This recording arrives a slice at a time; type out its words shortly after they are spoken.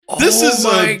This is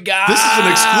my God. This is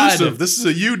an exclusive. This is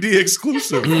a UD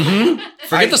exclusive.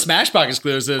 Forget the Smashbox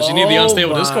exclusives. You need the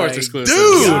Unstable Discourse exclusives.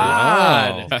 Dude.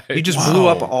 God. He just blew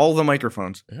up all the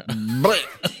microphones.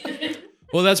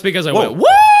 Well, that's because I went, woo!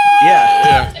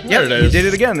 Yeah. There it He is. did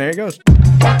it again. There it goes.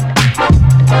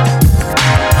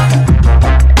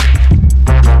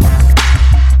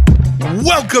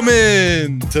 Welcome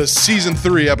in to season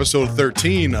 3, episode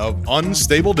 13 of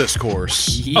Unstable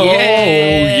Discourse. Oh,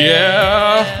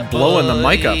 yeah. Blowing the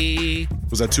mic up.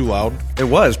 Was that too loud? It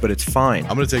was, but it's fine.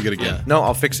 I'm going to take it again. No,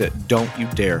 I'll fix it. Don't you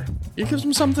dare. It gives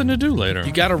them something to do later.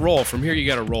 You got to roll. From here, you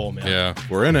got to roll, man. Yeah.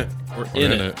 We're in it. We're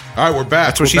in it. All right, we're back.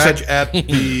 That's what she back said. at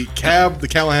the the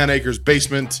Callahan Acres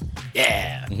basement.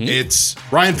 Yeah. It's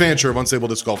Ryan Fancher of Unstable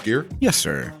Disc Golf Gear, Yes,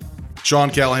 sir. Sean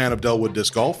Callahan of Delwood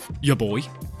Disc Golf, Ya boy.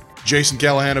 Jason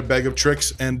Callahan of Bag of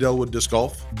Tricks and Delwood Disc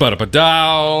Golf.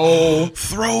 Ba-da-ba-dow.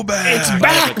 Throwback.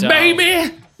 Back,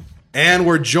 baby. And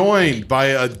we're joined by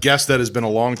a guest that has been a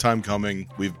long time coming.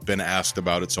 We've been asked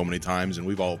about it so many times, and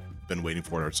we've all been waiting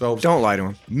for it ourselves. Don't lie to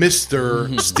him.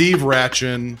 Mr. Steve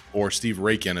Ratchin, or Steve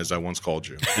Rakin, as I once called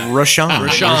you. Rashawn. I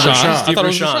Steve thought it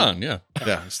was Rashawn. Rashawn, yeah.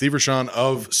 Yeah, Steve Rashawn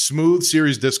of Smooth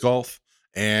Series Disc Golf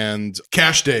and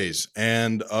Cash Days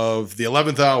and of the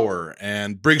 11th Hour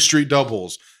and Briggs Street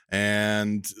Doubles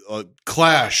and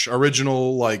Clash,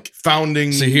 original like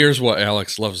founding. See, here's what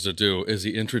Alex loves to do is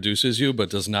he introduces you but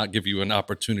does not give you an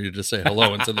opportunity to say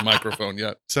hello into the microphone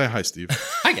yet. Say hi, Steve.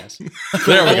 I guess.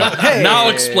 There we go. Hey. Now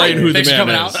explain who Thanks the for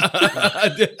man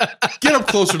coming is. Get up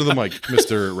closer to the mic,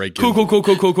 Mr. Rakin. Cool.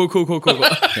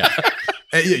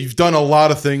 Yeah, you've done a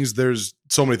lot of things. There's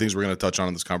so many things we're going to touch on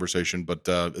in this conversation, but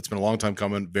it's been a long time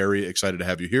coming. Very excited to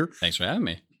have you here. Thanks for having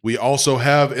me. We also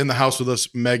have in the house with us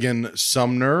Megan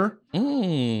Sumner.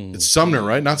 It's Sumner,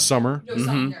 right? Not Summer. No,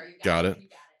 Sumner, you Got it.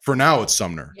 For now, it's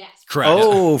Sumner. Yes. Correct.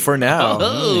 Oh, for now.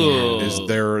 Is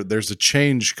there's a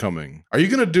change coming? Are you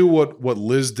going to do what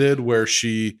Liz did, where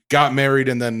she got married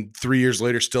and then 3 years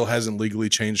later still hasn't legally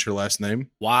changed her last name?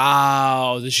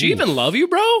 Wow. Does she even love you,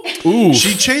 bro? Ooh.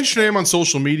 She changed her name on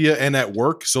social media and at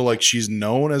work, so like she's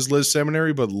known as Liz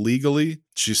Seminary, but legally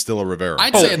she's still a Rivera.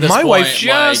 I'd say at this my point, wife-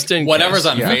 just in whatever's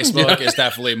case. on Facebook is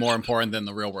definitely more important than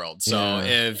the real world. So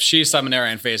if she's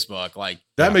Seminary on Facebook, like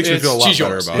That makes me feel a lot she's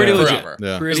better yours. about Pretty it. legit. Forever.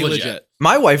 Yeah. Pretty It's legit.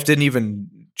 My wife didn't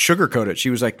even sugarcoat it. She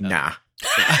was like, nah.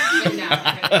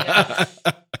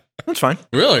 That's fine.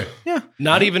 Really?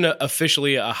 Not even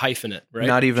officially a hyphenate, right?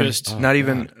 Not even. Just, not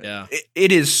even. yeah.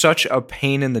 It is such a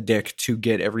pain in the dick to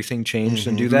get everything changed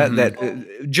and do that.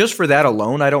 That just for that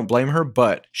alone, I don't blame her.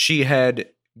 But she had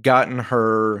gotten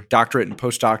her doctorate and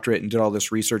postdoctorate and did all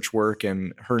this research work,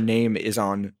 and her name is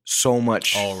on so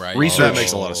much right. research That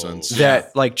makes a lot of sense.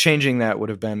 that like changing that would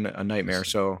have been a nightmare.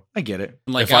 So I get it.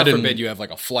 And like, If I God didn't- forbid you have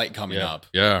like a flight coming up,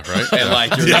 Yeah, right? and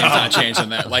like your name's not changing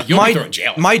that, like you'll be thrown in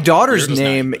jail. My daughter's Yours is not.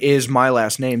 name is my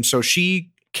last name, so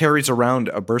she carries around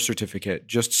a birth certificate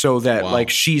just so that Wow. like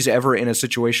she's ever in a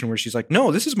situation where she's like,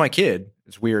 no, this is my kid.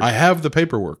 It's weird. I have the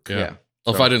paperwork. yeah.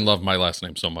 Well, if I didn't love my last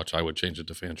name so much, I would change it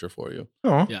to Fancher for you.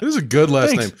 Oh, Yeah. It is a good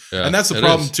last Thanks. name. Yeah, And that's the it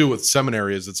problem is. too with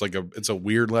seminary is it's a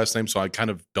weird last name, so I kind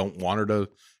of don't want her to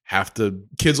have to.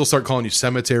 Kids will start calling you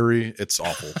cemetery. It's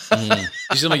awful.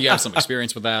 You seem like you have some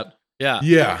experience with that. Yeah.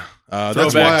 Yeah, that's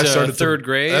Throwback why I to started third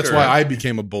grade, That's or- why I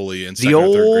became a bully in The second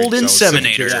or third old grade. 'cause I was sick of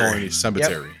inseminator. kids calling me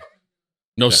cemetery.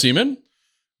 No semen?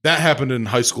 That happened in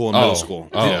high school and middle school.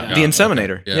 Oh, Yeah. yeah. the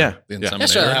inseminator. Yeah. The That's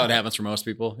inseminator. how it happens for most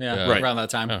people. Yeah, Yeah. Right. around that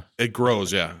time. Yeah. It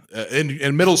grows. Yeah,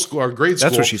 in middle school or grade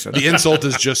school. That's what she said. The insult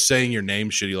is just saying your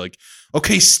name shitty. Like,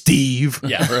 okay, Steve.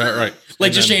 Yeah, Right. like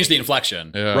And just then- change the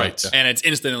inflection, Yeah. Right. and it's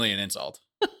instantly an insult.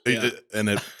 And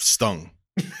it stung.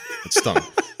 It stung.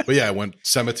 But yeah, I went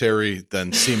cemetery,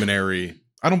 then seminary.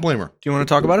 I don't blame her. Do you want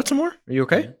to talk about it some more? Are you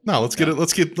okay? No, let's get it.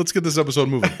 Let's get this episode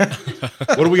moving.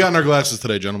 What do we got in our glasses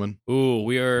today, gentlemen?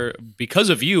 Ooh,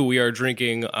 because of you, we are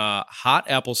drinking hot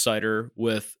apple cider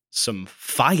with some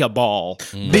Fireball.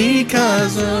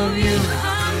 Because of you.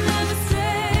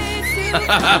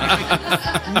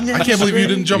 I can't believe you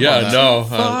didn't jump on Yeah, that. no.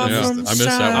 I missed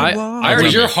that one. I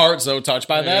Was your heart so touched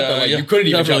by that that like you couldn't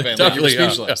even jump in? Like you were definitely, yeah.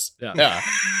 speechless. Yeah.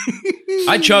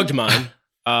 I chugged mine.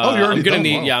 you're already I'm gonna done?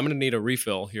 need. Wow. Yeah, I'm gonna need a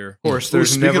refill here. Of course, Ooh,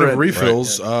 there's speaking never of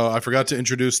refills, I forgot to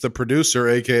introduce the producer,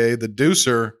 aka the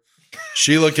Deucer,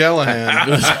 Sheila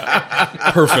Callahan,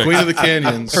 Perfect. Queen of the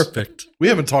Canyons. Perfect. We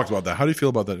haven't talked about that. How do you feel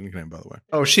about that nickname, by the way?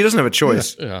 Oh, she doesn't have a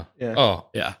choice. Yeah. Yeah. Oh,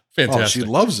 Yeah. Oh, she fantastic.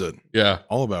 loves it. Yeah.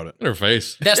 All about it. In her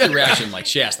face. That's the reaction like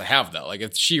she has to have though. Like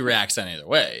if she reacts any other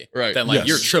way, Right. then like Yes.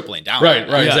 you're tripling down. Right, on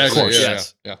right, that. Yeah, exactly. of course, Yeah,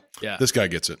 yes. yeah. Yeah. This guy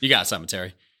gets it. You got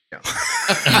cemetery. There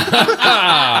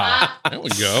we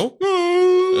go.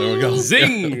 There we go.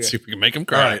 Zing. Let's see if we can make him All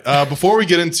cry. right. Before we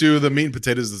get into the meat and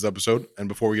potatoes of this episode, and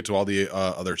before we get to all the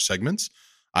other segments,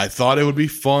 I thought it would be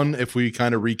fun if we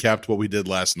kind of recapped what we did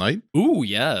last night. Ooh,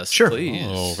 yes. Sure. Please.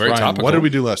 Oh, very Ryan, topical. what did we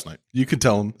do last night? You can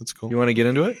tell them. That's cool. You want to get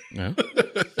into it? Yeah.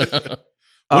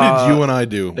 What did you and I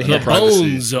do? in The our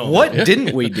privacy? Bone Zone. What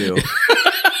didn't we do?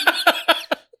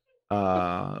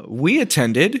 We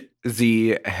attended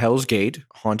the Hell's Gate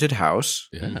haunted house.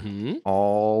 Yeah. Mhm.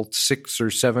 All 6 or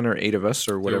 7 or 8 of us,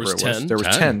 or whatever was it was. 10. There was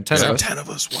 10. 10 Yeah. of us. 10 of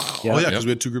us. Wow. Yeah. Oh, yeah, Yep. because we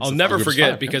had two groups I'll of never groups of forget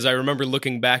five, because I remember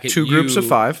looking back at 2 groups of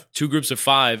 5. 2 groups of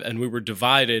 5, and we were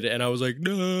divided, and I was like,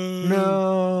 no.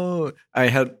 No. I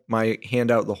had my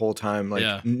hand out the whole time, like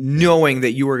Yeah. knowing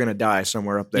that you were going to die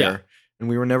somewhere up there. Yeah. And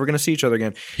we were never going to see each other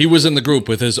again. He was in the group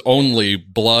with his only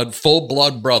full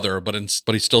blood brother, but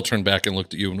he still turned back and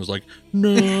looked at you and was like,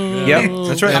 "No." Yep,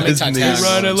 that's right. How many His Titanic knees.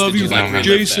 Right, I rooms love did you, like relive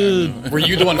Jason. there? Were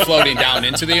you the one floating down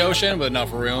into the ocean with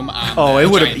enough room? On Oh, the it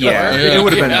would have, giant yeah, door? Yeah. it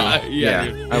would have been Yeah, me. yeah.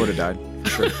 Yeah, I would have died.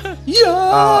 For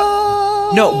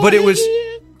sure. No, but it was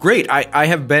great. I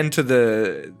have been to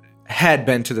the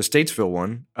Statesville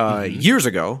one years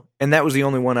ago, and that was the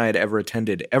only one I had ever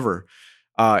attended ever.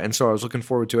 And so I was looking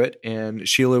forward to it. And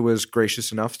Sheila was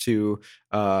gracious enough to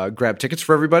grab tickets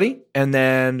for everybody. And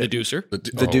then The Deucer. the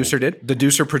Deucer did. The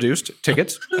Deucer produced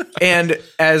tickets. And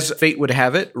as fate would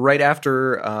have it, right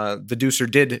after the Deucer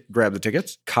did grab the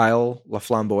tickets, Kyle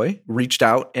LaFlamboy reached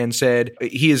out and said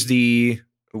he is the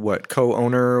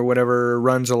co-owner or whatever,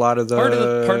 runs a lot of the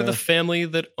Part of the family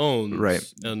that owns Right.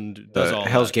 and does all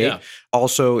Hell's that. Gate. Yeah.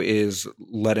 Also is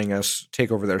letting us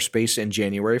take over their space in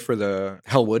January for the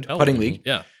Hellwood Putting League.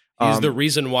 Yeah. He's Um, the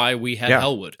reason why we had yeah.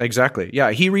 Hellwood. Exactly.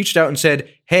 Yeah. He reached out and said,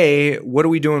 "Hey, what are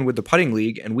we doing with the putting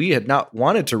league?" And we had not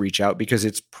wanted to reach out because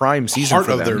it's prime season Heart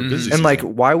for of them. their Mhm. busy And season. like,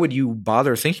 why would you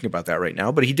bother thinking about that right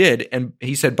now? But he did. And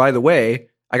he said, "By the way,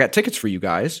 I got tickets for you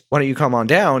guys. Why don't you come on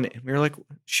down?" And we were like,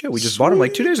 shit, we just bought them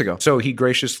like 2 days ago. So he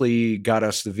graciously got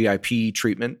us the VIP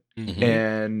treatment Mhm.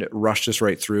 and rushed us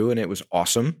right through. And it was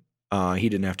awesome. He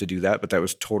didn't have to do that, but that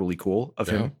was totally cool of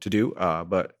Yeah. him to do.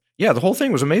 But yeah, the whole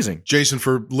thing was amazing. Jason,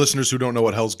 for listeners who don't know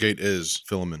what Hell's Gate is,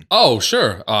 fill them in. Oh,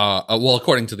 sure. Well,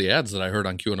 according to the ads that I heard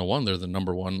on QN01, they're the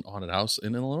 #1 haunted house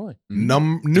in Illinois.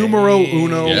 Numero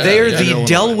uno. Yeah, They're yeah, the Illinois.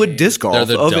 Delwood Disc Golf They're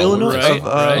the of Delwood, Illinois. right, Of,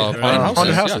 right, Haunted right.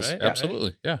 haunted houses. houses. Yeah,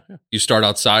 absolutely. Yeah, yeah. You start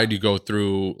outside, you go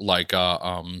through like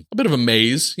a bit of a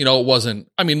maze. You know, it wasn't,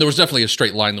 I mean, there was definitely a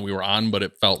straight line that we were on, but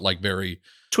it felt like very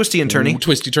Twisty and turny.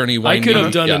 twisty, turny, I windy. could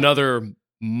have done Yeah, another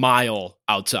mile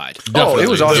outside. Oh, it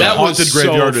was definitely. awesome. The That haunted was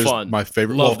graveyard so is fun. my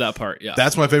favorite. Love Well, that part. Yeah.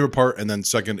 That's my favorite part. And then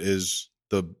second is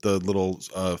the little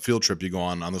field trip you go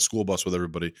on the school bus with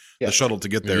everybody. Yeah. The shuttle to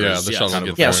get there. Yeah, is the yeah, shuttle kind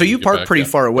to of get Yeah, there so and you get park back, pretty yeah.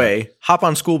 far away, hop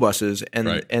on school buses, and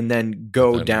Right. then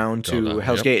go Then down go to down,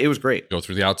 Hell's yep. Gate. It was great. Go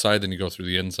through the outside, then you go through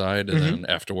the inside, and Mhm. then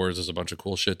afterwards there's a bunch of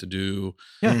cool shit to do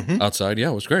Yeah. Mhm. outside. Yeah,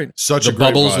 it was great. Such The a great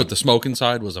bubbles vibe. with the smoke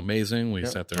inside was amazing. We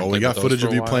sat there. And Oh, we played got with those footage for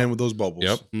of a you while. playing with those bubbles.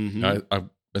 Yep. Mhm. I've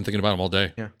been thinking about them all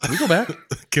day. Yeah. Can we go back?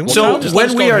 Can we So go? Just when let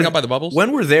us we go are- hang out by the bubbles.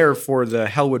 When we're there for the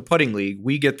Hellwood Putting League,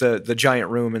 we get the giant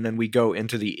room, and then we go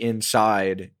into the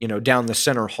inside, down the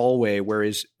center hallway, where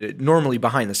is normally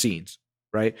behind the scenes,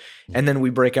 right? And then we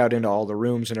break out into all the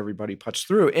rooms, and everybody puts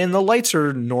through, and the lights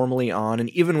are normally on. And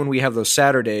even when we have those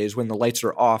Saturdays when the lights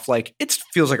are off, like it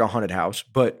feels like a haunted house,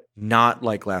 but not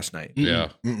like last night. yeah.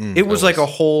 Mm-mm. It was That like a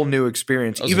was- whole new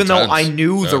experience, that was even though I intense.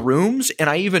 knew the Yeah. rooms, and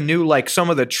I even knew like some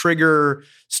of the trigger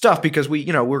stuff because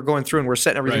we're going through and we're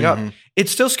setting everything Right. up. Mhm. It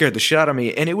still scared the shit out of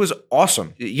me, and it was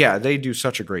awesome. Yeah, they do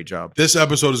such a great job. This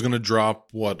episode is going to drop,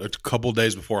 a couple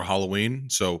days before Halloween.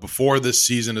 So before this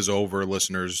season is over,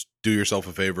 listeners, do yourself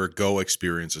a favor. Go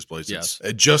experience this place. Yes.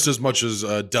 It's just as much as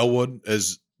Delwood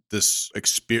as this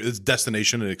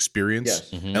destination and experience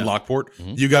Mhm. and Lockport.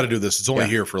 Mhm. You got to do this. It's only Yeah.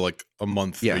 here for like a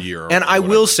month, Yeah. a year. And or I will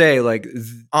whatever. say, like,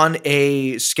 on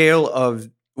a scale of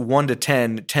 1 to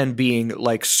 10, 10 being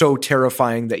like so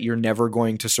terrifying that you're never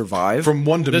going to survive. from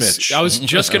 1 to This, Mitch. I was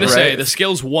just going to say Right. the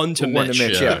scale's 1 to 1 Mitch. to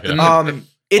Mitch, Yeah, yeah. yeah.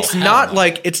 It's Oh, hell not no.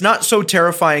 like it's not so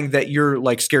terrifying that you're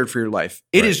like scared for your life.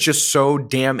 It Right. is just so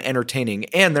damn entertaining,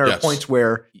 and there are Yes. points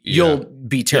where you'll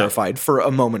be terrified for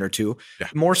a moment or two. Yeah.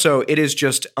 More so, it is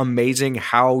just amazing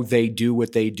how they do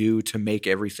what they do to make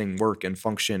everything work and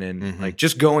function. And Mhm. like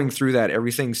just going through that,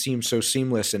 everything seems so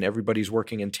seamless, and everybody's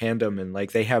working in tandem, and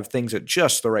like they have things at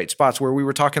just the right spots. Where we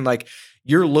were talking like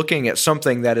you're looking at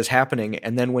something that is happening,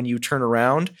 and then when you turn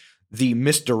around, the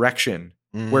misdirection.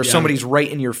 Where Yeah. somebody's right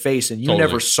in your face and you Totally.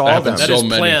 never saw That them. happens That so is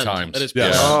many planned. times. That is Yeah.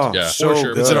 planned. Oh, Yeah. so For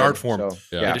sure. It's an good. art form. So,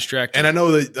 Yeah. yeah. Distracted. And I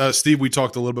know that, Steve, we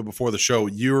talked a little bit before the show.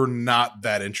 You're not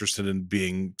that interested in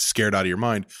being scared out of your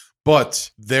mind,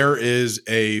 but there is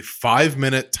a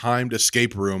 5-minute timed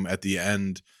escape room at the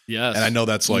end Yes. And I know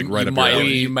that's like right you up your might,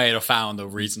 alley. you might have found the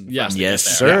reason. for us to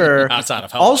Yes, get there. sir. Outside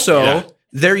of help. Also,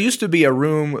 there used to be a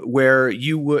room where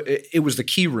it was the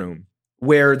key room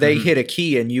where they hit a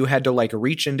key and you had to like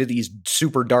reach into these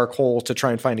super dark holes to try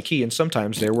and find a key. And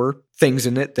sometimes there were things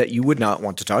in it that you would not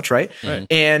want to touch, right?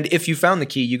 And if you found the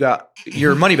key, you got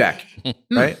your money back,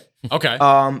 right? Okay.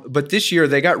 But this year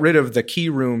they got rid of the key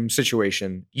room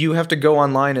situation. You have to go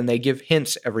online and they give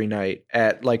hints every night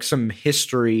at like some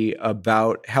history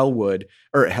about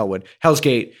Hell's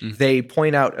Gate. They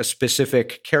point out a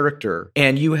specific character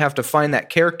and you have to find that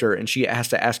character and she has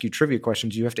to ask you trivia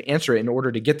questions. You have to answer it in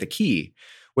order to get the key,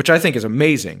 which I think is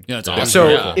amazing. Yeah, it's awesome.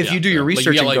 So if you do your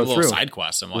research like, and go little through, side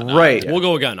quests and whatnot. right? We'll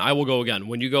go again. I will go again.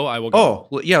 When you go, I will go. Oh,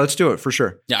 well, yeah, let's do it for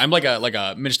sure. Yeah, I'm like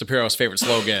a Mitch DePiro's favorite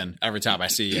slogan every time I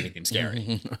see anything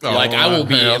scary. Oh, Like I will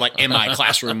be yeah. like in my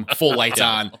classroom, full lights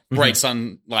on, bright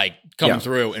sun like coming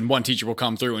through, and one teacher will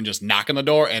come through and just knock on the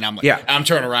door, and I'm like, I'm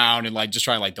turning around and like just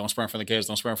trying like don't spray in front of the kids,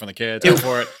 don't spray in front of the kids, go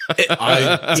for it.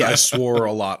 I swore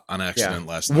a lot on accident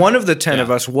last night. One of the 10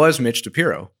 of us was Mitch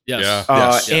DePiro. Yes.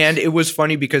 Yes. And it was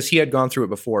funny because he had gone through it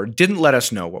before, didn't let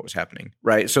us know what was happening,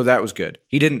 right? So that was good.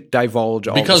 He didn't divulge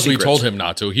all Because the we secrets. told him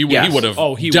not to. He Yes. would have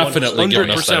He definitely given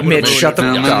us 100% that. would've Mitch, ruined shut the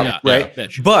it. fuck Yeah, up, yeah, right?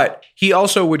 Mitch. But he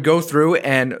also would go through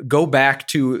and go back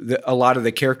to a lot of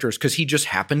the characters because he just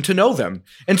happened to know them.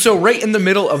 And so right in the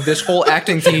middle of this whole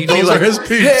acting thing, he'd be Those like, are his peeps.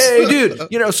 hey,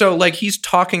 dude. So like he's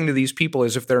talking to these people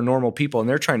as if they're normal people and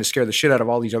they're trying to scare the shit out of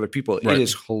all these other people. Right. It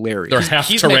is hilarious. They're half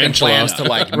He's making tarantula. plans to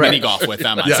like mini golf with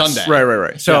them on Yes. Sunday.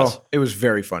 Right. So Yes. it was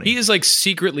very funny. He is like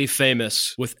secretly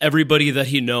famous with everybody that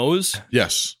he knows,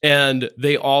 Yes. and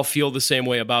they all feel the same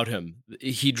way about him.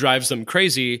 He drives them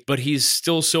crazy, but he's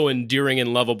still so endearing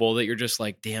and lovable that you're just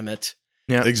like, damn it.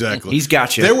 Yeah. Exactly. He's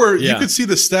got you. There were you Yeah. could see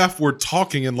the staff were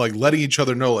talking and like letting each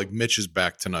other know like Mitch is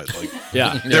back tonight. Like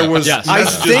Yeah. there was Yes.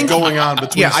 messages I think- going on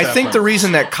between. Yeah, I staff think the members.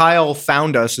 reason that Kyle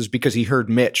found us is because he heard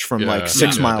Mitch from Yeah. like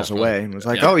 6 Yeah, miles definitely. away and was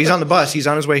like, oh, he's on the bus. He's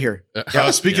on his way here.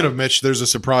 Speaking of Mitch, there's a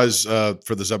surprise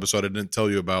for this episode I didn't tell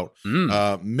you about.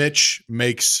 Mitch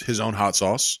makes his own hot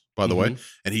sauce, by the way,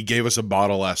 and he gave us a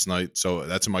bottle last night. So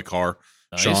that's in my car.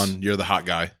 Nice. Sean, you're the hot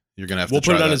guy. You're gonna have We'll to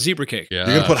try put it on that. a zebra cake. Yeah.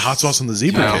 You're gonna put hot sauce on the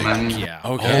zebra cake. Yeah.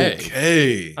 Okay.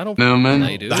 Okay. I don't No, man.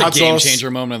 I do. The It's hot a game sauce- changer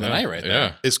moment of the night right there.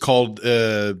 Yeah. It's called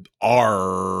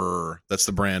R. That's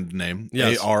the brand name.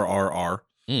 Yes. ARRR.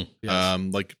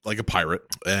 Yes. Like a pirate,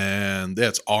 and yeah,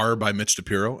 it's R by Mitch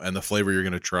DePiro, and the flavor you're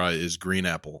gonna try is green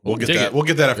apple. We'll get dig that. it. We'll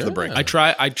get that after the break. I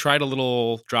tried a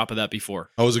little drop of that before.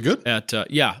 Oh, is it good? At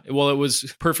well, it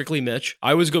was perfectly Mitch.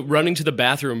 I was running to the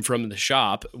bathroom from the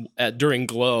shop during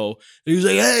Glow, and he was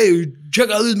like, "Hey, check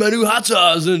out this my new hot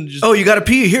sauce!" And just, Oh, you got to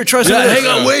pee? Here, try some Yeah, of this.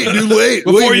 hang on, wait, dude, wait.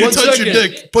 Before Wait, you one touch second. your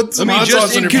Dick. Put some Let me hot just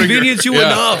sauce on your finger. inconvenience you Yeah,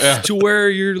 enough yeah. to where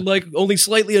you're like only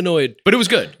slightly annoyed. But it was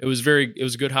good. It was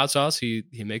a good hot sauce. He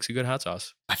makes a good hot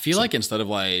sauce. I feel like instead of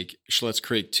like Schlitz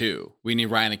Creek 2, we need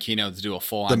Ryan Aquino to do a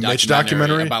full on The Mitch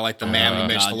documentary? about like the man, the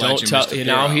Mitch, the Don't legend. tell Mitch you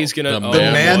now. DePiro. He's gonna The oh,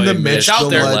 man, boy, the Mitch, It's out the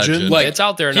there. legend. Like, It's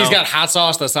out there now. He's got hot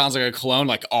sauce that sounds like a cologne,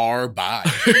 like R by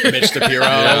Mitch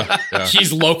DePiro.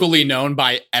 He's locally known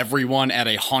by everyone at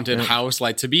a haunted house.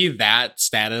 Like to be that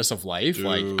status of life,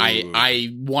 like I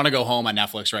want to go home on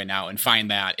Netflix right now and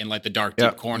find that in like the dark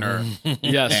deep corner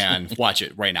yes. and watch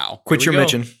it right now. Quit Here your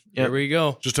we go. Mitchin. There we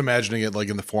go. Just imagining it like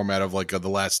in the format of like The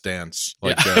Last Dance.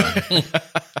 Like,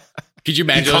 Could you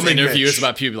imagine those Becoming interviews Mitch.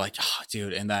 about people like, oh,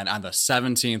 dude, and then on the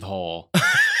 17th hole,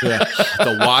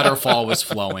 the waterfall was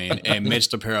flowing, and Mitch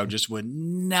DePiro just would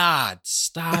not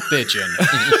stop bitching.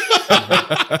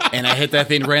 And I hit that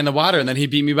thing right in the water, and then he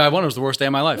beat me by one. It was the worst day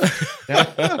of my life.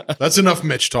 that's enough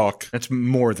Mitch talk. That's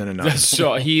more than enough.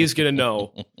 So he's gonna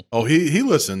know. Oh, he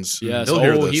listens. Yes. He'll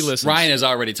hear Oh, this. he listens. Ryan is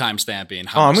already time stamping.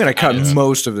 Oh, I'm going to cut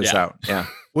most of this Yeah. out. Yeah.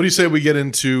 What do you say we get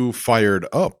into Fired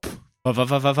Up?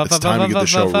 It's time to get the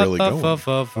show really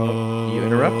going. You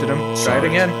interrupted him. Try it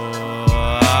again.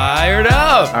 Fired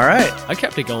up. All right. I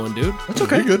kept it going, dude. That's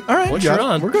okay. You're good. All right. Once got you're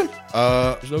it. on, We're good.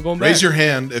 there's no going back. Raise your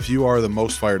hand if you are the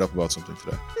most fired up about something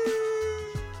today.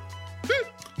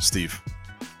 Steve,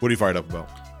 what are you fired up about?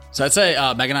 So I'd say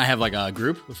Meg and I have like a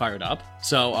group we're fired up.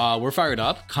 So we're fired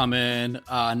up coming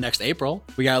next April.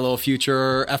 We got a little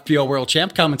future FPO world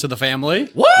champ coming to the family.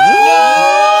 What?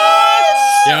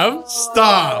 Yep.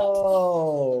 Stop.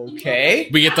 Okay.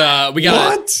 We got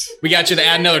you to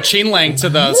add another chain link to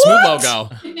the Smooth logo.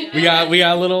 We got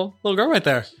a little girl right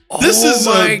there. This is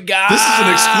my an God.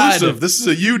 exclusive. This is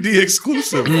a UD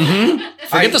exclusive.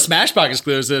 Forget the Smashbox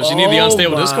exclusives. You need the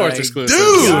Unstable Discourse exclusives.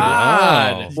 Dude.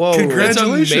 God. Whoa.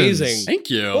 Congratulations. That's amazing. Thank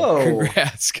you. Whoa.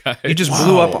 Congrats, guys. You just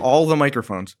blew up all the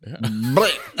microphones.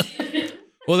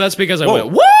 Well, that's because I Whoa.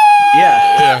 went, what?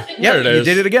 Yeah. There it You is.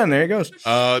 did it again. There it goes.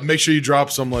 Make sure you drop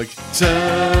some like.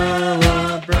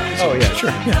 Oh, yeah, sure.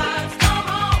 Yeah.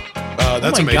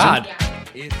 That's Oh my amazing. God.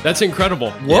 That's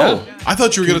incredible. Whoa. I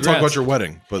thought you were going to talk Congrats. about your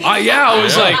wedding, but I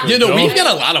was like, You know, no. we've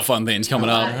got a lot of fun things coming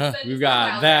up. We've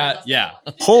got that. Yeah.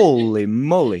 Holy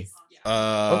moly.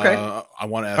 Okay. I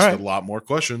want to ask All right. a lot more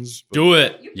questions. But Do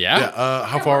it. Yeah. yeah.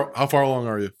 How far along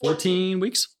are you? 14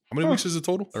 weeks. How many weeks is it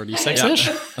total? 36-ish.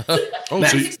 Oh,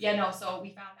 so you, Yeah, no, so we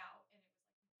found out.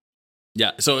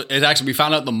 Yeah. So it actually, we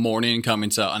found out the morning coming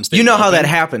to Unstable. You know how that Open.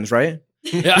 happens, right?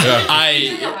 Yeah. You know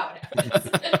I how it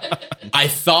happens. I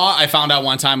thought I found out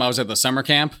one time I was at the summer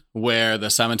camp where the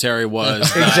cemetery was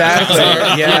Exactly. hit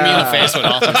me in Yeah. the face with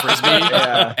Austin Frisbee,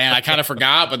 Yeah. and I kind of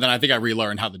forgot. But then I think I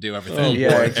relearned how to do everything. Oh,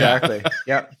 Yeah, boy. exactly.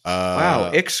 Yep. Wow.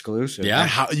 wow. Exclusive.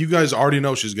 Yeah. You guys already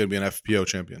know she's going to be an FPO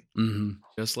champion. Mm-hmm.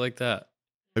 Just like that.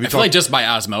 Have I you feel like talked? just by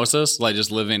osmosis, like just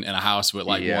living in a house with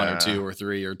like one Yeah. or two or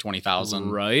three or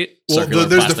 20,000. Right? Well, circular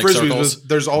there's the plastic frisbees. circles. But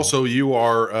there's also you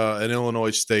are an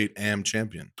Illinois State AM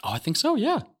champion. Oh, I think so.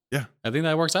 Yeah. Yeah. I think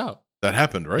that works out. That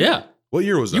happened, right? Yeah. What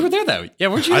year was that? You were there though. Yeah.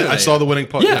 Weren't you? I saw the winning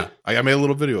putt. Yeah. I made a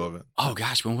little video of it. Oh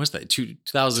gosh, when was that?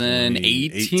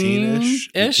 2018 18-ish?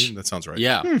 ish. 18? That sounds right.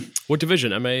 Yeah. What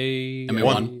division?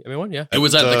 MA1. MA1, yeah. It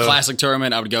was at the Uh, classic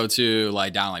tournament. I would go to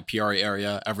like down like Peoria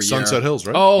area every Sunset year. Hills,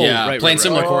 right? Oh, Yeah, right. playing right,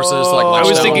 similar right. courses. Like Oh. I was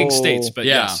Blackstone. thinking states, but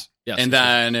Yeah. yes. Yes. And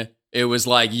then it was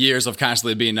like years of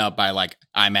constantly being up by like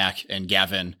IMAC and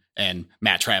Gavin and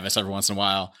Matt Travis every once in a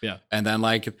while. Yeah. And then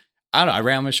like, I don't know, I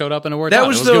randomly showed up and it worked That out.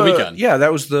 was It was a good weekend. Yeah,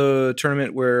 that was the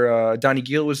tournament where Donnie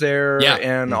Gill was there, Yeah.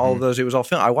 and all of those. It was all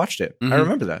filmed. I watched it. I Mhm.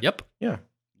 remember that. Yep. Yeah.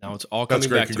 Now it's all coming That's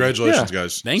great. back to me. Congratulations,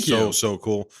 guys. Thank So, you. so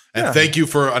cool. And Yeah. thank you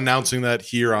for announcing that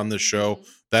here on this show.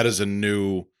 That is a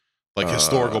new, like,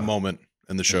 historical moment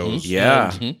in the shows.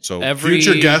 Yeah. Mhm. So Every-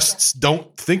 future guests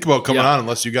don't think about coming Yeah. on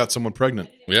unless you got someone pregnant.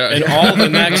 Yeah. And all the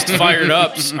next fired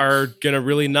ups are going to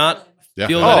really not Yeah.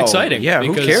 feel that Oh, exciting. Yeah, who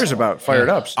because cares about fired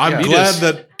ups? I'm Yeah. glad just-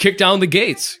 that Kick down the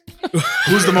gates.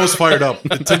 who's the most fired up.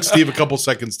 It took Steve a couple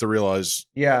seconds to realize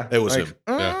Yeah, it was like,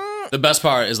 him. The best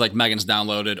part is like Megan's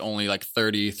downloaded only like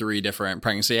 33 different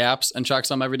pregnancy apps and checks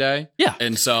them every day. Yeah.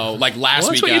 And so like last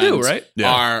Well, that's what weekend, you do, right?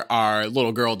 Yeah. our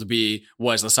little girl to be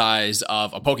was the size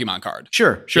of a Pokemon card.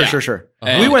 Sure. Yeah. Sure.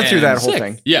 And- We went through and that whole sick.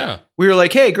 thing. Yeah. We were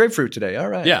like, "Hey, grapefruit today." All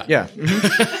right. Yeah. Yeah.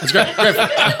 Mhm. It's great.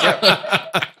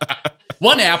 Great.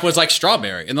 One app was like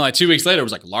strawberry, and then like 2 weeks later it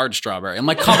was like large strawberry. I'm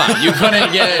like, come on, you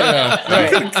couldn't get. It's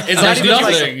not There's even like.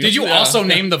 nothing. Did you also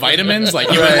name the vitamins? Like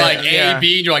you were like A, Yeah.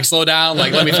 B, and you're like, slow down.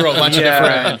 Like let me throw a bunch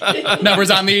Yeah. of different numbers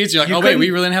on these. You're like, You oh wait, couldn't-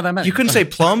 we really didn't have that many. You couldn't say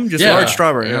plum, just Yeah. large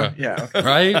strawberry. Yeah. Huh? Yeah. Okay.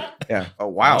 right? Yeah. Oh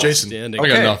wow. Jason. Standing. I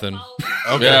got Okay. nothing.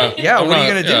 Okay. Yeah. Yeah, I'm what are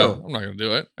you not- gonna do? yeah, I'm not going to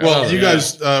do it. Well, you Yeah.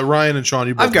 guys, Ryan and Sean,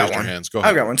 you both I've got raised your one. hands. Go ahead.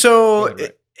 I've got one. So, Go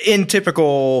ahead, in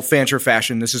typical Fancher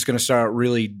fashion, this is going to start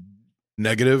really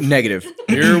Negative. negative.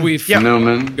 Here we Yeah.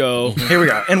 go. Here we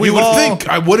go. And we You would all, think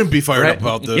I wouldn't be fired Right. up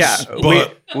about this. Yeah,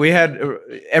 but we had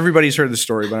everybody's heard the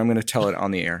story, but I'm going to tell it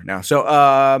on the air now.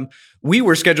 So, we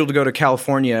were scheduled to go to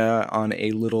California on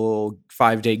a little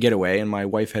 5-day getaway, and my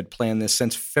wife had planned this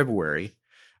since February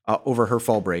over her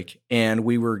fall break, and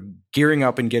we were gearing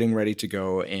up and getting ready to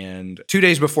go. And 2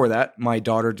 days before that, my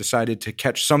daughter decided to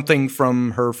catch something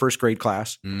from her first grade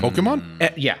class.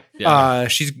 Pokemon? Yeah, Yeah.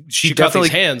 she She caught definitely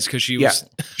these hands because she was.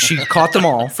 she caught them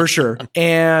all for sure.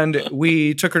 And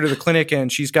we took her to the clinic, and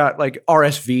she's got like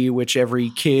RSV, which every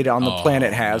kid on the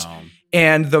planet has. no.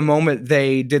 And the moment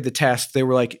they did the test, they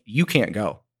were like, "You can't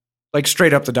go." Like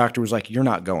straight up, the doctor was like, "You're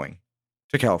not going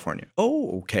to California."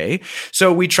 Oh, okay.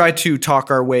 So we tried to talk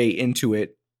our way into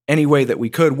it any way that we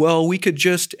could. Well, we could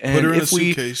just and Put her in a if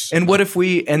we suitcase. and what if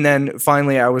we and then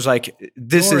finally I was like,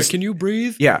 "This Laura, is can you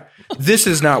breathe? yeah, this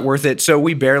is not worth it." So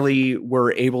we barely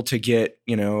were able to get,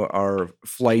 our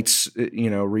flights,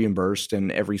 reimbursed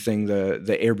and everything.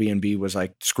 The Airbnb was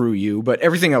like, screw you, but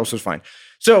everything else was fine.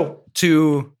 So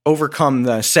to overcome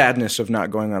the sadness of not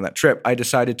going on that trip, I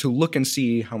decided to look and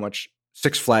see how much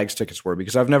Six Flags tickets were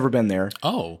because I've never been there.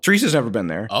 Oh. Teresa's never been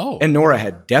there. Oh. And Nora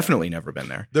had definitely never been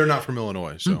there. They're not from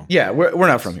Illinois, so. Yeah, we're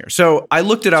not from here. So I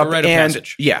looked it up rite of and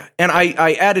passage. yeah, and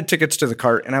I added tickets to the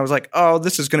cart and I was like, oh,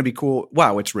 this is going to be cool.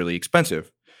 Wow, it's really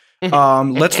expensive.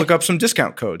 Let's look up some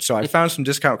discount codes. So I found some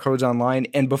discount codes online,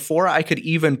 and before I could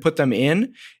even put them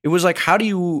in, it was like, how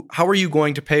are you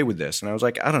going to pay with this? And I was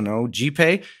like, I don't know,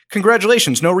 GPay.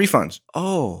 Congratulations, no refunds.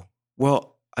 Oh,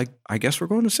 well, I guess we're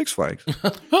going to Six Flags.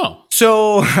 Oh.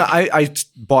 So I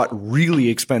bought really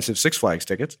expensive Six Flags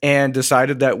tickets and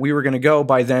decided that we were going to go.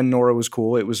 By then, Nora was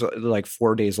cool. It was like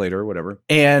 4 days later or whatever.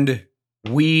 And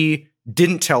we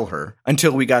Didn't tell her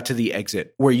until we got to the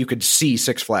exit where you could see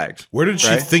Six Flags. Where did she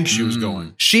Right? think she was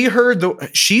going? She heard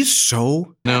she's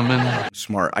so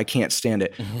smart. I can't stand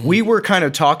it. We were kind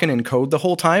of talking in code the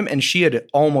whole time, and she had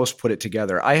almost put it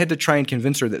together. I had to try and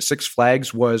convince her that Six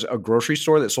Flags was a grocery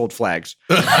store that sold flags.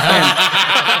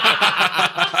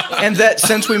 And that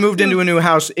since we moved into a new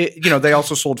house, they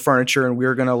also sold furniture, and we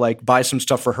were going to like buy some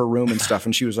stuff for her room and stuff.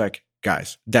 And she was like,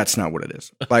 guys, that's not what it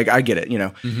is. Like, I get it,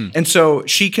 And so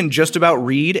she can just about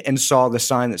read and saw the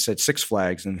sign that said Six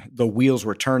Flags and the wheels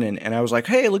were turning. And I was like,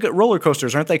 hey, look at roller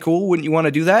coasters. Aren't they cool? Wouldn't you want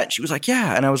to do that? She was like,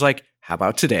 yeah. And I was like, how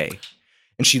about today?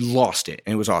 And she lost it,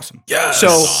 and it was awesome. Yeah, So,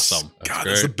 Awesome. God,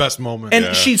 that's the best moment.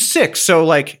 and she's 6, so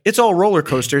like it's all roller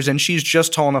coasters, and she's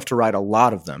just tall enough to ride a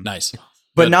lot of them, Nice.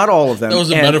 but not all of them. That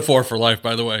was a And metaphor for life,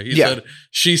 by the way. He Yeah. said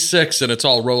she's 6 and it's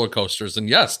all roller coasters. And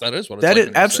yes, that is what it's That like is when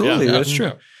you say it. absolutely Yeah. that's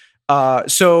true.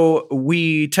 So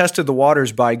we tested the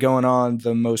waters by going on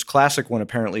the most classic one,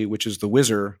 apparently, which is the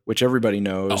Whizzer, which everybody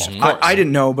knows. Oh, of course. I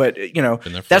didn't know, but Been there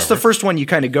that's the forever. first one you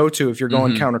kind of go to if you're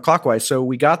going Mhm. counterclockwise. So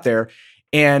we got there,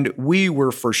 and we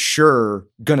were for sure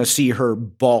gonna see her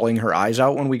bawling her eyes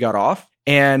out when we got off.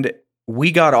 And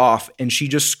we got off, and she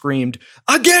just screamed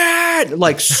again,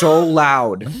 like so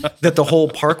loud that the whole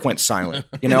park went silent.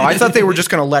 I thought they were just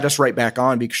going to let us right back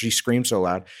on because she screamed so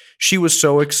loud. She was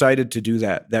so excited to do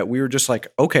that we were just like,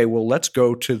 okay, well, let's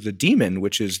go to the Demon,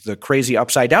 which is the crazy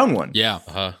upside down one. Yeah.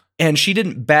 Uh-huh. And she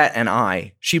didn't bat an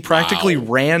eye. She practically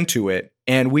ran to it,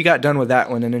 and we got done with that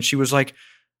one. And then she was like,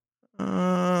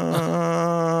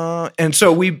 and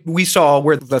so we saw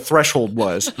where the threshold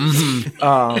was.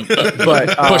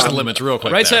 But Push the limits real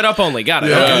quick. Right there. side up only. Got it.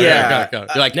 Yeah, Okay. yeah. got it.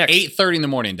 You're like Next. 8:30 in the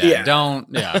morning, Dad. Yeah. Don't.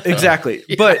 Yeah. Exactly.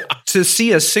 But to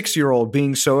see a 6-year-old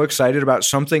being so excited about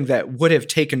something that would have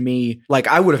taken me, like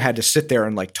I would have had to sit there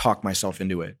and like talk myself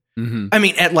into it. Mm-hmm. I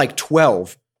mean, at like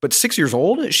 12, but 6 years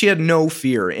old, she had no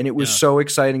fear. And it was Yeah. so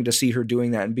exciting to see her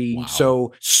doing that and being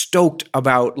so stoked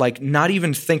about like not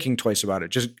even thinking twice about it.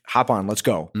 Just hop on, let's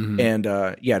go. Mhm. And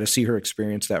to see her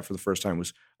experience that for the first time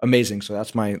was amazing. So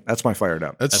that's my fired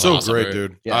up. That's That's so awesome. great,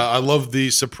 dude. Yeah. I love the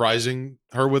surprising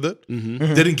her with it.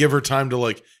 Mhm. Didn't give her time to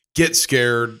like get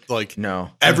scared. Like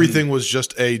No. everything was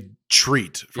just a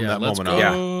treat from that let's moment go.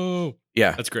 on.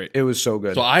 Yeah. That's great. It was so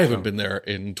good. So I haven't been there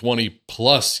in 20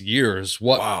 plus years.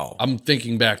 What? Wow. I'm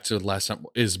thinking back to last time.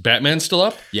 Is Batman still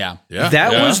up? Yeah. Yeah.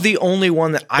 That Yeah. was the only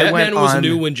one that I went Batman was on.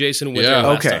 new when Jason went Yeah.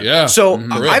 there last Okay. time. Yeah. So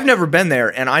Mhm. I've never been there,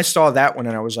 and I saw that one,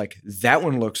 and I was like, that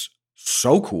one looks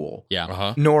so cool. Yeah.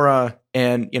 Uh-huh. Nora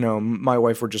and my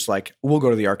wife were just like, we'll go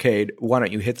to the arcade. Why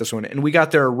don't you hit this one? And we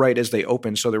got there right as they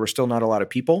opened, so there were still not a lot of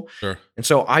people. Sure. And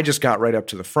so I just got right up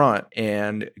to the front,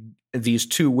 and these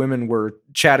 2 women were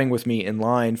chatting with me in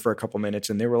line for a couple minutes,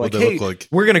 and they were like, What'd they hey, look like?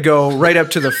 we're going to go right up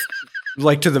to the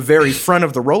to the very front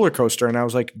of the roller coaster. And I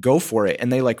was like, go for it.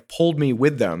 And they like pulled me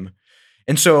with them.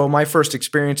 And so my first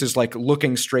experience is like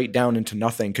looking straight down into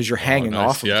nothing because you're hanging Oh, nice.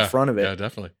 off of Yeah. the front of Yeah, it.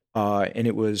 definitely. And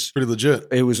it was Pretty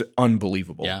legit.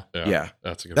 unbelievable. Yeah. Yeah.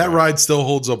 That's a good That ride. ride still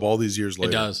holds up all these years It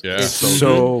later. does. Yeah. It's So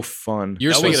so fun.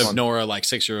 You're That speaking was of Nora, like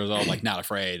 6 years old, like not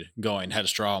afraid, going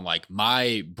headstrong. Like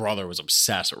my brother was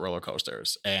obsessed with roller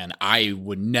coasters, and I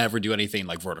would never do anything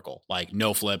like vertical, like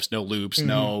no flips, no loops,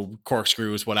 no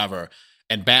corkscrews, whatever.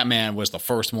 And Batman was the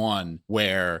first one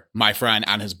where my friend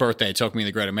on his birthday took me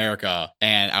to Great America,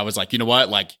 and I was like, you know what,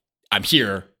 like I'm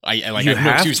here. I You have no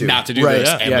have excuse to. not to do Right. this,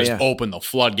 Yeah. and Yeah, just yeah. open the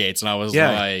floodgates. And I was Yeah.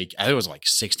 like, I think it was like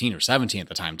 16 or 17 at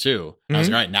the time too. And I was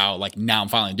like, all right, now I'm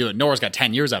finally doing it. Nora's got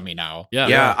 10 years on me now. Yeah,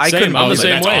 Yeah, I same. couldn't I'm the believe it.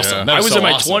 same That's way. awesome. That I was was so in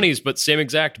my awesome. 20s, but same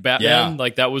exact Batman. Yeah.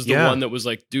 Like that was the Yeah. one that was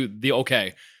like, dude,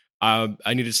 okay.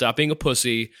 I need to stop being a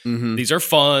pussy. Mhm. These are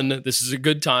fun. This is a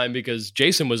good time because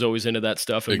Jason was always into that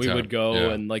stuff, and Big we time. would go,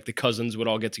 Yeah. and like the cousins would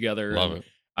all get together. Love and it.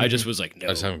 I just was like, no, I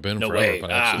just haven't been no forever. way.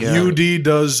 But Ah. actually, Yeah. UD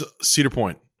does Cedar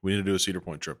Point. We need to do a Cedar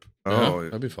Point trip. Oh,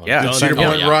 that'd be fun. yeah. Done. Cedar Yeah.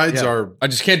 Point Yeah. rides Yeah. are I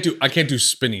just can't do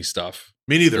spinny stuff.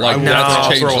 me neither. Like, I will that's I'll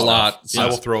changed throw a up. lot I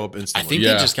will since- throw up I instantly. think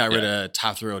Yeah. they just got rid of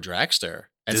Top Thrill Dragster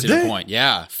at Did Cedar they? Point.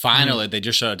 Yeah. Finally, they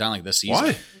just shut it down like this season.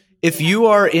 Why? If you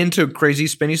are into crazy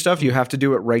spinny stuff, you have to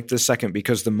do it right this second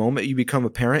because the moment you become a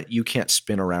parent, you can't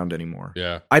spin around anymore.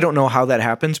 Yeah. I don't know how that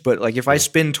happens, but like if I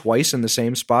spin twice in the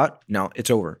same spot, no, it's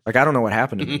over. Like I don't know what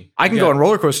happened to me. I can go on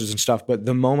roller coasters and stuff, but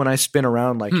the moment I spin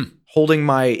around, like holding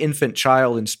my infant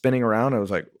child and spinning around, I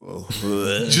was like, oh,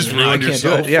 Just I ruined can't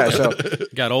yourself. do it. Yeah, so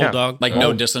got old Yeah. dog. Like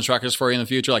no distance records for you in the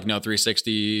future, like no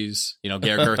 360s,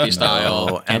 Garrett Gerthy style.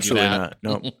 no, Can't do absolutely that.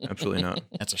 not. No, absolutely not.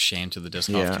 That's a shame to the disc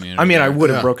golf Yeah, community. I mean, I there. would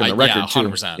have Yeah. broken the Yeah, record too.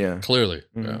 100%. Yeah. Clearly.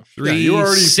 Mhm. Yeah. Yeah, you were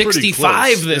already pretty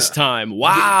 365 close. this Yeah. time.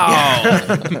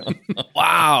 Wow.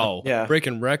 Wow. Yeah.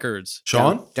 Breaking records.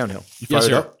 Sean, Downhill. you Yes, fired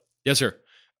sir. up? Yes, sir.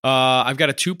 I've got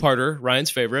a two-parter, Ryan's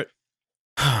favorite.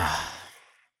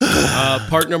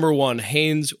 Part number 1,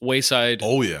 Haynes Wayside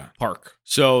Oh yeah. Park.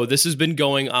 So this has been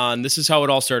going on. This is how it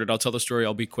all started. I'll tell the story.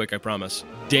 I'll be quick, I promise.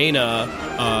 Dana,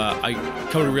 I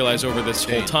come to realize over this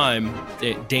whole time,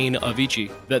 Dane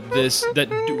Avicii, that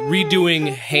redoing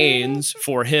Haynes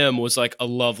for him was like a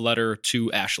love letter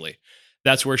to Ashley.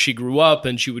 That's where she grew up,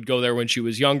 and she would go there when she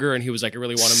was younger. And he was like, I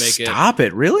really want to make it. Stop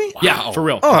it, really? Yeah, for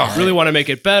real. Oh. Really want to make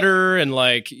it better. And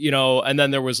like, and then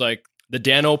there was like the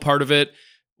Dano part of it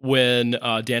when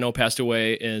Dano passed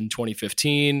away in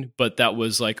 2015. But that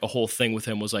was like a whole thing with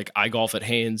him was like, I golf at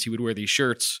Haynes. He would wear these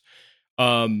shirts.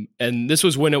 And this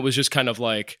was when it was just kind of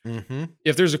like,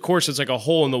 if there's a course that's like a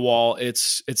hole in the wall,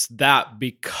 it's that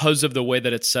because of the way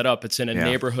that it's set up. It's in a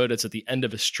neighborhood. It's at the end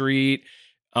of a street.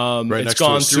 Right it's next gone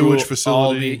to a through sewage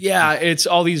facility. it's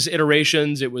all these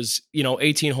iterations. It was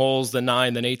 18 holes, then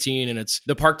 9, then 18, and it's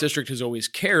the park district has always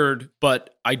cared, but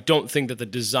I don't think that the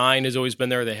design has always been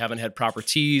there. They haven't had proper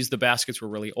tees. The baskets were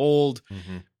really old.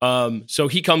 So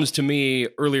he comes to me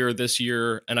earlier this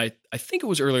year, and I think it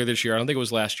was earlier this year. I don't think it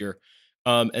was last year,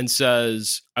 and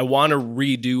says, "I want to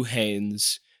redo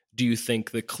Haynes. Do you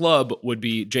think the club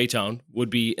J-Town would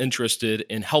be interested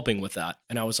in helping with that?"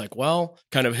 And I was like, well,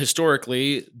 kind of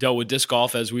historically, Delwood Disc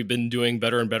Golf, as we've been doing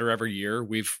better and better every year,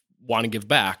 we've want to give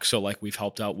back. So like we've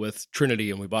helped out with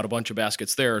Trinity and we bought a bunch of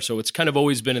baskets there. So it's kind of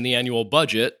always been in the annual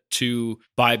budget to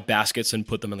buy baskets and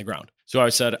put them in the ground. So I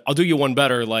said, I'll do you one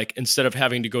better. Like instead of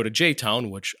having to go to J-Town,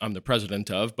 which I'm the president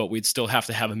of, but we'd still have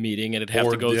to have a meeting and it'd have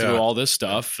to go through all this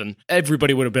stuff and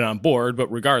everybody would have been on board.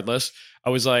 But regardless, I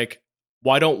was like,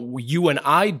 why don't you and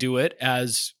I do it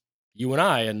as you and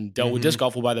I, and Delwood Disc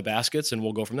Golf will buy the baskets and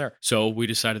we'll go from there. So we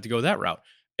decided to go that route.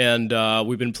 And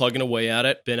we've been plugging away at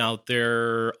it, been out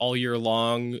there all year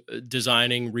long,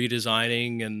 designing,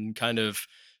 redesigning, and kind of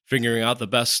figuring out the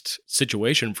best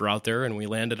situation for out there. And we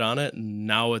landed on it. And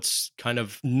now it's kind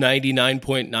of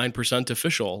 99.9%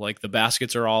 official. Like the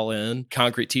baskets are all in,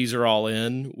 concrete tees are all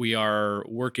in. We are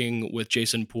working with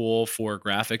Jason Poole for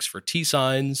graphics for tee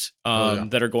signs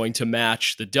that are going to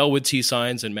match the Delwood tee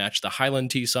signs and match the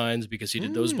Highland tee signs because he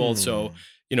did those both. So,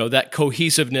 that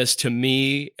cohesiveness to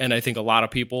me, and I think a lot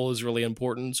of people is really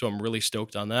important. So I'm really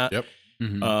stoked on that. Yep.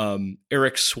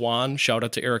 Eric Swan, shout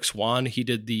out to Eric Swan. He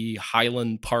did the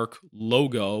Highland Park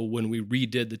logo when we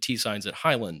redid the T signs at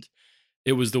Highland.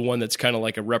 It was the one that's kind of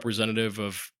like a representative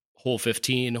of hole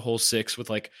 15, hole 6 with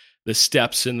like the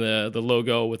steps in the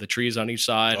logo with the trees on each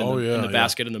side and the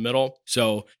basket in the middle.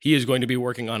 So he is going to be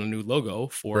working on a new logo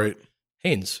for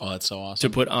Haynes. Oh, that's so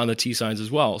awesome. To put on the T signs as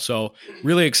well. So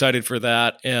really excited for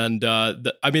that. And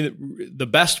the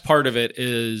best part of it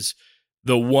is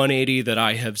the 180 that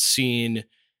I have seen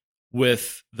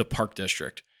with the park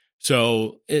district.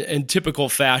 So in typical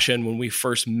fashion, when we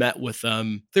first met with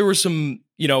them, there were some,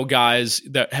 guys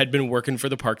that had been working for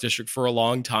the park district for a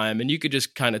long time. And you could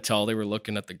just kind of tell they were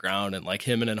looking at the ground and like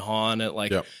him and Han at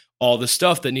like all the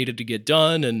stuff that needed to get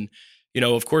done. And,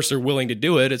 of course they're willing to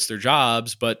do it. It's their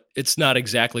jobs, but it's not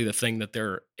exactly the thing that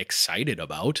they're excited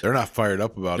about. They're not fired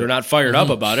up about it. They're not fired up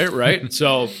about it. Right.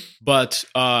 So, but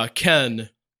Ken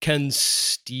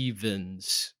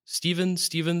Stevens.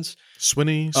 Swanson.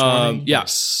 Swanson.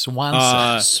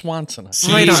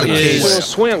 Right on the case.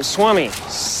 Swimmy,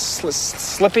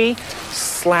 Slippy,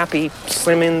 Slappy,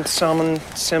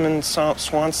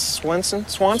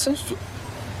 Swanson?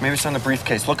 Maybe it's on the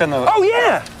briefcase. Look on the... Oh,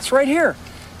 yeah, it's right here.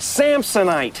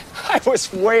 Samsonite. I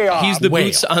was way off. He's the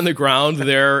boots on the ground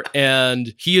there,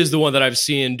 and he is the one that I've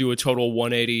seen do a total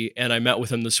 180, and I met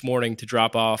with him this morning to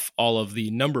drop off all of the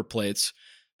number plates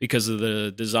because of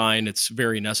the design. It's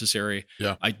very necessary.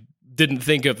 Yeah. I didn't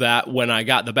think of that when I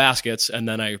got the baskets, and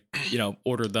then I,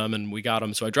 ordered them and we got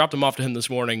them. So I dropped them off to him this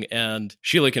morning, and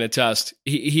Sheila can attest.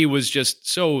 He was just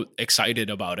so excited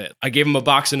about it. I gave him a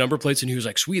box of number plates, and he was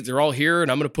like, "Sweet, they're all here,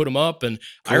 and I'm going to put them up." And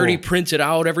cool. I already printed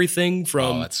out everything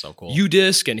from that's so cool.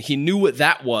 UDisc, and he knew what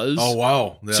that was. Oh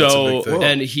wow! Yeah, so that's a big thing.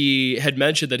 and he had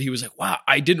mentioned that he was like, "Wow,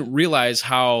 I didn't realize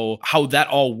how that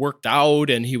all worked out,"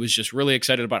 and he was just really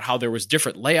excited about how there was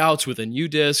different layouts within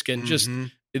UDisc, and just.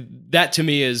 That to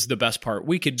me is the best part.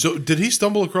 So did he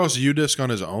stumble across UDisc on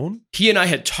his own? He and I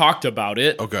had talked about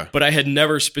it. Okay. But I had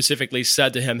never specifically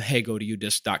said to him, "Hey, go to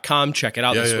udisc.com, check it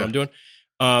out. This is what I'm doing."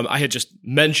 I had just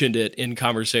mentioned it in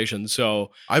conversation.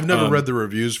 So I've never read the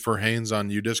reviews for Haynes on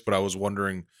UDisc, but I was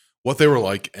wondering what they were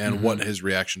like and what his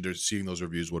reaction to seeing those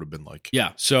reviews would have been like.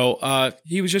 Yeah. So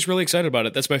he was just really excited about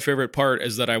it. That's my favorite part,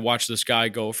 is that I watched this guy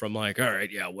go from like, all right,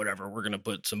 yeah, whatever, we're going to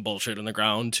put some bullshit in the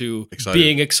ground, to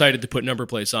being excited to put number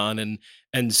plates on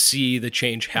and see the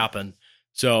change happen.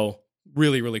 So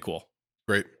really, really cool.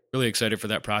 Great. Really excited for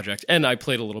that project. And I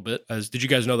played a little bit. Did you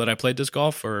guys know that I played disc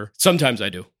golf? Or sometimes I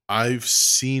do. I've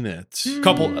seen it.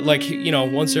 Couple, like,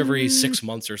 once every 6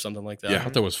 months or something like that. I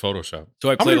thought that was Photoshop. So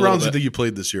I How played many rounds do you bit. think you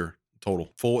played this year total?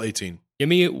 Full 18.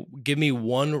 Give me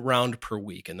 1 round per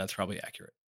week, and that's probably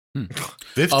accurate.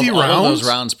 50 Of rounds? all of those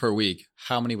rounds per week,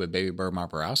 how many would Baby Bird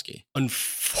Marborowski?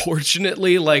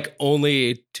 Unfortunately, like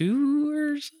only 2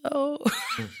 or so.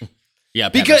 Yeah,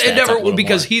 Because Pepper it stats up a never little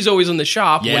because more. he's always in the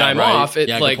shop when Yeah, I'm right. off. It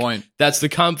Yeah, good like point. that's the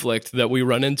conflict that we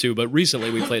run into. But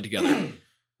recently we played together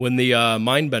when the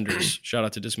Mindbenders, shout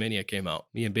out to Discmania, came out.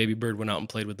 Me and Baby Bird went out and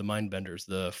played with the Mindbenders,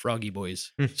 the Froggy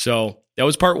Boys. So that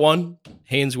was part 1,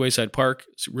 Haynes Wayside Park.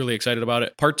 Really excited about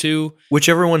it. Part 2,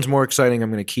 Whichever one's more exciting,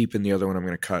 I'm going to keep, and the other one I'm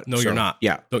going to cut. No, you're not.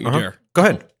 Yeah. Don't you dare. Go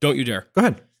ahead. Don't you dare. Go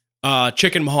ahead.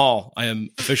 Chicken Mahal. I am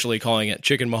officially calling it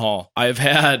Chicken Mahal. I've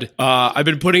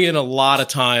been putting in a lot of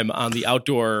time on the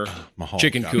outdoor Mahal.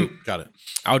 chicken Got coop. it. Got it.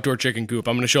 Outdoor chicken coop.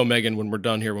 I'm going to show Megan when we're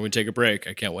done here, when we take a break.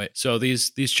 I can't wait. So these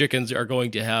chickens are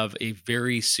going to have a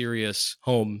very serious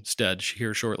homestead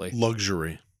here shortly.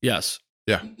 Luxury. Yes.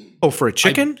 Yeah. Oh, for a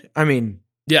chicken? I mean,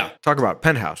 Yeah. talk about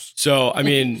penthouse. So, I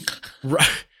mean, You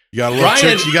gotta love Ryan-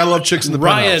 chicks. You gotta love chicks in the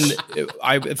Ryan, penthouse.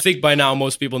 I think by now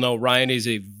most people know Ryan is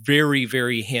a very,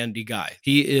 very handy guy.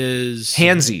 He is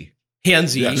Handsy.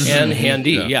 handsy Yes. and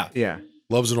handy. Yeah. Yeah. Yeah.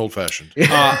 Loves an old fashioned.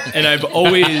 And I've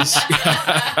always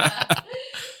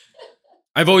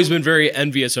been very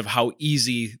envious of how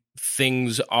easy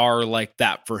things are like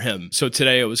that for him. So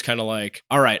today it was kind of like,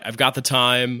 all right, I've got the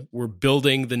time. We're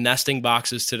building the nesting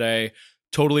boxes today,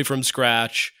 totally from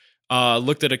scratch.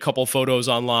 Looked at a couple photos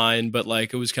online, but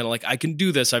like it was kind of like, I can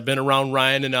do this. I've been around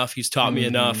Ryan enough. He's taught me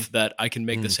enough that I can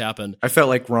make this happen. I felt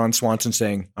like Ron Swanson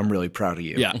saying, I'm really proud of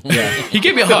you. Yeah. He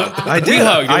gave me a hug. I did. We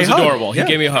hugged. It I was hugged. adorable. Yeah. He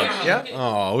gave me a hug. Yeah.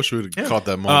 Oh, I wish we would have caught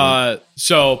that moment.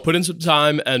 So put in some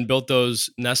time and built those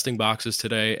nesting boxes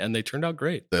today, and they turned out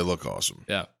great. They look awesome.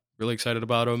 Yeah, really excited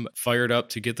about them. Fired up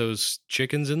to get those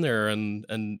chickens in there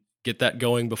and get that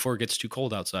going before it gets too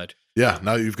cold outside. Yeah.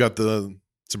 Now you've got some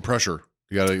pressure.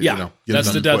 You gotta, Yeah, get it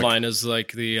that's the done quick. deadline. Is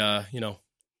like the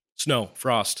snow,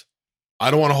 frost. I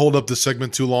don't want to hold up this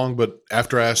segment too long, but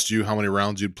after I asked you how many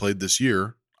rounds you'd played this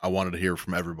year, I wanted to hear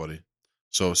from everybody.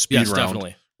 So speed Yes, round.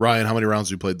 definitely. Ryan, how many rounds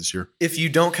you played this year? If you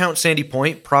don't count Sandy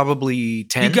Point, probably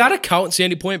 10. You got to count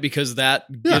Sandy Point because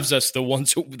that gives us the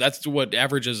ones. That's what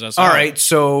averages us. All out. right.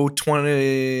 So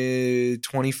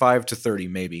 25 to 30,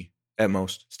 maybe at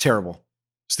most. It's terrible.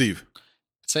 Steve.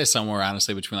 I'd say somewhere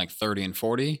honestly between like 30 and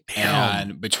 40. Damn.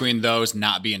 And between those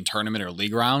not being tournament or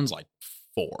league rounds, like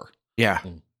 4. Yeah.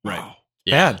 Right.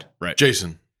 Yeah. Bad. Right.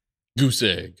 Jason. Goose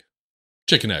egg.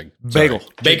 Chicken egg. Bagel.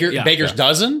 Sorry. Baker's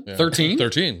dozen? Yeah. 13?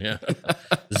 13, yeah.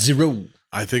 0.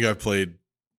 I think I've played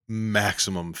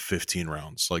maximum 15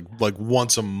 rounds, like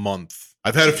once a month.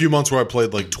 I've had a few months where I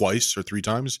played like twice or 3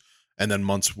 times, and then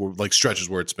months where like stretches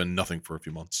where it's been nothing for a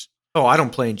few months. Oh, I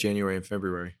don't play in January and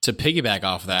February. To piggyback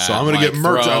off that. So I'm going to like, get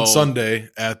merch throw- on Sunday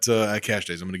at Cash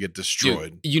Days. I'm going to get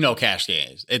destroyed. Dude, you know Cash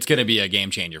Days. It's going to be a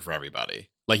game changer for everybody.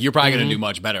 Like you're probably going to do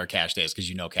much better at Cash Days because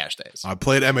you know Cash Days. I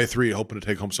played MA3 hoping to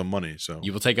take home some money. So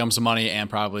You will take home some money and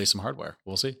probably some hardware.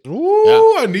 We'll see.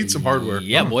 Ooh, I need some hardware.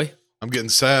 Yeah, boy. I'm getting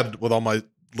sad with all my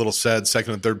little sad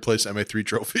second and third place MA3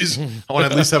 trophies. I want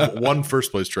to at least have one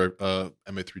first place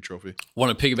MA3 trophy.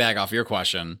 Want to piggyback off your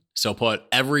question. So put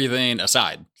everything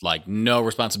aside, like no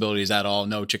responsibilities at all,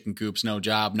 no chicken coops, no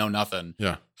job, no nothing.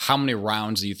 Yeah, How many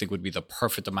rounds do you think would be the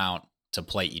perfect amount to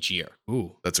play each year?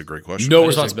 Ooh, that's a great question. No that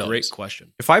is a responsibilities. great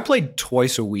question. If I played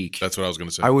twice a week, That's what I was going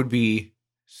to say. I would be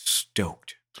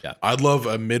stoked. I'd love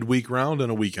a midweek round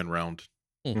and a weekend round.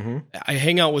 Mm-hmm. I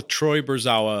hang out with Troy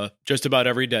Berzawa just about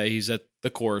every day. He's at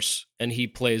the course and he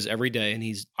plays every day. And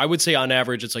I would say on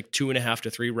average, it's like 2.5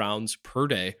 to 3 rounds per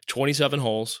day, 27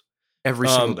 holes. Every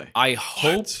single day. I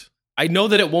hope, I know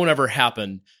that it won't ever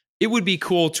happen. It would be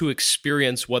cool to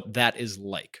experience what that is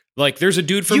like. Like there's a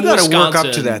dude from You got to Wisconsin. work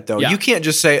up to that, though. Yeah. You can't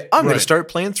just say, I'm going Right. to start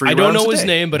playing 3 I rounds don't know a his day.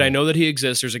 name, but I know that he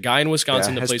exists. There's a guy in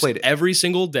Wisconsin Yeah, that has plays played every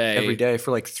single day. Every day for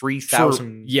like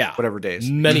 3,000 yeah. whatever days.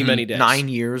 Many, many days. 9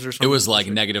 years or something. It was like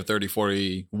negative 30,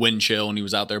 40 wind chill when he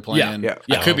was out there playing. Yeah.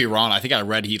 I could be wrong. I think I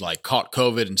read he like caught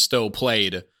COVID and still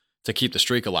played to keep the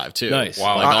streak alive too. Nice.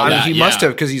 Wow. Like, all that, he yeah. must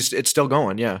have because it's still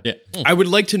going. Yeah. Yeah. I would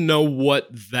like to know what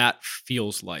that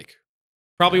feels like.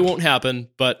 Probably won't happen,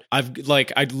 but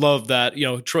I'd love that. You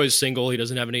know, Troy's single. He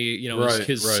doesn't have any,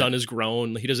 his son is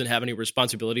grown. He doesn't have any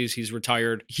responsibilities. He's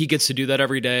retired. He gets to do that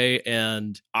every day.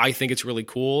 And I think it's really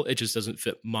cool. It just doesn't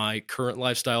fit my current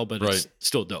lifestyle, but it's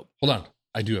still dope. Hold on.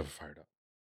 I do have a fired up.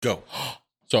 Go.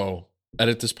 So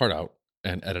edit this part out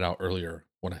and edit out earlier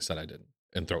when I said I didn't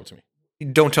and throw it to me.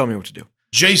 Don't tell me what to do.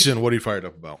 Jason, what are you fired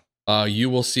up about? You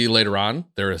will see later on,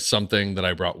 there is something that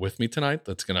I brought with me tonight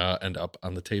that's going to end up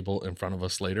on the table in front of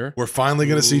us later. We're finally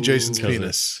going to see Jason's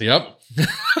penis. Yep.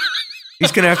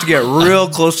 He's going to have to get real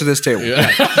close to this table.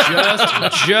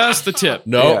 Just the tip.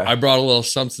 No, Yeah. I brought a little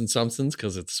somethings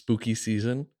because it's spooky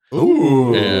season.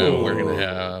 Ooh. And we're going to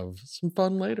have some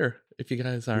fun later. If you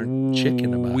guys aren't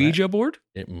chicken about Ouija board?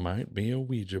 it might be a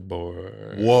Ouija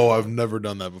board. Whoa, I've never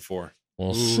done that before.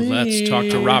 We'll Ooh, see. let's talk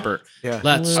to Robert. Yeah.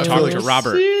 Let's I talk feel to like-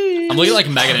 Robert. I'm looking at like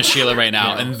Megan and Sheila right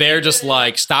now, and they're just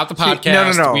like, stop the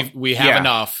podcast. no. We have Yeah.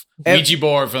 enough. Ev- Ouija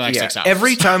board for the next Yeah. 6 hours.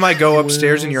 Every time I go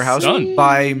upstairs in your house Done.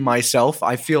 by myself,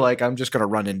 I feel like I'm just going to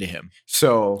run into him.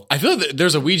 So I feel that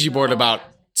there's a Ouija board about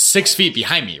 6 feet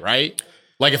behind me, right?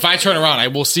 Like if I turn around, I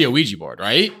will see a Ouija board,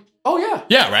 right? oh yeah.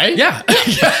 Yeah, right? Yeah.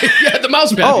 yeah, the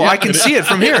mouse pad. Oh, yeah. I can see it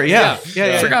from here. Yeah.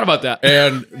 Yeah. Forgot about that.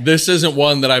 And this isn't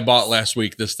one that I bought last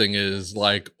week. This thing is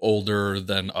like older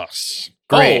than us.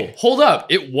 Great. Oh, hold up.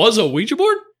 It was a Ouija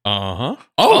board? Uh-huh.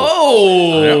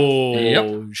 Oh.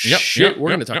 Yep. Shit. Yep. We're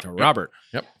going Yep. to talk to Yep. Robert.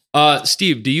 Yep.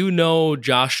 Steve, do you know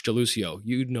Josh DeLucio?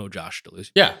 You know Josh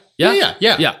DeLucio. Yeah. Yeah?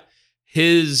 Yeah. Yeah.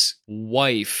 His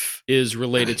wife is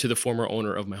related to the former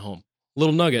owner of my home.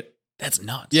 Little nugget. That's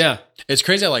nuts. Yeah. It's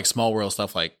crazy how like small world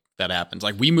stuff like that happens.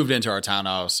 Like we moved into our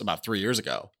townhouse about 3 years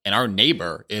ago, and our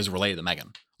neighbor is related to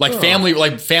Megan. Like family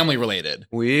related.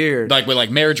 Weird. Like with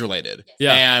like marriage related.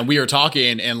 Yeah. And we were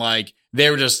talking and like they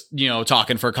were just,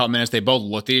 talking for a couple minutes. They both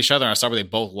looked at each other and I saw where they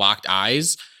both locked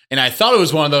eyes. And I thought it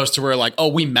was one of those to where like, oh,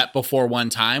 we met before one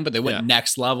time, but they went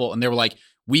next level and they were like,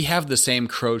 we have the same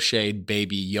crocheted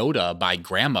baby Yoda by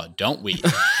grandma, don't we?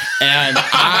 And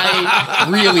I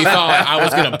really thought I was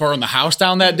going to burn the house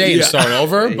down that day and start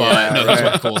over, but no, those were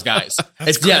the coolest guys.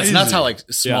 It's nuts how like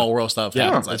small world stuff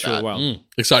happens like That's really that. wild.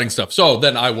 Exciting stuff. So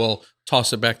then I will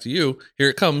toss it back to you. Here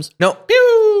it comes. No.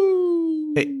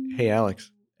 Pew! Hey,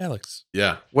 Alex. Alex.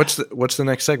 Yeah. What's the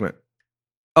next segment?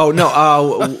 Oh no.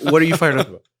 What are you fired up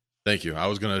about? Thank you. I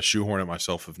was going to shoehorn it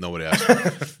myself if nobody asked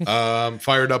me.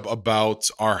 Fired up about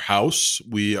our house.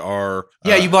 We are.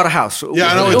 Yeah, you bought a house. Yeah,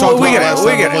 I know we talked about it last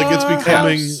time. get it. Like it's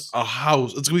becoming House. a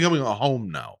house. It's becoming a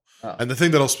home now. And the thing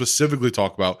that I'll specifically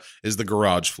talk about is the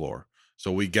garage floor.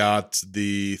 So we got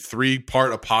the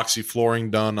 3-part epoxy flooring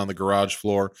done on the garage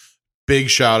floor. Big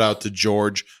shout out to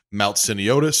George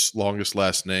Maltsiniotis, longest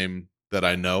last name that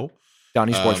I know.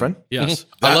 Donnie's boyfriend. Yes.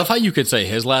 I love how you could say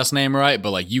his last name right,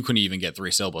 but like you couldn't even get 3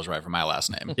 syllables right for my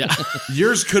last name. Yeah.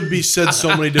 Yours could be said so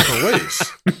many different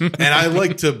ways. And I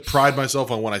like to pride myself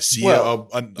on when I see Well,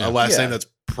 a last name that's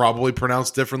probably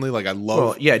pronounced differently. Like I love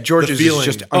Well, yeah, George's the feeling.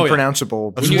 is just Oh, yeah.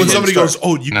 unpronounceable. When somebody goes,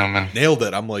 "Oh, you No, man. nailed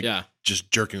it," I'm like, Yeah.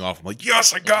 just jerking off. I'm like,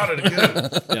 "Yes, I got it again."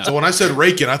 Yeah. So when I said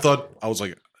raking, I was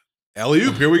like,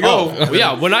 "Alley-oop, here we go." Oh,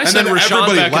 yeah. When I And said then Rashawn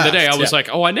everybody back in the day, I laughed. was like,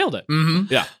 oh, I nailed it.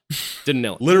 Mm-hmm. Yeah. Didn't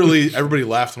nail it. Literally, everybody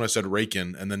laughed when I said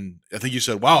raking, and then I think you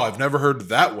said, "Wow, I've never heard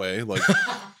that way." Like,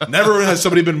 never has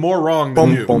somebody been more wrong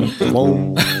than you. Boom, boom,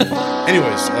 boom.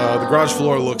 Anyways, the garage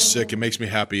floor looks sick. It makes me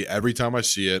happy every time I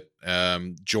see it.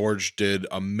 George did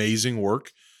amazing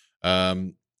work.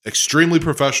 Extremely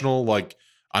professional. Like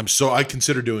I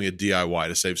consider doing a DIY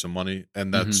to save some money,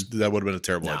 and that would have been a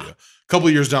terrible idea. A couple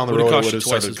of years down the Would've road, it cost would you have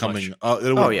twice started as coming. much.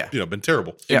 It would have been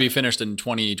terrible. It'd be finished in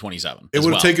 2027. It as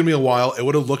would have well. taken me a while. It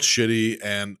would have looked shitty,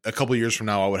 and a couple of years from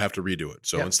now, I would have to redo it.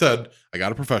 So instead, I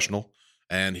got a professional,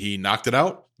 and he knocked it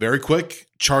out very quick.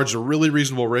 Charged a really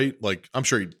reasonable rate. Like I'm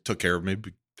sure he took care of me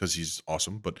because he's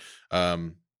awesome. But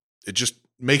it just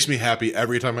makes me happy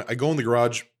every time I go in the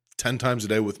garage 10 times a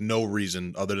day with no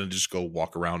reason other than just go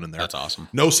walk around in there. That's awesome.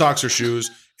 No socks or shoes.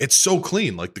 It's so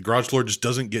clean. Like the garage floor just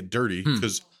doesn't get dirty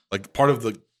because like part of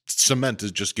the cement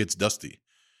just gets dusty.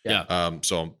 Yeah.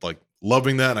 So I'm like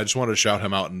loving that. And I just wanted to shout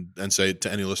him out and say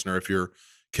to any listener, if you're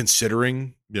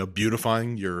considering,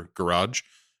 beautifying your garage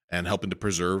and helping to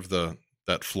preserve that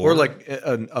floor, Or like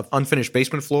an unfinished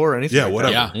basement floor or anything. Yeah, like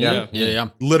whatever. that. Yeah.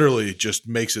 literally just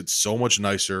makes it so much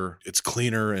nicer. It's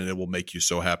cleaner and it will make you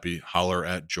so happy. Holler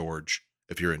at George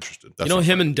if you're interested. That's what I'm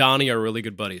him saying. and Donnie are really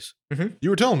good buddies. You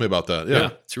were telling me about that. Yeah.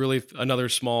 It's really another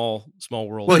small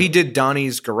world. Well, he did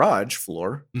Donnie's garage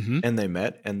floor, Mhm. and they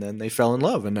met, and then they fell in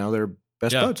love, and now they're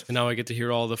best buds. And now I get to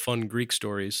hear all the fun Greek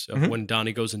stories of when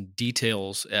Donnie goes in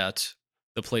details at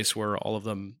the place where all of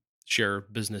them share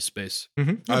business space.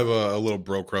 I have a little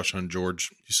bro crush on George.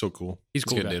 He's so cool. He's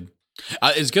cool, Good guy. dude.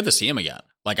 It's good to see him again.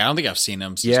 Like I don't think I've seen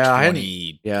him since Yeah, I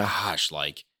 20. hadn't- Gosh,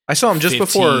 like I saw him just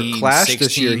before 15, Clash 16,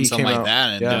 this year. He something came like out. that,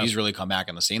 and Yeah. he's really come back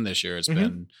on the scene this year. It's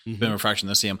been refreshing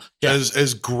to see him.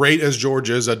 As great as George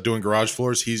is at doing garage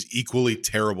floors, he's equally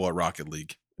terrible at Rocket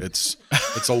League. It's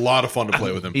a lot of fun to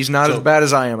play with him. He's not So as bad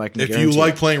as I am. I can. if you guarantee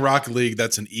like it. playing Rocket League,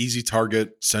 that's an easy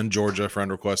target. Send Georgia a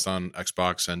friend request on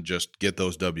Xbox and just get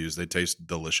those Ws. They taste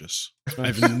delicious.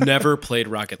 I've never played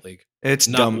Rocket League. it's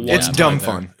not dumb. one It's time dumb there.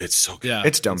 fun. It's so good. Yeah,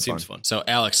 It's dumb it seems fun. So,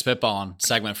 Alex, spitballing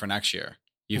segment for next year.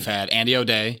 You've had Andy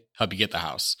O'Day help you get the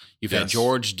house. You've had Yes.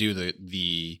 George do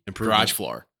the Improvement. garage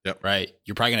floor. Yep. Right.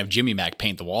 You're probably gonna have Jimmy Mac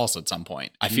paint the walls at some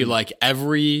point. I feel like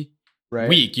every Right.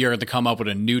 week you're going to come up with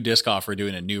a new disc golf or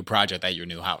doing a new project at your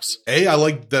new house. I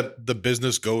like that the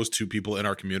business goes to people in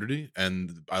our community,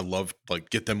 and I love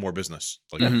get them more business.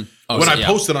 Like Mhm. Oh, when so, I yeah.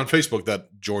 posted on Facebook that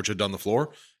George had done the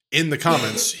floor, in the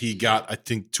comments he got I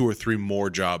think 2 or 3 more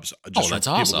jobs. Just from that's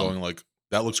people awesome. going like,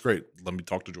 "That looks great. Let me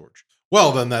talk to George."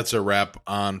 Well, then that's a wrap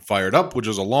on Fired Up, which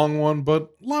is a long one,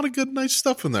 but a lot of good, nice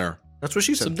stuff in there. That's what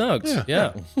she Some said. nugs.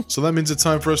 Yeah. So that means it's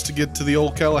time for us to get to the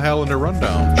old Callahallander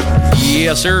rundown.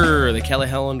 Yes, sir. The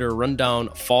Callahallander Rundown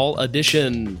Fall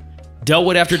Edition.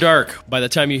 Delwood After Dark. By the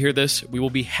time you hear this, we will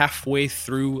be halfway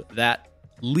through that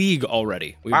league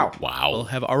already. We Wow. will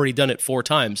have already done it 4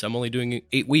 times. I'm only doing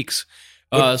 8 weeks.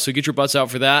 So get your butts out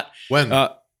for that. When?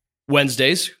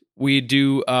 Wednesdays. We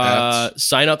do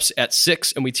signups at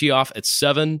 6 and we tee off at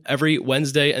 7 every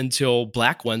Wednesday until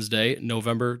Black Wednesday,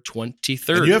 November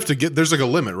 23rd. And you have to there's like a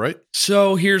limit, right?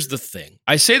 So here's the thing.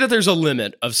 I say that there's a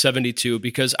limit of 72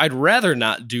 because I'd rather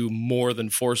not do more than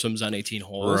foursomes on 18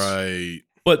 holes. Right.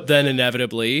 But then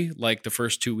inevitably, like the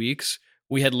first 2 weeks,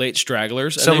 we had late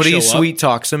stragglers. And Somebody they show up, sweet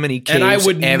talks him and he caves and I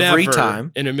would every never,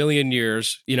 time. in a million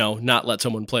years, not let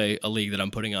someone play a league that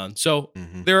I'm putting on. So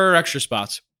Mhm. there are extra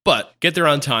spots, but get there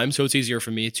on time so it's easier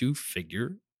for me to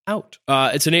figure out.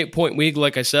 It's an 8-point league,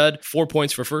 like I said. 4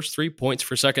 points for first, 3 points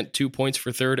for second, 2 points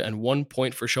for third, and 1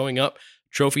 point for showing up.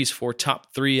 Trophies for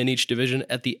top 3 in each division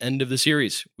at the end of the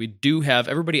series. We do have,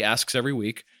 everybody asks every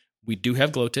week, we do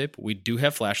have glow tape. We do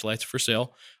have flashlights for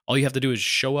sale. All you have to do is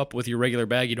show up with your regular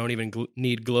bag. You don't even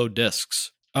need glow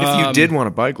discs. If you did want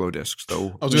to buy glow discs,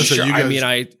 though, I was going to say, sure, you guys, I mean,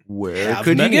 I where have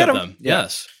could you many get of them? them.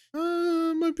 Yes.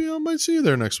 I might see you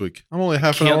there next week. I'm only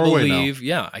half an Can't hour away believe,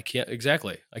 yeah, I can't,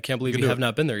 exactly. I can't believe can you do have it.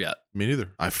 not been there yet. now. Me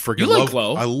neither. I freaking You like love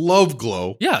Glow. I love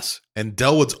Glow. Yes. And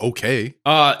Delwood's okay.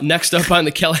 Next up on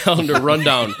the Callahallander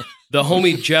Rundown, the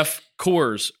homie Jeff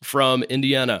Coors from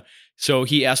Indiana. So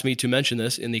he asked me to mention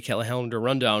this in the Callahallander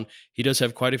Rundown. He does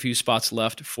have quite a few spots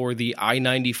left for the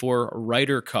I-94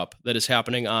 Ryder Cup that is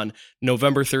happening on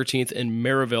November 13th in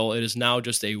Maryville. It is now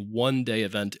just a 1-day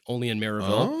event only in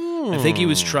Maryville. I think he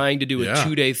was trying to do a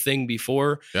 2-day thing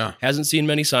before. Yeah. Hasn't seen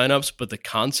many signups, but the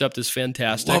concept is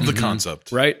fantastic. Love the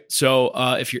concept. Right? So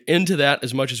if you're into that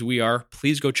as much as we are,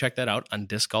 please go check that out on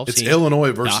Disc Golf It's Scene.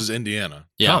 Illinois versus Indiana.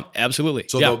 Yeah. Absolutely.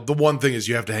 So yeah. the one thing is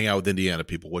you have to hang out with Indiana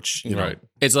people, which, you know. Right.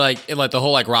 It's like the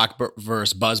whole rock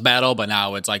versus buzz battle, but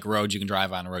now it's like roads you can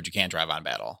drive on and roads you can't drive on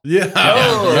battle. Yeah.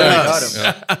 Oh, Yes.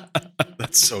 got him.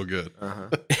 That's so good.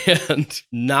 And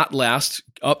not last,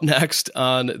 up next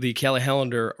on the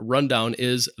Callahallander Rundown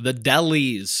is the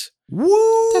Delis. Woo!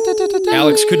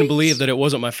 Alex couldn't believe that it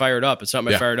wasn't my Fired Up. It's not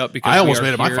my Yeah. Fired Up because I almost we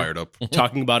are made it my here fired up.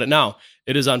 talking about it now.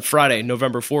 It is on Friday,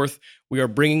 November 4th. We are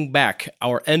bringing back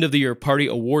our end of the year party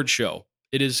award show.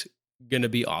 It is going to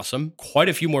be awesome. Quite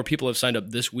a few more people have signed up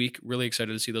this week. Really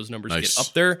excited to see those numbers Nice. get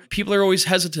up there. People are always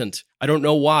hesitant. I don't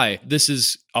know why. This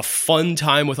is a fun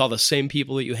time with all the same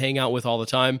people that you hang out with all the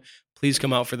time. Please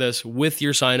come out for this with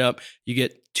your sign up. You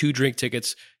get 2 drink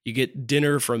tickets. You get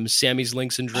dinner from Sammy's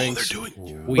Links and Drinks. They're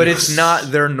doing We- But it's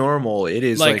not their normal. It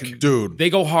is Like, like dude. they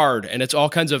go hard, and it's all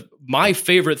kinds of. My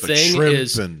favorite The thing shrimp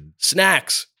is and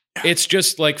snacks. It's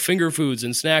just like finger foods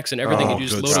and snacks and everything. Oh, you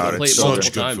just good load on God, the plate it's multiple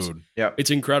such good times. food. It's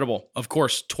incredible. Of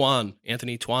course,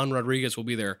 Anthony Twan Rodriguez will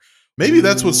be there. Maybe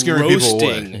that's what's scaring people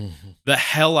roasting away. the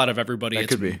hell out of everybody. that It's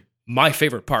could be. my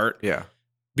favorite part Yeah.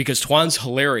 because Twan's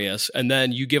hilarious, and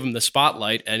then you give him the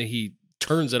spotlight, and he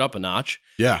turns it up a notch.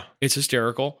 Yeah. It's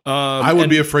hysterical. I would and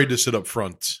be afraid to sit up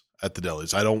front at the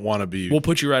delis. I don't want to be. We'll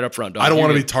put you right up front. Dog. I don't You're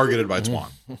want to be good. targeted by Twan.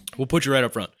 We'll put you right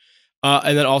up front.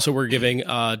 And then also we're giving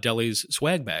Deli's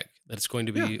swag bag that's going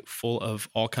to be full of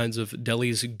all kinds of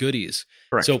Deli's goodies.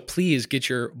 Correct. So please get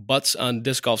your butts on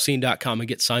discgolfscene.com and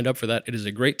get signed up for that. It is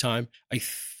a great time. I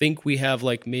think we have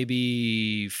like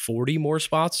maybe 40 more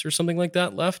spots or something like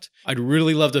that left. I'd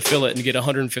really love to fill it and get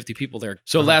 150 people there.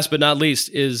 So last but not least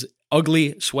is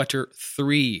Ugly Sweater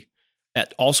 3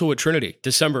 also at Trinity,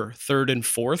 December 3rd and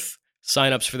 4th.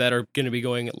 Signups for that are going to be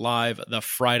going live the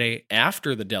Friday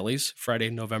after the Delis, Friday,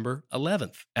 November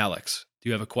 11th. Alex, do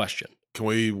you have a question?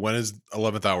 When is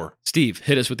 11th hour? Steve,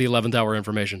 hit us with the 11th hour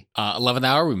information. 11th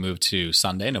hour, we move to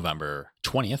Sunday, November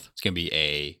 20th. It's going to be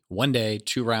a 1-day,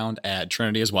 2-round at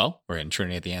Trinity as well. We're in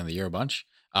Trinity at the end of the year a bunch.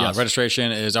 Yes.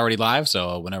 Registration is already live,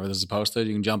 so whenever this is posted,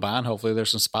 you can jump on. Hopefully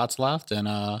there's some spots left. And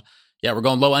yeah, we're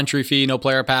going low entry fee, no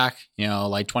player pack,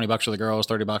 like $20 for the girls,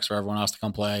 $30 for everyone else to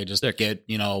come play. Just get,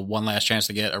 one last chance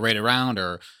to get a rated round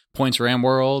or points for Am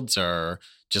Worlds, or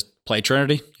just play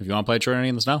Trinity. If you want to play Trinity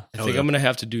in the snow. I think I'm going to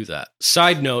have to do that.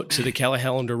 Side note to the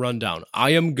Callahallander rundown. I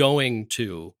am going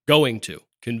to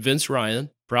convince Ryan,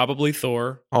 probably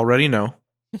Thor. Already know,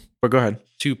 but go ahead.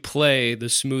 To play the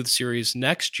Smooth Series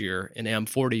next year in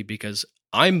AM40 because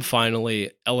I'm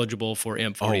finally eligible for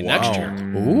AM40 next year.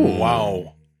 Ooh,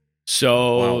 wow.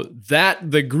 So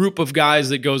the group of guys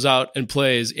that goes out and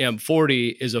plays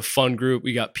AM40 is a fun group.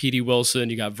 We got Petey Wilson,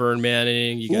 you got Vern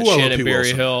Manning, you got Shannon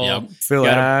Berryhill, Phil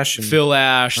Ash. There's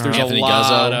Anthony a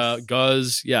lot of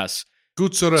Guzz. Yes.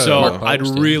 Gutzerel. So I'd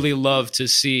really love to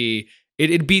see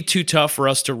it'd be too tough for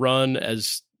us to run,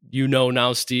 as you know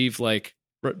now, Steve, like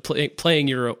playing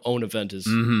your own event is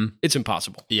it's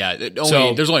impossible. Yeah.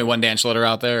 There's only one Dan Schlitter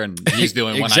out there, and he's the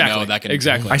only one I know that can.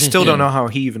 Exactly. I still don't know how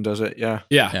he even does it. Yeah.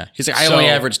 He's like, I only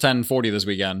averaged 1040 this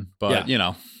weekend, but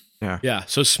Yeah.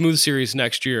 So Smooth Series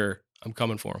next year, I'm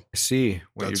coming for him. I see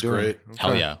what That's you're doing. great. Okay.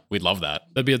 Hell yeah. We'd love that.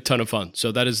 That'd be a ton of fun.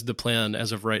 So that is the plan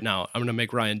as of right now. I'm going to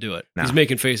make Ryan do it. Nah. He's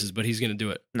making faces, but he's going to do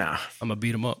it. Nah. I'm going to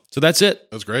beat him up. So that's it.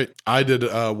 That's great. I did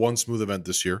one smooth event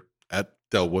this year at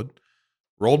Delwood,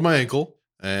 rolled my ankle,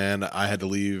 and I had to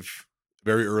leave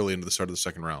very early into the start of the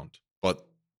second round. But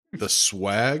the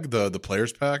swag, the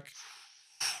players pack,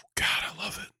 God, I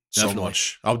love it so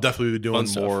much. I'll definitely be doing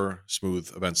more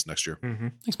smooth events next year. Mm-hmm.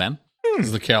 Thanks, man.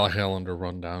 Is the Callahallander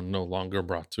rundown no longer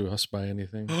brought to us by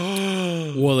anything?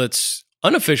 Well, it's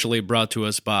unofficially brought to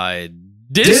us by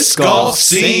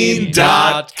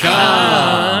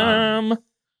DiscGolfScene.com.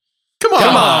 Come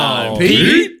on,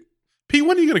 Pete. Pete,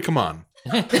 when are you going to come on?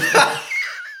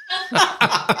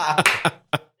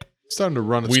 It's starting to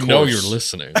run its We course. know you're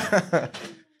listening.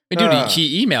 Dude,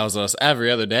 he emails us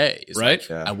every other day. He's Right?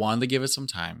 like, I wanted to give it some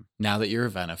time. Now that your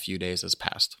event a few days has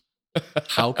passed,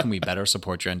 how can we better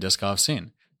support you on Disc Golf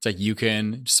Scene? It's like you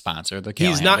can sponsor the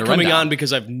He's not Callahallander coming rundown. on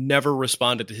because I've never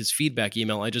responded to his feedback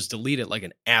email. I just delete it like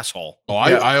an asshole. Oh,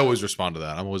 I always respond to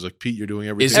that. I'm always like, Pete, you're doing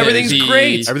everything. Everything's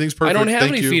great. Everything's perfect. I don't have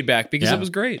Thank any you. feedback because Yeah. it was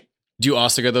great. Do you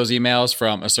also get those emails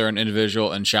from a certain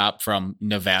individual and shop from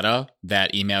Nevada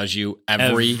that emails you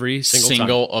every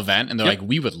single event? And they're like,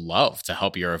 we would love to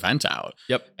help your event out.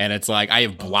 Yep. And it's like, I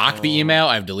have blocked the email.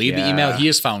 I've deleted the email. He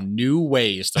has found new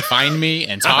ways to find me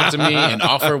and talk to me and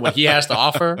offer what he has to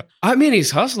offer. I mean, he's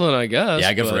hustling, I guess.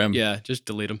 Yeah, good for but him. Yeah, just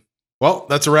delete him. Well,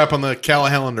 that's a wrap on the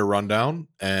Callahallander rundown.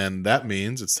 And that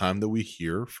means it's time that we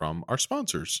hear from our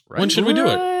sponsors. Right? When should we do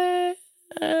it?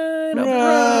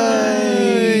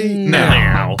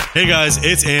 Now. Hey guys,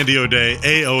 it's Andy O'Day,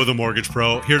 AO the Mortgage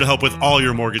Pro, here to help with all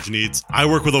your mortgage needs. I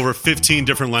work with over 15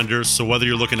 different lenders, so whether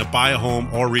you're looking to buy a home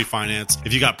or refinance,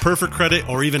 if you got perfect credit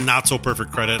or even not so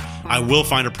perfect credit, I will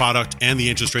find a product and the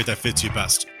interest rate that fits you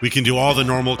best. We can do all the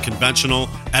normal conventional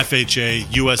FHA,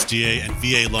 USDA, and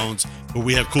VA loans, but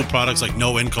we have cool products like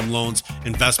no income loans,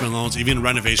 investment loans, even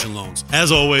renovation loans. As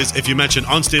always, if you mention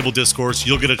Unstable Discourse,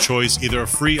 you'll get a choice, either a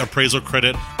free appraisal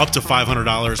credit up to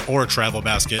 $500 or a travel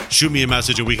basket. Shoot me a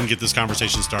message and we can get this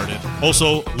conversation started.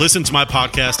 Also, listen to my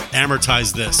podcast,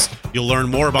 Amortize This. You'll learn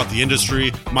more about the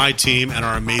industry, my team, and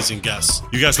our amazing guests.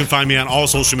 You guys can find me on all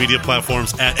social media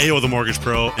platforms at AO The Mortgage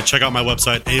Pro, and check out my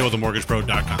website,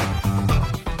 aothemortgagepro.com.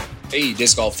 Hey,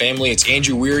 Disc Golf family, it's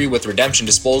Andrew Weary with Redemption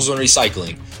Disposal and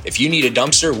Recycling. If you need a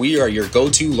dumpster, we are your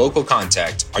go-to local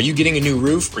contact. Are you getting a new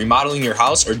roof, remodeling your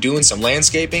house, or doing some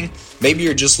landscaping? Maybe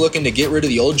you're just looking to get rid of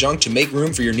the old junk to make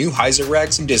room for your new hyzer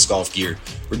racks and disc golf gear.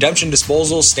 Redemption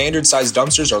Disposal's standard-sized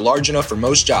dumpsters are large enough for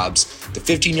most jobs. The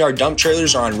 15-yard dump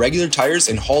trailers are on regular tires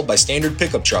and hauled by standard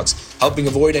pickup trucks, helping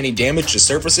avoid any damage to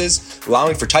surfaces,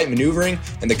 allowing for tight maneuvering,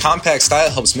 and the compact style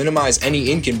helps minimize any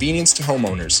inconvenience to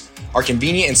homeowners. Our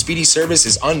convenient and speedy service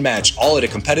is unmatched, all at a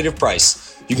competitive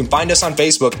price. You can find us on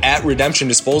Facebook at Redemption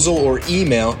Disposal or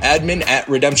email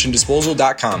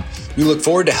admin@redemptiondisposal.com. We look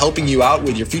forward to helping you out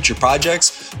with your future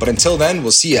projects, but until then,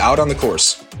 we'll see you out on the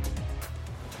course.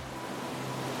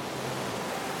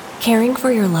 Caring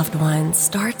for your loved ones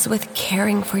starts with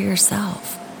caring for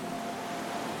yourself.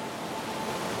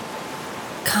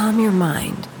 Calm your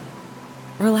mind.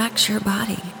 Relax your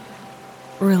body.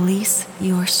 Release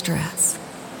your stress.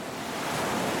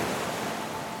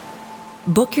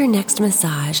 Book your next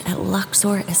massage at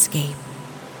Luxor Escape.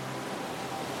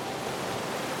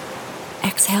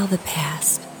 Exhale the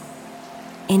past.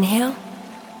 Inhale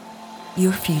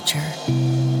your future.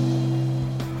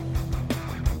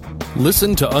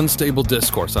 Listen to Unstable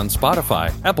Discourse on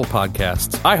Spotify, Apple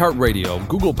Podcasts, iHeartRadio,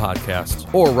 Google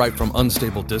Podcasts, or right from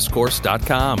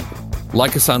unstablediscourse.com.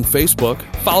 Like us on Facebook,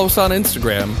 follow us on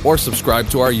Instagram, or subscribe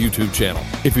to our YouTube channel.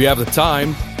 If you have the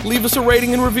time, leave us a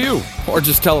rating and review, or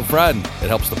just tell a friend. It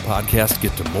helps the podcast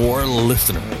get to more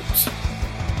listeners.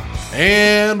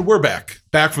 And we're back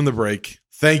from the break.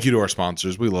 Thank you to our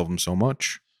sponsors. We love them so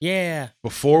much. Yeah.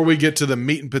 Before we get to the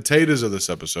meat and potatoes of this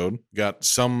episode, got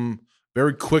some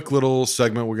very quick little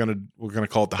segment. We're gonna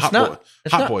call it the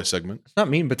hot boy segment. It's not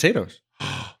meat and potatoes.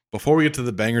 Before we get to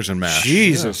the bangers and mash.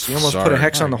 Jesus, you almost put a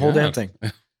hex on the whole damn thing.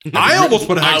 I almost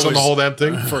put a hex on the whole damn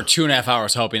thing for 2.5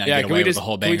 hours, hoping I'd get away with the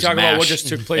whole bangers. Can we talk and about what mash? just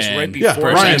took place right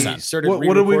before Ryan, we started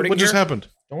what just happened?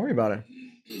 Don't worry about it.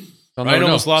 Ryan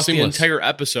almost lost the entire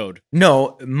episode.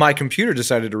 No, my computer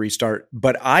decided to restart,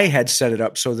 but I had set it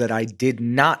up so that I did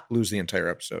not lose the entire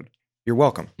episode. You're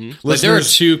welcome. Like, there are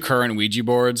 2 current Ouija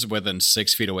boards within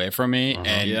 6 feet away from me,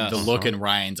 and the look in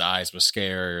Ryan's eyes was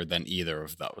scarier than either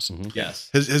of those. Yes.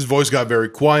 His voice got very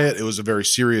quiet. It was a very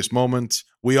serious moment.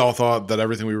 We all thought that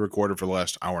everything we recorded for the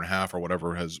last hour and a half or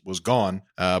whatever was gone.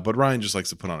 But Ryan just likes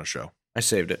to put on a show. I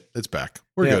saved it. It's back.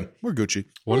 We're good. We're Gucci.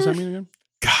 What does that mean again?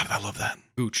 God, I love that.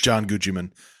 Gooch. John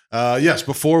Gucciman. Yes,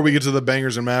 before we get to the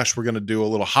bangers and mash, we're going to do a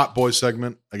little hot boy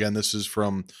segment. Again, this is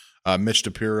from Mitch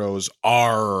DePiro's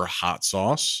Our Hot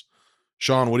Sauce.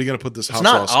 Sean, what are you going to put this hot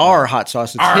sauce It's not our hot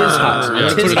sauce. It's his hot sauce. I'm going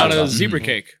to put it on a zebra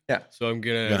cake. Yeah. So I'm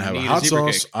going to have a hot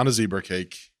sauce on a zebra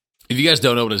cake. If you guys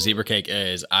don't know what a zebra cake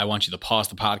is, I want you to pause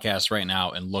the podcast right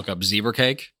now and look up zebra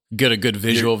cake. Get a good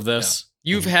visual of this. Yeah.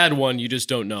 You've had one, you just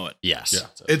don't know it. Yes. Yeah.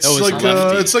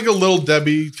 It's like a Little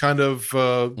Debbie kind of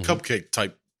cupcake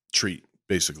type treat,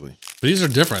 basically. But these are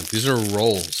different. These are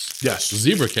rolls. Yes.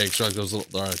 Zebra cakes are like those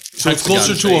little. So it's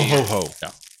closer to a ho-ho.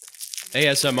 Yeah.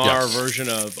 ASMR version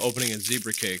of opening a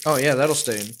zebra cake. Oh, yeah, that'll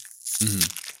stay in.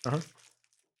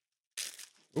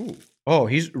 Ooh. Oh,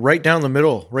 he's right down the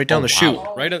middle, right down the chute.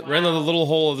 Right in the little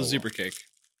hole of the zebra cake.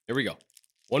 Here we go.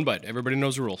 One bite. Everybody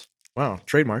knows the rules. Wow,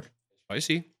 trademark.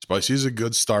 Spicy. Spicy is a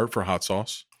good start for hot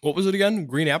sauce. What was it again?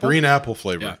 Green apple? Green apple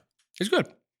flavor. Yeah. It's good.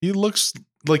 He looks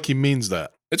like he means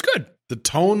that. It's good. The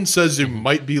tone says you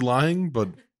might be lying, but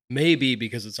maybe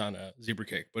because it's on a zebra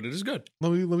cake, but it is good.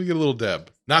 Let me get a little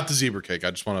dab. Not the zebra cake.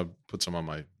 I just want to put some on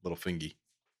my little fingy.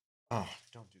 Oh,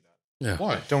 don't do that. Yeah.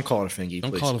 Why? Don't call it a fingy,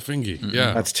 Don't please. call it a fingy. Mm-mm.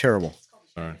 Yeah. That's terrible.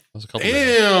 Sorry.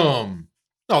 Damn.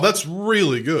 No, that's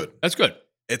really good. That's good.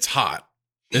 It's hot.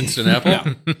 Instant apple?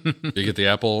 Yeah. You get the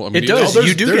apple It does. Oh,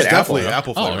 you do there's get definitely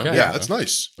apple. apple flavor. okay. Yeah, that's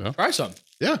nice. Yeah. Try some.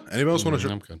 Yeah. Anybody else want to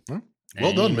try? I'm good.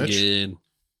 Well done, Mitch. Good.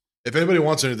 If anybody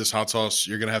wants any of this hot sauce,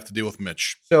 you're going to have to deal with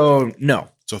Mitch. So, no.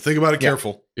 So think about it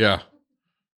careful. Yeah.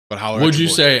 But how would you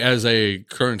say, as a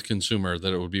current consumer,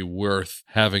 that it would be worth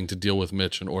having to deal with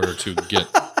Mitch in order to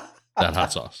get that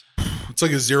hot sauce? It's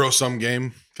like a zero-sum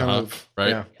game, kind of. Right?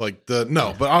 Yeah. Like but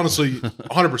honestly,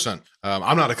 100%.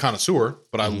 I'm not a connoisseur,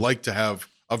 but I like to have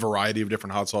a variety of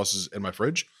different hot sauces in my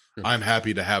fridge. I'm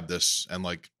happy to have this and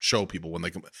like show people when they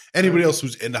come. Anybody else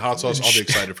who's into hot sauce, I'll be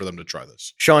excited for them to try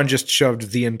this. Sean just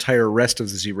shoved the entire rest of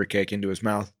the zebra cake into his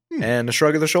mouth and a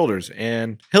shrug of the shoulders,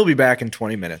 and he'll be back in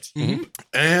 20 minutes. Mm-hmm.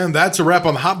 And that's a wrap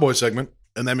on the Hot Boy segment.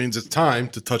 And that means it's time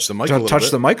to touch the mic a little Touch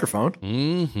bit the microphone.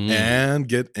 Mm-hmm. and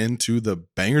get into the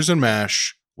bangers and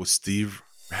mash with Steve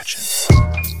Ratchin.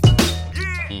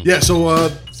 Yeah, so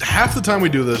half the time we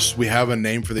do this, we have a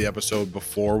name for the episode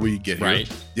before we get here.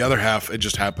 Right. The other half, it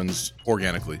just happens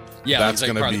organically. Yeah, that's that's like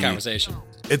gonna part of be the conversation.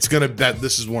 It's gonna that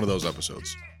this is one of those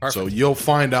episodes. Perfect. So you'll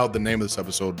find out the name of this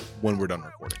episode when we're done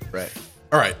recording. Right.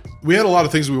 All right. We had a lot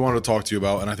of things we wanted to talk to you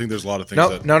about, and I think there's a lot of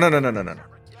things No.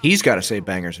 He's got to say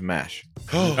bangers and mash.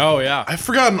 Oh, yeah. I've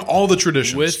forgotten all the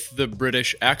traditions. With the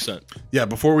British accent. Yeah,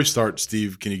 before we start,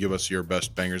 Steve, can you give us your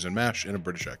best bangers and mash in a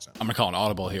British accent? I'm going to call an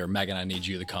audible here. Megan, I need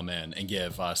you to come in and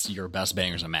give us your best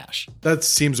bangers and mash. That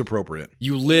seems appropriate.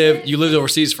 You lived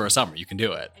overseas for a summer. You can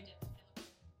do it.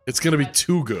 It's going to be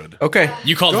too good. Okay.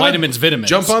 You called Go ahead. vitamins.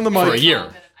 Jump on the mic. For a year.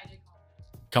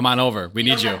 Come on over. We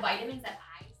need you.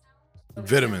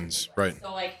 Vitamins, right.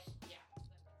 So like,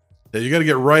 Yeah, you got to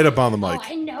get right up on the mic. oh,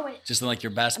 I know it. Just in like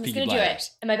your best I'm just Peaky gonna do it.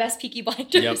 Blinders. And my best Peaky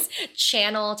Blinders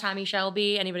channel, Tommy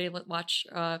Shelby. Anybody watch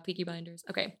Peaky Blinders?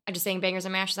 Okay, I'm just saying bangers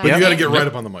and mash. Is that But you okay? got to get right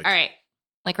up on the mic. All right,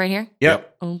 like right here.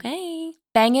 Yep. Okay,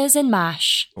 bangers and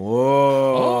mash.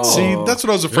 Whoa. See, that's what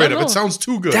I was afraid Yeah, of. no. It sounds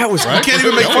too good. That was- I can't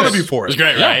even make fun of you for It was it.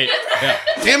 great, right? Yeah.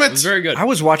 Damn It was it. very good. I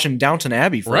was watching Downton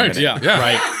Abbey for a Right. minute. Yeah.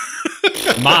 Right.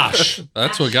 Mosh.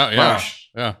 That's what got. Yeah. Mosh.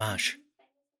 Yeah. Gosh.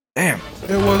 Damn.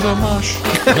 It was a mosh.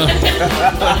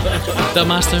 The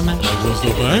master mash.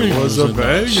 It was a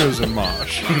bangers and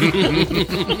mosh.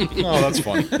 Oh, that's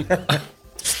fun.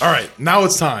 All right, now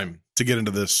it's time to get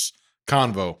into this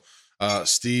convo.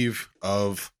 Steve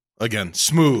of, again,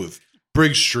 Smooth,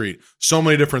 Briggs Street, so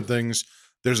many different things.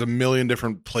 There's a million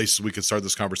different places we could start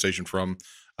this conversation from.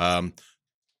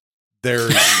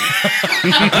 There's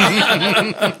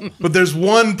but there's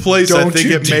one place I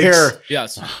think it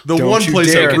makes the one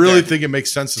place I really think it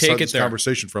makes sense to start this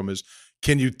conversation from is,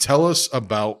 can you tell us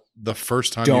about the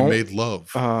first time you made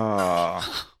love?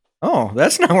 Oh,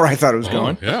 that's not where I thought it was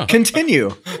going. Yeah. Continue.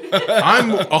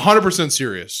 I'm 100%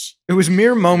 serious. It was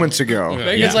mere moments ago.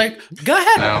 Megan's like, go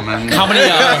ahead. How many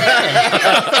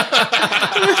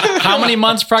how many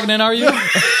months pregnant are you?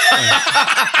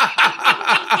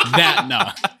 That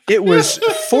no. It was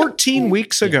 14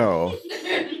 weeks ago.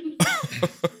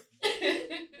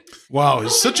 Wow,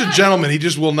 he's such a gentleman. He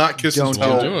just will not kiss and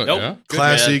tell. Do it. Nope. Yeah.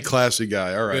 Classy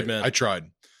guy. All right, Good man. I tried.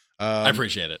 I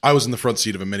appreciate it. I was in the front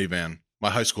seat of a minivan. My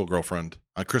high school girlfriend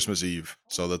on Christmas Eve.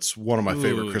 So that's one of my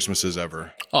favorite Christmases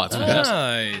ever. Oh, that's fantastic.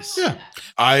 Nice.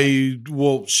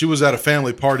 Yeah. She was at a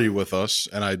family party with us,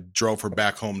 and I drove her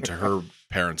back home to her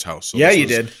parents' house. So yeah, you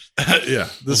did. Yeah.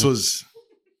 This was.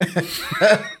 I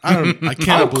can't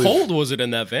How believe. cold was it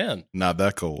in that van? Not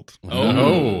that cold.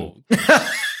 Oh.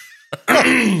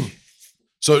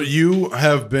 So you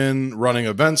have been running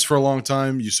events for a long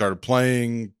time. You started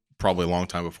playing probably a long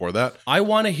time before that. I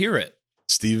want to hear it.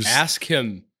 Ask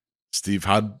him. Steve,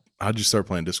 how'd you start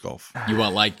playing disc golf? You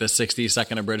want like the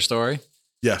 60-second abridged story?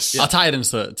 Yes. I'll tie it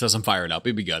into some fired up.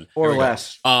 It'd be good. Or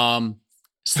less. 60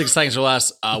 seconds or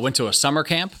less. Went to a summer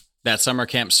camp. That summer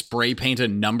camp spray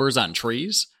painted numbers on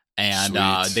trees. And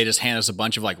they just handed us a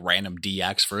bunch of like random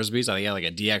DX Frisbees. I think I had like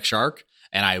a DX shark.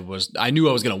 And I knew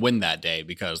I was going to win that day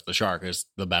because the shark is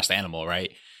the best animal,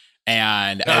 right?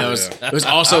 And it was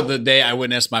also the day I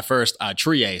witnessed my first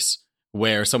tree ace,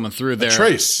 where someone threw their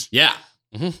trace. Yeah.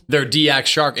 Mm-hmm. Their DX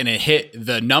shark, and it hit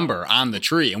the number on the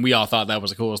tree. And we all thought that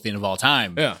was the coolest thing of all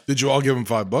time. Yeah. Did you all give him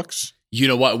 $5? You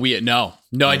know what?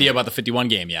 No idea about the 51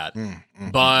 game yet.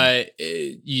 But,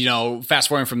 fast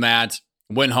forwarding from that,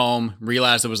 went home,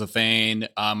 realized it was a thing.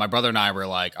 My brother and I were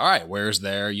like, all right, where's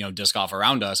there, disc golf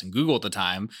around us? And Google at the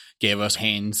time gave us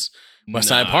Haynes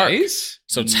Westside Park.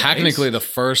 So technically the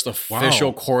first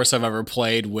official course I've ever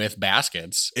played with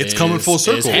baskets. It's coming full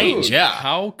circle. Is Haynes, yeah.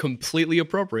 How completely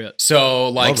appropriate. So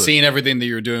like seeing everything that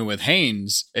you're doing with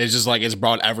Haynes is just like, it's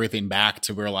brought everything back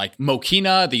to where like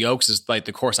Mokina, the Oaks is like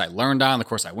the course I learned on, the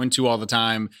course I went to all the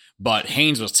time. But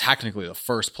Haynes was technically the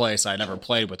first place I'd ever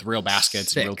played with real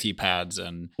baskets, real tee pads.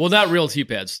 And well, not real tee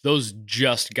pads. Those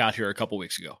just got here a couple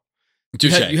weeks ago.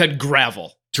 You had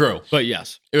gravel. True. But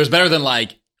yes. It was better than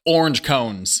like orange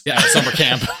cones at summer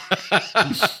camp.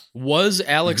 Was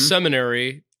Alex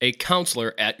Seminary a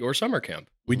counselor at your summer camp?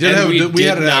 We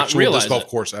had an actual disc golf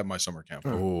course at my summer camp.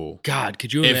 Oh God,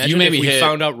 could you imagine if we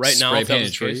found out right now if that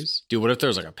was trees? Dude, what if there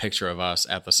was like a picture of us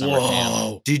at the summer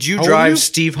camp? Did you drive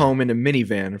Steve home in a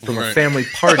minivan from a family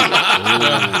party?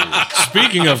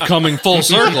 Speaking of coming full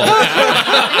circle.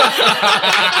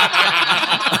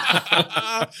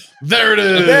 There it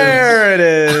is. There it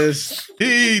is.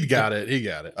 He got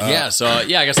it. So I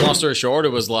guess long story short, it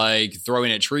was like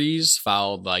throwing at trees,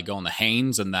 fouled like going to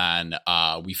Haynes, and then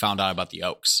we found out about the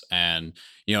Oaks. And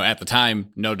at the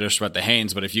time, no disrespect to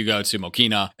Haynes, but if you go to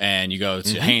Mokina and you go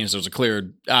to Haynes, there's a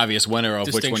clear, obvious winner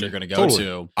of which one you're going to go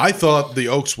to. I thought the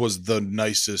Oaks was the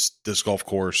nicest disc golf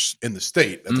course in the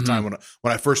state at the time. When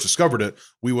I first discovered it,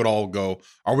 we would all go,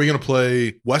 are we going to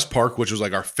play West Park, which was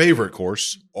like our favorite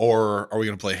course, or are we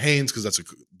going to play Haynes because that's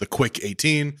the quick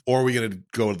 18, or are we going to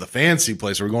go to the fancy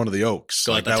place, or are we going to the Oaks?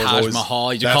 So like the Taj Mahal.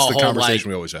 That's the conversation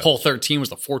we always had. Hole 13 was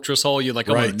the fortress hole. You like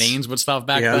all the names with stuff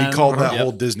back then. We called that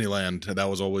whole Disneyland. That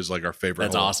was always like our favorite.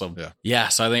 That's hole. Awesome. Yeah.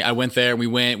 So I think I went there. We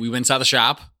went inside the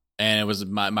shop, and it was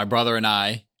my brother and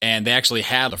I, and they actually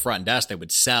had a front desk. They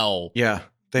would sell. Yeah.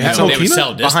 They would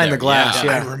sell disc behind there. the glass.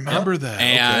 Yeah. I remember that.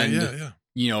 And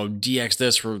DX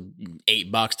this for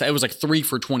 $8. It was like 3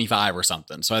 for $25 or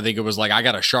something. So I think it was like I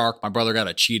got a shark, my brother got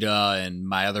a cheetah, and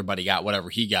my other buddy got whatever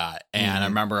he got. And I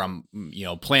remember I'm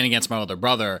playing against my other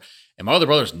brother, and my other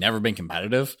brother's never been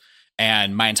competitive.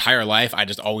 And my entire life, I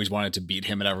just always wanted to beat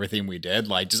him at everything we did.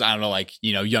 Like just I don't know, like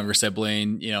younger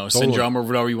sibling, syndrome or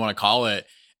whatever you want to call it.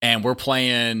 And we're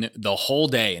playing the whole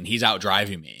day, and he's out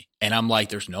driving me. And I'm like,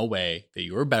 there's no way that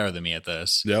you were better than me at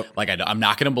this. Yep. Like I'm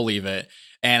not going to believe it.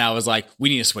 And I was like, we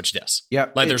need to switch discs.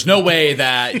 Yep. Like there's no way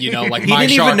that, like he my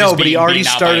didn't shark even know, is but he being already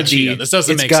beaten out by a started cheetah. This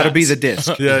doesn't make sense. It's got to be the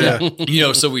disc.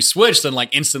 Yeah. So we switched, and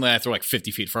like instantly I threw like 50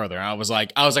 feet further. And I was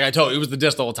like, I told you, it was the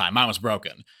disc the whole time. Mine was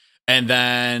broken. And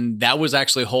then that was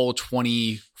actually hole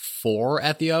 24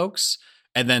 at the Oaks.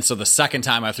 And then so the second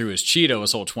time I threw his cheetah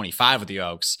was hole 25 at the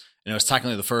Oaks. And it was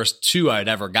technically the first 2 I'd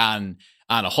ever gotten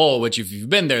on a hole, which if you've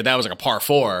been there, that was like a par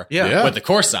 4 with the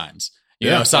course signs. You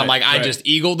know, so I'm like, I just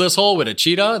eagled this hole with a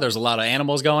cheetah. There's a lot of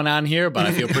animals going on here, but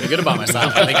I feel pretty good about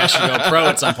myself. I think I should go pro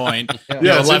at some point.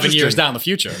 Yeah, 11 years down the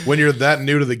future. When you're that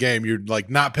new to the game, you're like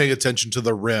not paying attention to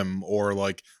the rim or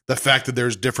like the fact that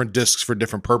there's different discs for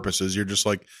different purposes. You're just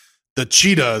like, the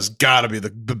cheetah has got to be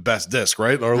the best disc,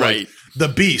 right? Or like the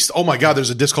beast. Oh my God, there's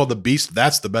a disc called the beast.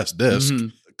 That's the best disc.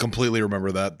 Completely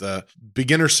remember that. The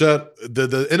beginner set,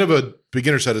 the end of a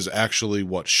beginner set is actually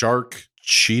what? Shark,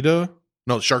 cheetah?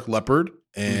 No, shark, leopard,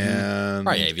 and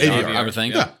AVR.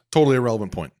 Everything. Yeah, totally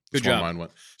irrelevant point. Good job. Mine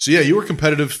went. So yeah, you were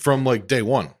competitive from like day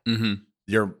one.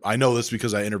 I know this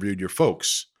because I interviewed your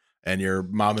folks, and your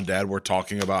mom and dad were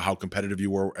talking about how competitive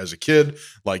you were as a kid.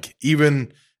 Like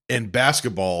even in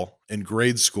basketball in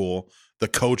grade school, the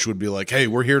coach would be like, "Hey,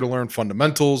 we're here to learn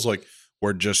fundamentals. Like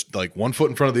we're just like one foot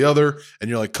in front of the other." And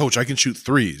you're like, "Coach, I can shoot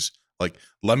threes. Like,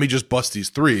 let me just bust these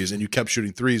threes." And you kept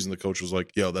shooting threes, and the coach was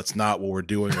like, "Yo, that's not what we're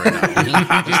doing right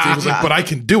now." Steve was like, "But I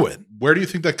can do it." Where do you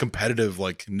think that competitive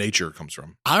like nature comes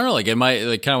from? I don't know. Like it might,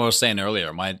 like kind of what I was saying earlier,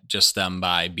 it might just stem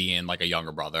by being like a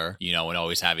younger brother, you know, and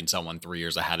always having someone 3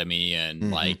 years ahead of me and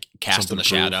like casting the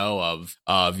shadow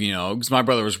of, you know, because my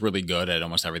brother was really good at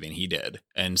almost everything he did.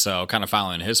 And so kind of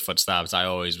following his footsteps, I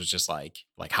always was just like,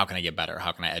 how can I get better?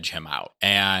 How can I edge him out?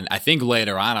 And I think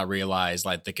later on, I realized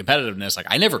like the competitiveness, like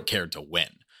I never cared to win.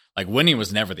 Like winning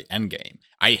was never the end game.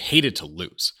 I hated to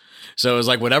lose. So it was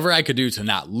like whatever I could do to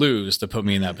not lose to put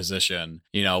me in that position,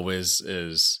 you know,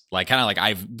 is like kind of like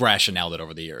I've rationaled it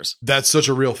over the years. That's such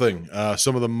a real thing.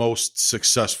 Some of the most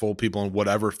successful people in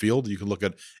whatever field, you can look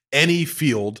at any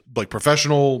field, like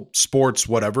professional sports,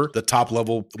 whatever, the top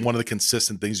level, one of the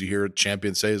consistent things you hear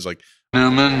champions say is like,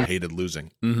 I hated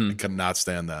losing. I could not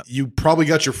stand that. You probably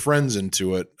got your friends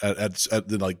into it at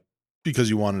like because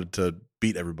you wanted to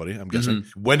beat everybody, I'm guessing.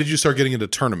 When did you start getting into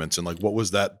tournaments, and like what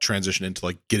was that transition into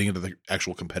like getting into the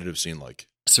actual competitive scene like?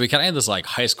 So we kind of had this like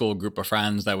high school group of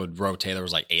friends that would rotate. There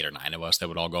was like 8 or 9 of us that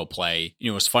would all go play.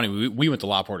 You know, it was funny. We went to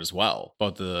Lockport as well.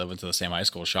 Both went to the same high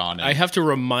school, Sean. And I have to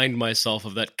remind myself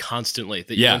of that constantly,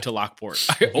 that you went to Lockport.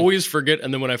 I always forget.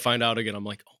 And then when I find out again, I'm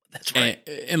like, oh, that's right.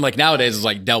 And like nowadays, it's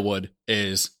like Delwood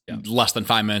is less than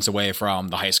 5 minutes away from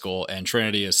the high school, and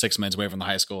Trinity is 6 minutes away from the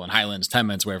high school, and Highland's 10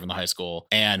 minutes away from the high school.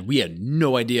 And we had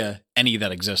no idea any of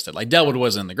that existed. Like Delwood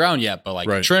wasn't in the ground yet, but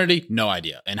like Trinity, no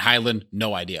idea. And Highland,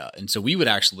 no idea. And so we would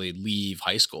actually leave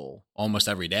high school almost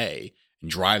every day and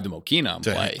drive to Mokina and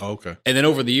play. Okay. And then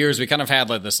over the years, we kind of had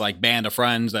like this like band of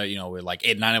friends that, you know, we're like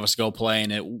 8, 9 of us go play,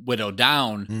 and it widowed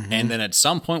down. And then at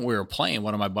some point we were playing,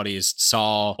 one of my buddies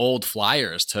saw old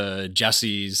flyers to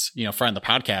Jesse's, you know, friend of the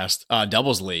podcast,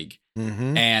 doubles league.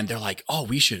 And they're like, oh,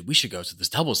 we should go to this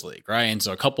doubles league, right? And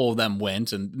so a couple of them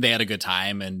went, and they had a good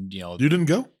time. And you know, you didn't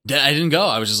go? I didn't go.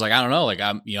 I was just like, I don't know. Like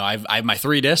I'm, you know, I have my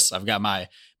 3 discs. I've got my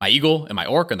eagle and my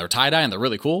orc, and they're tie dye, and they're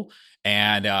really cool.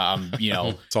 And you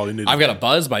know, that's all you need. I've got a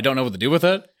buzz, but I don't know what to do with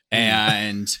it.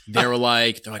 And they're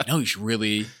like, no, you should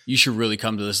really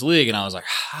come to this league. And I was like,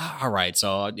 all right,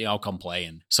 so I'll come play.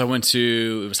 And so I went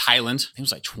to, it was Highland. I think it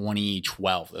was like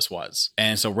 2012 this was.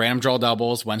 And so random draw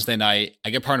doubles Wednesday night.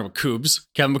 I get partnered with Coobs,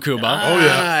 Kevin McCuba.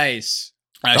 Nice.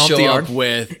 And I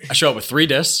show up with 3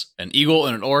 discs, an eagle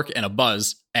and an orc and a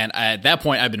buzz. And at that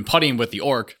point, I've been putting with the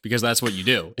orc because that's what you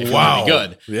do if you want to be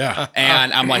good. Yeah.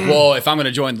 And I'm like, well, if I'm going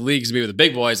to join the leagues and be with the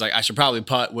big boys, like I should probably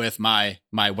putt with my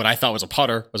what I thought was a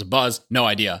putter, was a buzz, no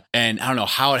idea. And I don't know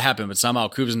how it happened, but somehow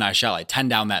Coobs and I shot like 10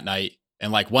 down that night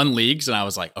and like won leagues. And I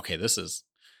was like, okay, this is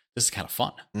kind of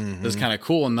fun. This is kind of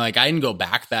cool. And like, I didn't go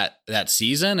back that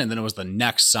season. And then it was the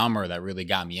next summer that really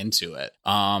got me into it.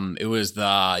 It was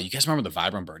you guys remember the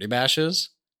Vibrant Birdie Bashes?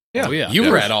 Yeah. Oh, yeah. You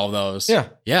were at all those.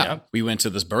 Yeah. We went to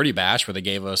this birdie bash where they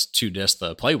gave us 2 discs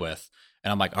to play with.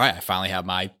 And I'm like, all right, I finally have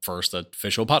my first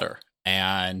official putter.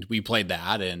 And we played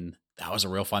that, and that was a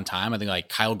real fun time. I think like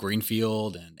Kyle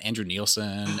Greenfield and Andrew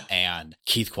Nielsen and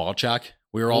Keith Kowalczyk,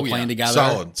 we were all playing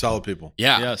together. Solid people.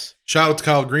 Yeah. Yes. Shout out to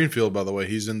Kyle Greenfield, by the way.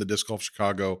 He's in the Disc Golf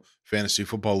Chicago Fantasy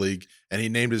Football League, and he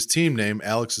named his team name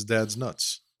Alex's Dad's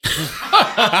Nuts.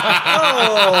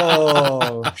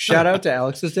 Shout out to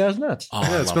Alex's Dad's Nuts.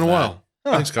 Yeah, it's been a while.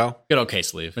 Thanks, Kyle. Good old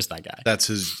K-Sleeve. Missed that guy. That's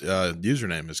his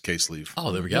username is K-Sleeve.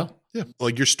 Oh, there we go. Yeah.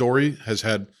 Like your story has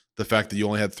had the fact that you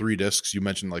only had 3 discs, you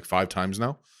mentioned like 5 times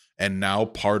now. And now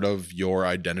part of your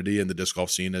identity in the disc golf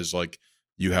scene is like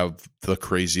you have the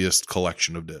craziest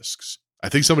collection of discs. I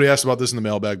think somebody asked about this in the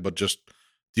mailbag, but just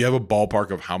do you have a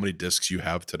ballpark of how many discs you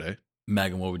have today?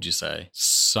 Megan, what would you say?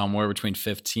 Somewhere between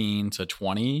 15 to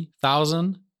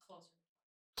 20,000?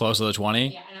 Closer to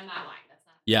 20? Yeah, and I'm not lying. That's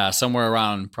not. Yeah, somewhere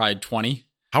around probably 20.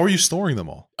 How are you storing them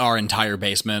all? Our entire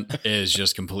basement is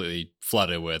just completely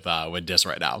flooded with discs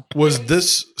right now. Was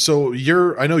this so?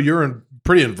 I know you're in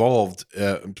pretty involved.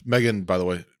 Megan, by the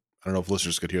way, I don't know if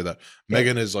listeners could hear that. Yeah.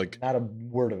 Megan is like not a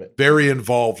word of it. Very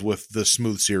involved with the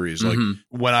Smooth series. Like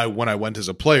when I went as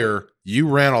a player, you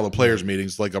ran all the players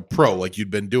meetings like a pro, like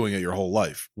you'd been doing it your whole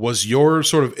life. Was your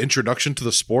sort of introduction to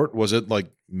the sport, was it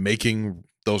like making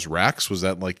those racks? Was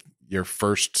that like your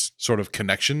first sort of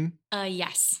connection?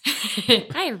 Yes.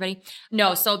 Hi, everybody.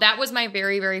 No, so that was my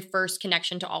very, very first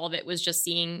connection to all of it, was just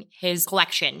seeing his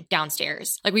collection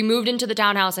downstairs. Like we moved into the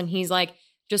townhouse and he's like,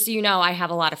 just so you know, I have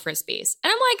a lot of Frisbees. And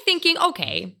I'm like thinking,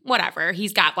 okay, whatever.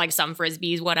 He's got like some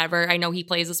Frisbees, whatever. I know he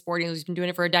plays the sport. He's been doing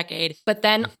it for a decade. But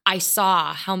then I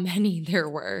saw how many there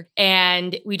were.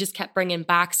 And we just kept bringing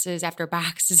boxes after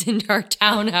boxes into our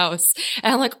townhouse.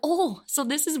 And I'm like, oh, so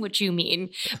this is what you mean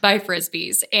by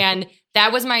Frisbees. And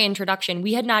that was my introduction.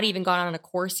 We had not even gone on a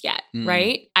course yet,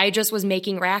 right? I just was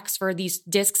making racks for these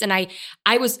discs, and I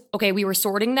was, okay, we were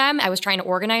sorting them. I was trying to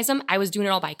organize them. I was doing it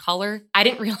all by color. I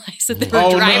didn't realize that there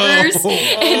were drivers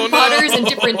and putters and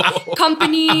different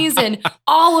companies and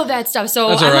all of that stuff. So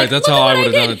that's all right. That's how I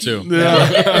would have done it too.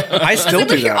 Yeah. I still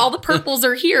do that. All the purples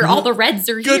are here. All the reds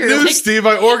are here. Good news, like, Steve.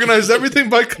 I organized everything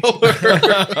by color.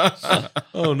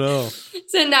 Oh, no.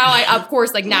 So now of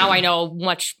course, now I know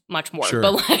much, much more. Sure.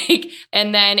 But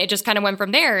and then it just kind of went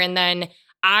from there. And then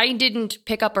I didn't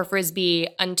pick up a Frisbee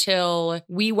until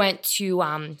we went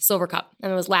to Silver Cup,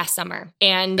 and it was last summer.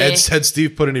 And had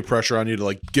Steve put any pressure on you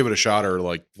to give it a shot, or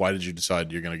why did you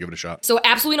decide you're going to give it a shot? So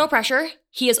absolutely no pressure.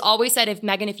 He has always said,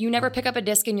 if you never pick up a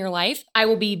disc in your life, I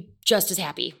will be just as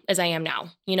happy as I am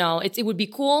now. It would be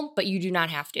cool, but you do not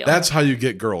have to. That's how you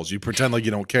get girls. You pretend like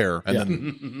you don't care. And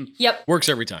then Yep. Works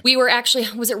every time. We were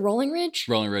actually, was it Rolling Ridge?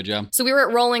 Rolling Ridge, yeah. So we were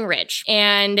at Rolling Ridge,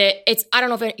 and I don't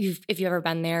know if you've ever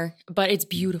been there, but it's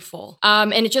beautiful.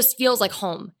 And it just feels like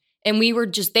home. And we were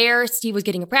just there. Steve was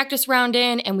getting a practice round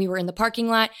in, and we were in the parking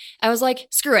lot. I was like,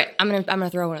 screw it. I'm gonna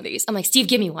throw one of these. I'm like, Steve,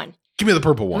 give me one. Give me the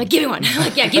purple one. I'm like, give me one. I'm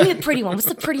like, yeah, give me the pretty one. What's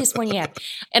the prettiest one you have?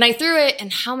 And I threw it,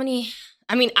 and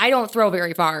I don't throw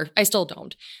very far. I still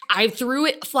don't. I threw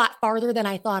it flat farther than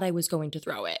I thought I was going to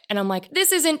throw it. And I'm like,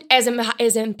 this isn't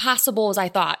as impossible as I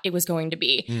thought it was going to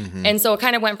be. Mm-hmm. And so it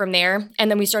kind of went from there.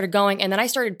 And then we started going, and then I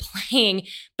started playing,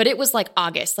 but it was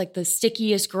August, the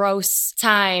stickiest, gross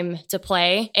time to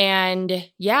play. And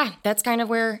yeah, that's kind of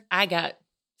where I got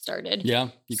started. Yeah,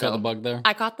 you caught the bug there.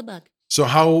 I caught the bug. So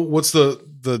what's the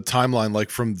timeline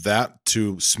from that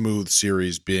to Smooth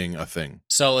series being a thing?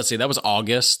 So let's see, that was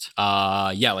August.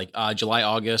 July,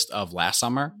 August of last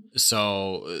summer.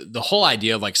 So the whole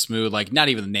idea of Smooth, not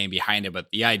even the name behind it, but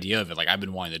the idea of it, I've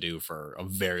been wanting to do for a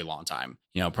very long time.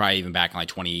 Probably even back in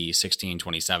 2016,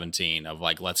 2017 of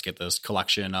let's get this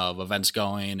collection of events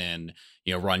going and,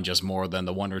 run just more than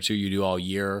the one or two you do all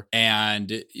year.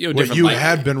 And, you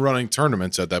had been running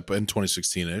tournaments at that in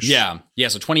 2016-ish. Yeah. Yeah.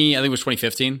 So I think it was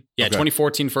 2015. Yeah. Okay.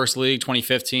 2014 first league,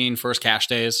 2015 first cash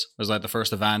days was the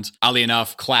first event. Oddly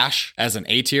enough, Clash as an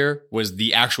A tier was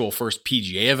the actual first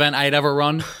PGA event I had ever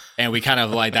run. And we kind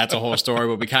of that's a whole story,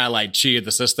 but we kind of cheated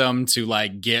the system to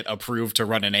get approved to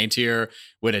run an A tier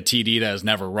with a TD that has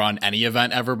never run any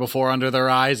event ever before under their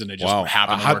eyes. And it just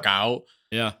happened to work out.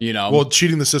 Yeah. Well,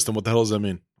 cheating the system, what the hell does that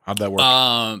mean? How'd that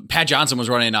work? Pat Johnson was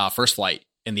running First Flight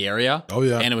in the area. Oh,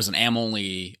 yeah. And it was an AM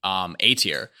only A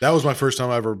tier. That was my first time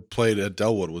I ever played at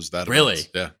Delwood, was that Really?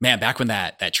 Event. Yeah. Man, back when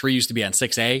that tree used to be on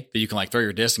 6A that you can throw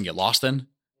your disc and get lost in.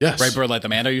 Yes. Right where the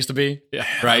Mando used to be. Yeah.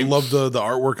 Right. I love the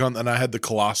artwork on, and I had the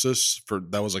Colossus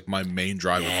that was my main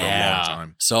driver for a long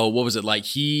time. So what was it like?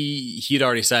 He'd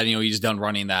already said, he's done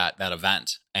running that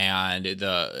event. And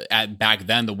back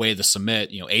then the way to submit,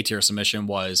 A tier submission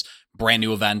was brand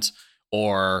new event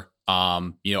or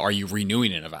are you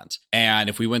renewing an event? And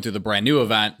if we went through the brand new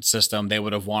event system, they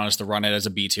would have wanted us to run it as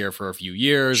a B tier for a few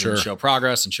years and show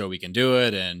progress and show we can do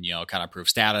it and, kind of prove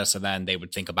status. And then they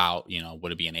would think about,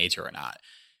 would it be an A tier or not?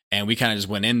 And we kind of just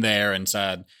went in there and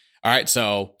said, all right,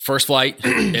 so First Flight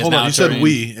is Hold now on, you said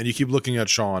we, and you keep looking at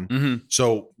Sean. Mm-hmm.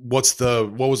 So what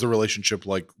was the relationship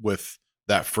like with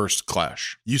that first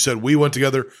Clash? You said we went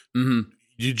together. Mm-hmm.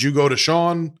 Did you go to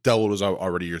Sean? Delwood was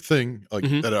already your thing,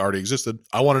 that already existed.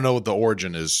 I want to know what the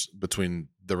origin is between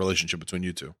the relationship between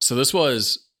you two. So this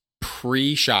was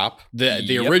pre-shop.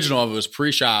 The original of it was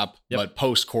pre-shop, but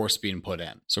post-course being put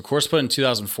in. So course put in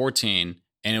 2014,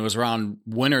 and it was around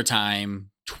wintertime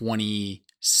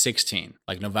 2016,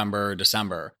 November,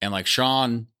 December. And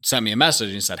Sean sent me a message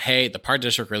and he said, hey, the Park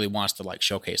District really wants to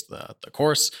showcase the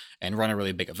course and run a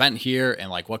really big event here. And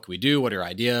what can we do? What are your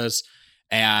ideas?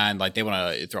 And they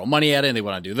want to throw money at it and they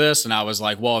want to do this. And I was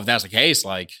like, well, if that's the case,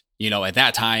 at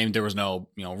that time there was no,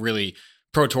 really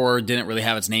Pro Tour didn't really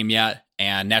have its name yet.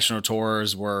 And national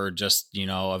tours were just,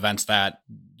 events that,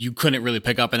 you couldn't really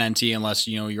pick up an NT unless,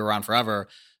 you know, you're around forever.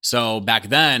 So back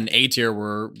then, A tier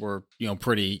were you know,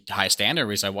 pretty high standard.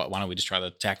 We said, why don't we just try to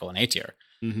tackle an A tier?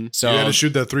 Mm-hmm. So you had to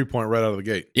shoot that 3-point right out of the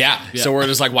gate. Yeah. So we're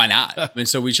just like, why not? And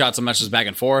so we shot some messages back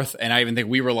and forth. And I even think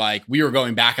we were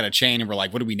going back at a chain and we're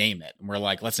like, what do we name it? And we're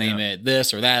like, let's name it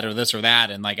this or that or this or that.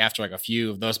 And like after like a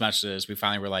few of those messages, we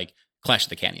finally were like, Clash of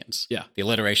the Canyons. Yeah. The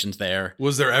alliteration's there.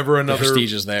 Was there ever another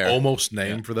Prestige is there. almost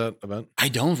name for that event? I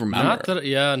don't remember. Not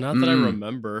that I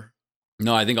remember.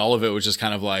 No, I think all of it was just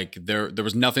kind of like there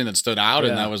was nothing that stood out,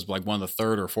 and that was like one of the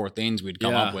third or fourth things we'd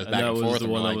come up with back and forth. The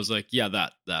one that was like,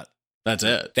 that's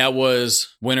it. That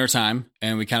was winter time,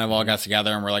 and we kind of all got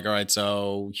together and we're like, all right,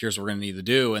 so here's what we're gonna need to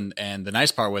do. And the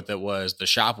nice part with it was the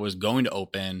shop was going to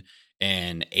open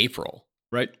in April.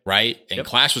 Right. And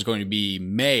Clash was going to be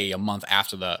May, a month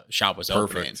after the shop was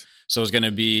opening. So it was going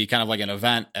to be kind of like an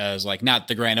event as like not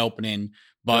the grand opening,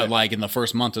 but like in the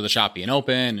first month of the shop being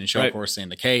open and show course in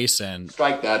the case and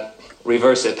strike that,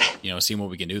 reverse it. You know, seeing what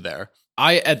we can do there.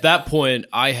 At that point,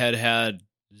 I had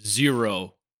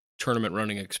zero tournament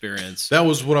running experience. That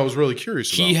was what I was really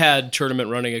curious about. He had tournament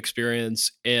running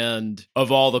experience, and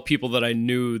of all the people that I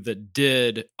knew that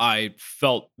did, I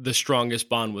felt the strongest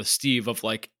bond with Steve of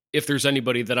like, if there's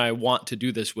anybody that I want to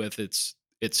do this with,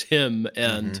 it's him.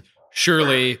 And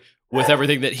surely with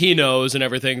everything that he knows and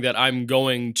everything that I'm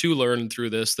going to learn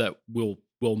through this, that will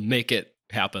make it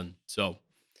happen. So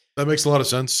that makes a lot of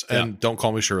sense. And don't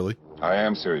call me Shirley. I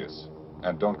am serious.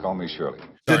 And don't call me Shirley.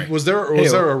 Was there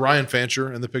a Ryan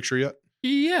Fancher in the picture yet?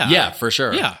 Yeah. Yeah, for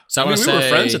sure. Yeah. So we were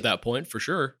friends at that point for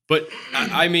sure. But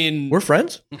I mean, we're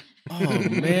friends. Oh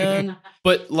man.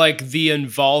 But like the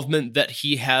involvement that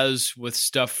he has with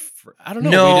stuff, I don't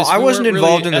know. No, I wasn't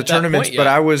involved in the tournaments, but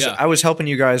I was helping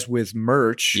you guys with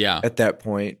merch at that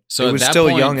point. So it was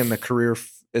still young in the career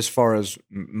as far as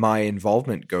my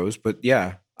involvement goes. But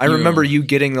yeah, I remember you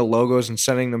getting the logos and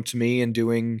sending them to me and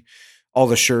doing all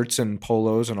the shirts and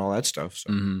polos and all that stuff.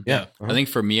 So I think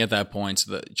for me at that point,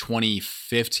 so the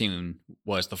 2015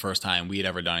 was the first time we had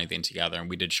ever done anything together, and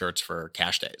we did shirts for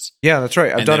Cash Days. Yeah, that's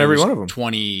right. I've done every one of them.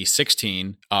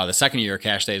 2016, the second year of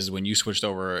Cash Days is when you switched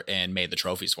over and made the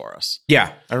trophies for us.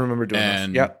 Yeah, I remember doing that.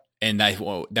 Yeah. And that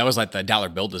was like the dollar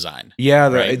bill design. Yeah,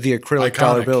 the acrylic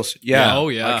dollar bills. Yeah. Oh,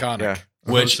 yeah. Iconic. Yeah.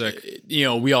 Which, you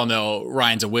know, we all know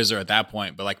Ryan's a wizard at that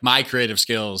point, but like my creative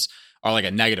skills are like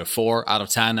a -4 out of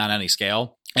 10 on any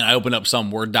scale. And I opened up some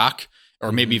Word doc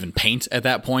or maybe even Paint at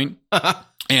that point.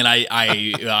 And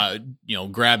I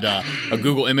grabbed a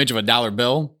Google image of a dollar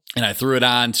bill and I threw it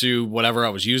on to whatever I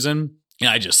was using. And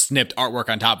I just snipped artwork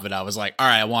on top of it. I was like, all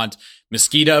right, I want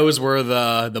mosquitoes where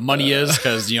the money is.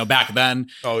 Cause you know, back then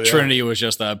Trinity was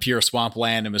just a pure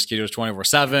swampland and mosquitoes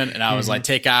 24/7. And I was like,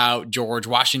 take out George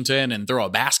Washington and throw a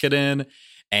basket in.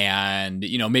 And,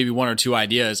 you know, maybe one or two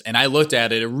ideas. And I looked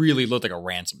at it. It really looked like a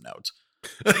ransom note.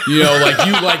 You know,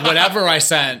 like whatever I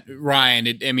sent Ryan,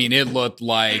 it looked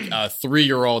like a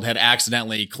 3-year-old had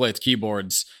accidentally clicked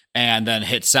keyboards and then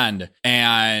hit send.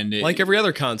 And like every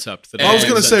other concept. I was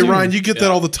going to say, Ryan, you get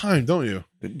that all the time, don't you?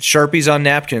 Sharpies on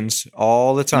napkins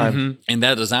all the time. And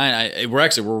that design, we're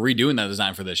redoing that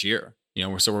design for this year. You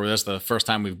know, that's the first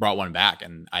time we've brought one back.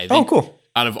 And I think cool.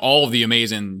 Out of all of the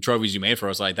amazing trophies you made for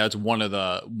us, like that's one of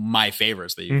my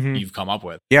favorites that you've come up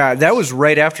with. Yeah, that was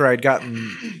right after I'd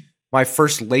gotten my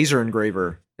first laser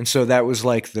engraver, and so that was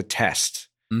like the test.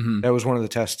 That was one of the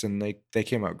tests, and they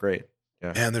came out great.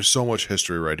 Yeah, and there's so much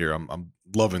history right here. I'm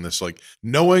loving this. Like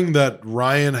knowing that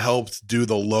Ryan helped do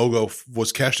the logo.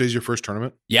 Was Cash Days your first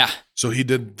tournament? Yeah. So he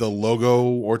did the logo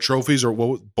or trophies or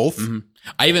both.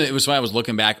 It was when I was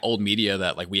looking back old media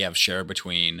that like we have shared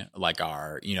between like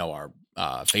our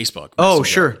Facebook. Oh,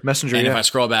 sure. Messenger. And if I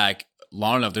scroll back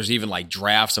long enough, there's even like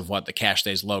drafts of what the Cash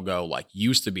Days logo like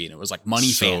used to be. And it was like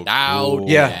money fanned out.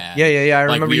 Yeah. I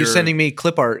remember you sending me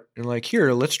clip art and like,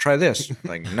 here, let's try this.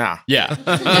 Like, nah. Yeah.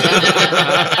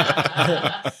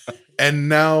 And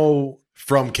now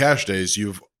from Cash Days,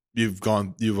 you've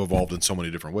evolved in so many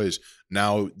different ways.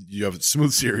 Now you have a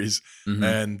Smooth series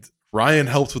and Ryan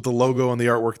helped with the logo and the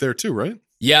artwork there too, right?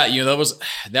 Yeah. You know,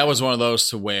 that was one of those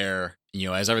to where, you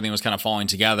know, as everything was kind of falling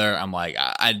together, I'm like,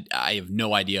 I have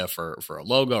no idea for a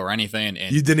logo or anything.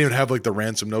 And you didn't even have like the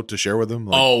ransom note to share with them?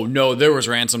 Like, oh, no, there was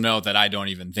ransom note that I don't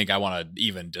even think I want to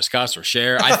even discuss or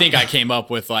share. I think I came up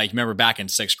with like, remember back in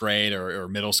 6th grade or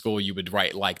middle school, you would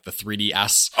write like the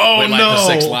 3DS with like the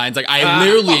 6 lines. Like I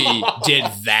literally did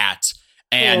that.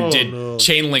 And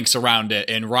chain links around it.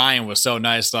 And Ryan was so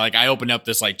nice. Like I opened up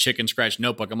this like chicken scratch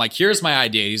notebook. I'm like, here's my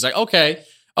idea. He's like, okay,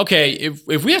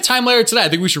 if we have time later today, I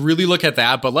think we should really look at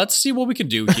that, but let's see what we can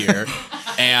do here.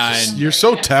 And you're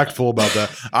so tactful about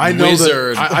that. I know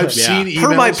Wizard. that I've seen emails.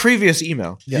 Per my previous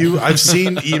email. I've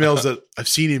seen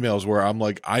emails where I'm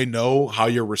like, I know how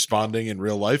you're responding in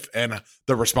real life, and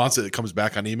the response that comes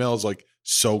back on email is like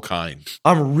so kind.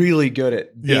 I'm really good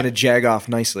at being a jag-off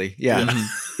nicely. Yeah.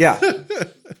 Yeah.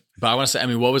 But I want to say, I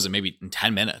mean, what was it? Maybe in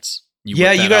 10 minutes. You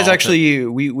guys actually,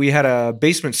 we had a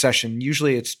basement session.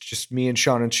 Usually it's just me and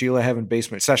Sean and Sheila having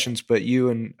basement sessions, but you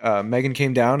and Megan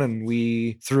came down and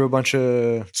we threw a bunch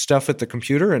of stuff at the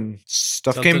computer and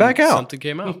something came back out. Something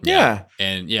came out. Yeah.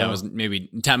 And it was maybe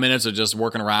 10 minutes of just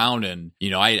working around. And,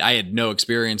 I had no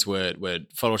experience with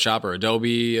Photoshop or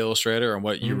Adobe Illustrator and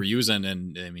what you were using.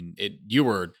 And I mean, you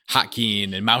were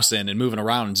hotkeying and mousing and moving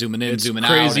around and zooming in, zooming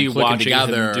out, and clicking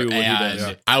together. Him do what he does.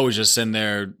 And I was just sitting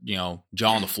there,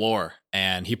 jaw on the floor.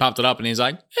 And he popped it up and he's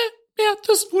like, what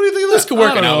do you think of this could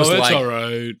work? And I was like, all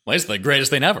right. Well, it's the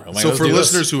greatest thing ever. Like, so for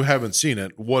listeners who haven't seen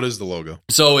it, what is the logo?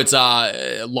 So it's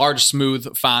a large,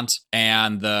 smooth font,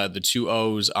 and the two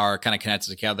O's are kind of connected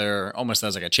together, almost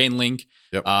as like a chain link.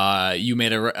 Yep. You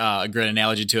made a great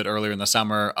analogy to it earlier in the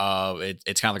summer.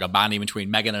 It's kind of like a bonding between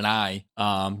Megan and I,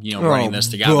 running this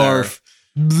together. Barf.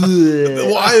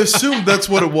 Well, I assumed that's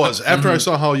what it was. After I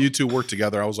saw how you two work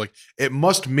together, I was like, it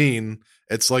must mean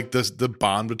it's like the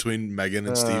bond between Megan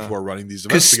and Steve who are running these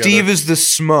events together. Because Steve is the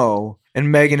smo and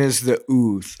Megan is the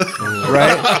ooth,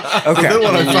 right? Okay. And then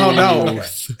when I found out,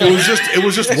 it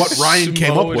was just what Ryan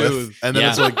came up with, and then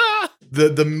it's like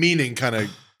the meaning kind of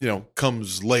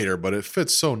comes later, but it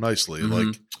fits so nicely.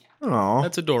 Like, oh,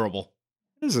 that's adorable.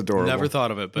 It is adorable. Never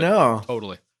thought of it, but no,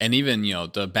 totally. And even,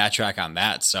 the backtrack on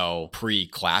that, so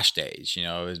pre-Clash days,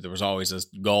 there was always this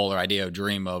goal or idea or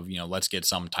dream of, let's get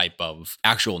some type of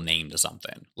actual name to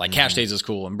something. Like Cash Days is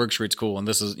cool and Brick Street's cool and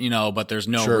this is, but there's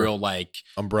no real like...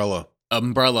 Umbrella.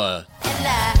 To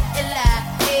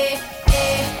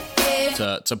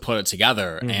put it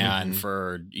together. And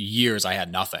for years I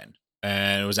had nothing.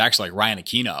 And it was actually like Ryan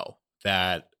Aquino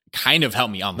that kind of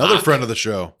helped me unlock. Another friend of the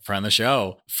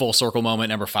show. Full circle moment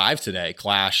number 5 today,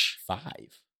 Clash 5.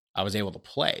 I was able to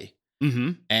play.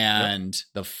 And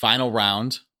the final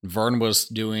round, Vern was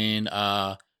doing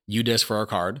U-Disc for our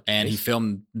card, and he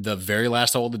filmed the very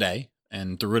last hole of the day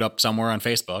and threw it up somewhere on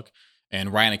Facebook.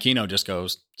 And Ryan Aquino just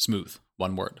goes, smooth,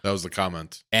 one word. That was the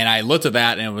comment. And I looked at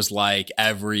that, and it was like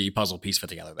every puzzle piece fit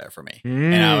together there for me.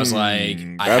 And I was like,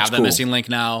 I have that missing link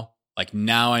now. Like,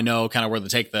 now I know kind of where to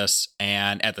take this.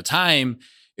 And at the time,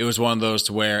 it was one of those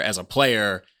to where, as a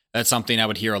player, that's something I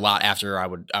would hear a lot after I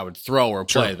would throw or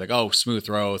play. Like, oh, smooth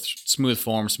throw, smooth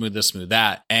form, smooth this, smooth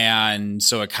that. And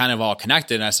so it kind of all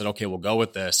connected. And I said, okay, we'll go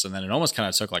with this. And then it almost kind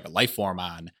of took like a life form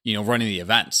on, running the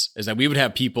events. Is that we would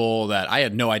have people that I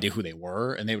had no idea who they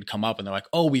were. And they would come up and they're like,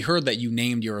 oh, we heard that you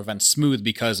named your event Smooth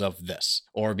because of this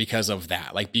or because of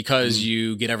that. Like, because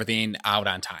you get everything out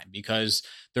on time, because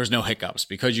there's no hiccups,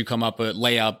 because you come up with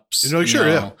layups.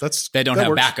 They don't have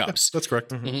works. backups. Yeah, that's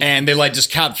correct. And they just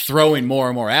kept throwing more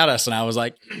and more at us. And I was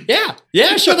like, yeah,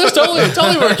 sure. That's totally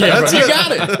where it came from. You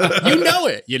got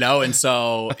it. You know it, And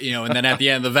so, and then at the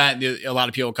end of the event, a lot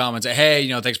of people come and say, hey,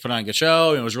 thanks for putting on a good show.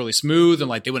 And it was really smooth. And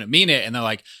like, they wouldn't mean it. And they're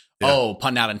like, oh,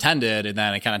 pun not intended. And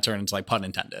then it kind of turned into like pun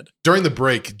intended. During the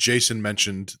break, Jason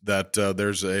mentioned that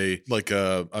there's a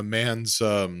man's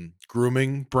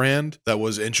grooming brand that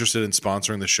was interested in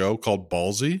sponsoring the show called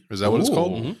Ballsy. Is that what it's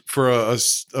called? For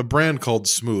a brand called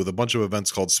Smooth, a bunch of events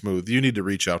called Smooth. You need to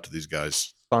reach out to these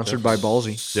guys. Sponsored by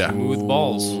Ballsy. Yeah. Smooth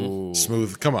balls.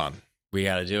 Smooth. Come on. We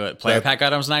got to do it. Player pack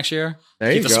items next year.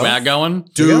 There Keep you the go. swag going.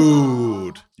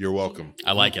 Dude, you're welcome.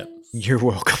 I like it. You're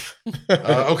welcome.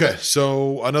 Okay,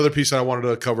 so another piece I wanted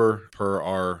to cover per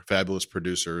our fabulous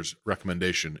producer's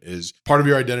recommendation is part of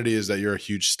your identity is that you're a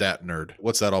huge stat nerd.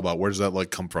 What's that all about? Where does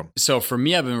that come from? So for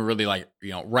me, I've been really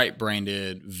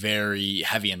right-brained, very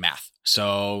heavy in math.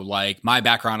 So like my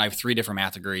background, I have 3 different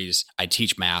math degrees. I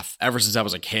teach math. Ever since I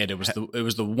was a kid, it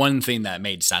was the one thing that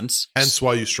made sense. Hence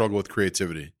why you struggle with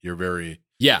creativity. You're very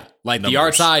like numbers. The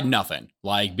art side, nothing.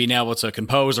 Like being able to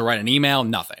compose or write an email,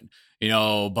 nothing.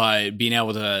 But being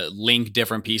able to link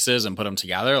different pieces and put them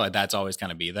together, like that's always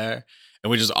kind of be there. And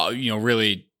we just,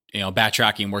 really,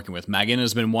 backtracking, working with Megan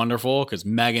has been wonderful because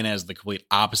Megan is the complete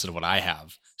opposite of what I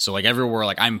have. So like everywhere,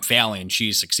 like I'm failing,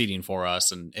 she's succeeding for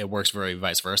us, and it works very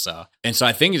vice versa. And so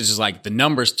I think it's just like the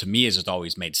numbers to me has just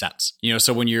always made sense.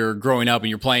 So when you're growing up and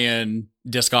you're playing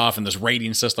disc golf and this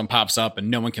rating system pops up and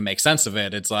no one can make sense of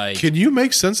it, it's like, can you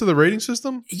make sense of the rating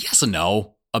system? Yes and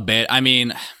no, a bit. I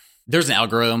mean, there's an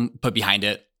algorithm put behind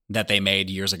it that they made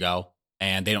years ago,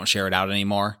 and they don't share it out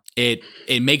anymore. It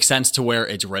makes sense to where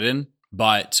it's written,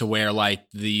 but to where like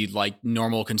the like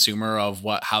normal consumer of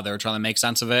how they're trying to make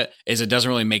sense of it is it doesn't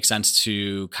really make sense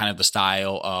to kind of the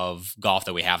style of golf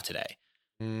that we have today.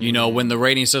 You know, when the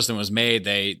rating system was made,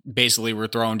 they basically were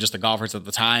throwing just the golfers at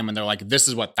the time, and they're like, this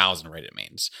is what 1,000 rated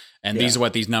means. And these are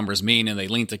what these numbers mean. And they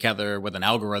link together with an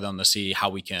algorithm to see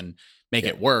how we can make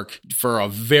it work. For a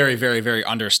very, very, very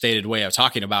understated way of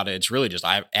talking about it, it's really just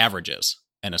averages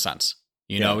in a sense.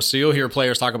 You know, so you'll hear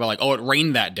players talk about like, oh, it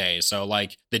rained that day. So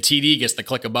like the TD gets to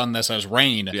click a button that says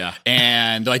rain. Yeah.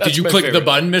 And like, did you click the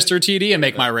button, Mr. TD, and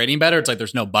make my rating better? It's like,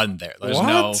 there's no button there. There's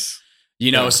no...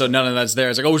 You know, so none of that's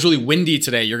there. It's like, oh, it was really windy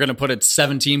today. You're going to put it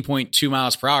 17.2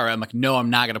 miles per hour. I'm like, no,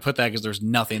 I'm not going to put that because there's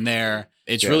nothing there.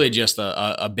 It's really just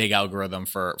a big algorithm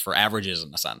for averages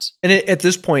in a sense. And at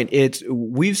this point,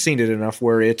 we've seen it enough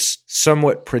where it's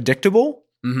somewhat predictable,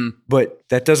 but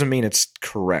that doesn't mean it's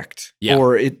correct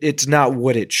or it's not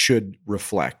what it should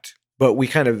reflect. But we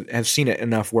kind of have seen it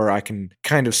enough where I can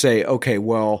kind of say, okay,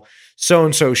 well,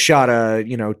 so-and-so shot a,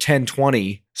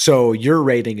 10-20, so your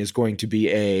rating is going to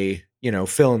be a,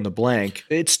 fill in the blank.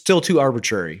 It's still too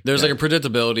arbitrary. There's like a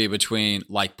predictability between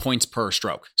like points per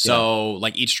stroke. So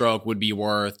like each stroke would be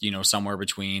worth, somewhere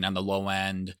between on the low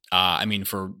end.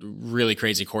 For really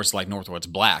crazy courses like Northwoods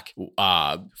Black,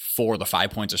 4 to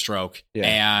 5 points a stroke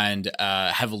and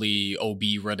heavily OB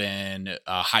ridden,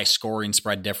 high scoring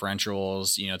spread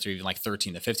differentials, to even like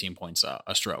 13 to 15 points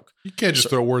a stroke. You can't just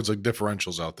throw words like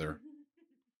differentials out there.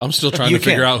 I'm still trying to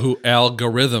figure out who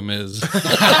algorithm is.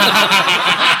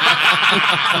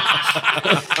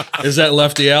 Is that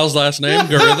Lefty Al's last name?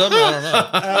 Garitham?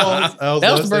 I don't know.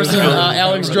 That was the person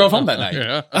Alex drove home that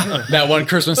night. That one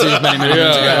Christmas Eve many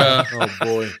years ago. Oh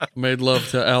boy. Made love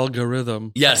to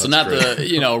algorithm. Yeah, so not great.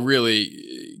 To, really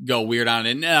go weird on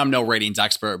it. And I'm no ratings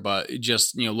expert, but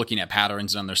just, looking at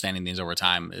patterns and understanding things over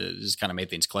time, it just kind of made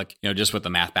things click, just with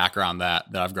the math background that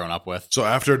I've grown up with. So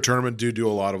after a tournament, do you do a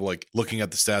lot of like looking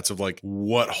at the stats of like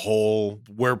what hole,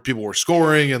 where people were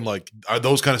scoring, and like, are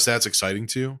those kind of stats exciting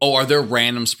to you? Oh, are there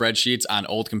random spreadsheets on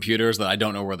old computers that I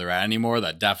don't know where they're at anymore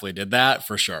that definitely did that?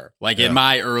 For sure. Like in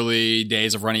my early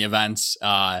days of running events,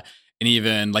 and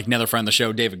even like another friend of the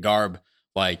show, David Garb,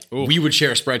 like we would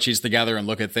share spreadsheets together and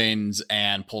look at things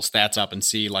and pull stats up and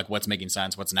see like what's making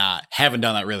sense, what's not. Haven't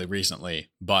done that really recently,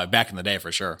 but back in the day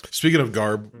for sure. Speaking of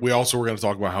Garb, we also were going to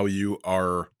talk about how you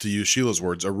are, to use Sheila's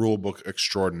words, a rule book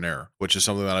extraordinaire, which is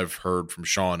something that I've heard from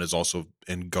Sean is also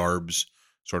in Garb's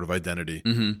sort of identity.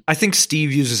 I think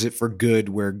Steve uses it for good,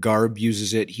 where Garb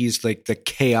uses it. He's like the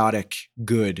chaotic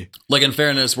good. Like in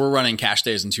fairness, we're running cash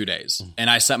days in 2 days, and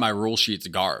I set my rule sheet to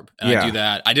Garb, and I do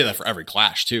that. I did that for every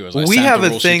clash too. We have a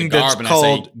thing that's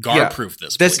called Garb proof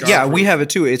this. We have it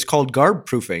too. It's called Garb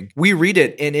proofing. We read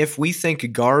it, and if we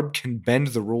think Garb can bend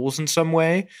the rules in some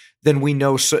way, then we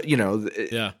know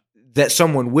that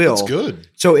someone will. That's good.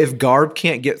 So if Garb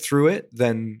can't get through it,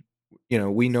 then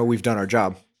we know we've done our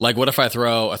job. Like, what if I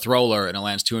throw a thrower and it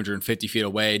lands 250 feet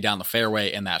away down the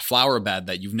fairway in that flower bed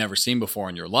that you've never seen before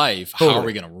in your life? How are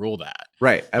we going to rule that?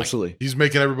 Right. Absolutely. He's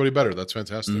making everybody better. That's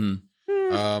fantastic.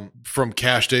 From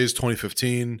Cash Days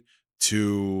 2015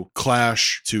 to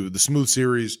Clash to the Smooth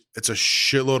Series, it's a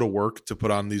shitload of work to put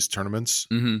on these tournaments.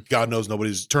 God knows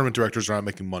tournament directors are not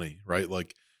making money, right?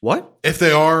 Like, what? If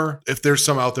they are, if there's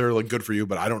some out there, like, good for you,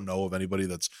 but I don't know of anybody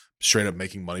that's straight up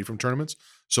making money from tournaments.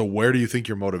 So where do you think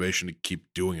your motivation to keep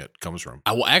doing it comes from?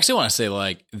 I actually want to say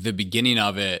like the beginning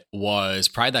of it was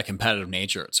probably that competitive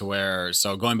nature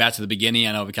so going back to the beginning,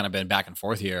 I know we've kind of been back and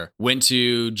forth here, went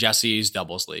to Jesse's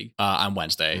doubles league on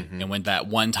Wednesday and went that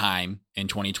one time in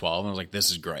 2012. And I was like,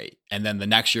 this is great. And then the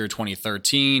next year,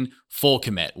 2013, full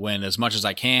commit, win as much as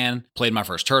I can, played my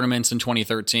first tournaments in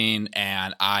 2013,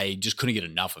 and I just couldn't get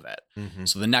enough of it.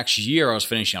 So the next year I was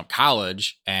finishing up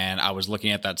college, and I was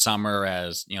looking at that summer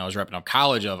as, I was wrapping up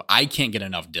college of I can't get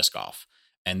enough disc golf.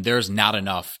 And there's not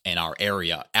enough in our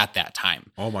area at that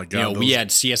time. Oh my God. We had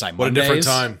CSI Mondays. What a different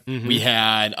time. We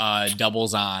had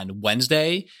doubles on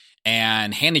Wednesday,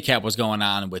 and handicap was going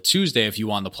on with Tuesday if you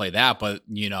wanted to play that. But,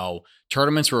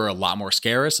 tournaments were a lot more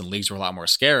scarce and leagues were a lot more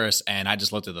scarce. And I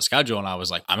just looked at the schedule and I was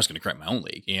like, I'm just going to create my own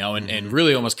league, and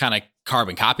really almost kind of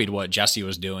carbon copied what Jesse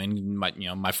was doing,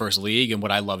 my first league and what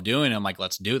I love doing. I'm like,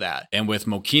 let's do that. And with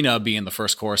Mokina being the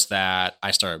first course that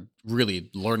I started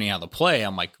really learning how to play,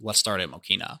 I'm like, let's start at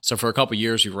Mokina. So for a couple of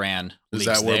years, we ran leagues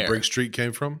there. Is that where Brig Street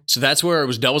came from? So that's where it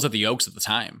was doubles at the Oaks at the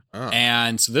time. Oh.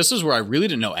 And so this is where I really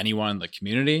didn't know anyone in the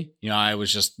community. I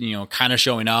was just, kind of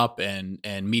showing up and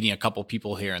meeting a couple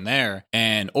people here and there. there.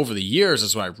 And over the years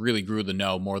is when I really grew to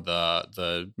know more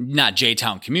the not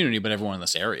J-Town community, but everyone in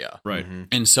this area. Right.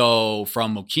 And so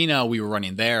from Mokina, we were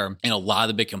running there, and a lot of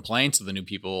the big complaints of the new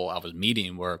people I was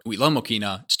meeting were, we love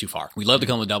Mokina, it's too far. We love to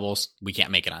come to doubles, we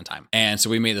can't make it on time. And so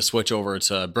we made the switch over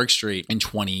to Brick Street in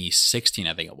 2016,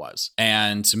 I think it was.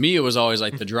 And to me, it was always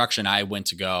like the direction I went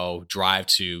to go drive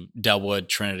to Delwood,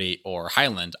 Trinity, or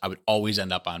Highland, I would always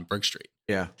end up on Brick Street.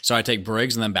 Yeah. So I take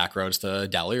Briggs and then back roads to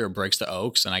Delhi, or Briggs to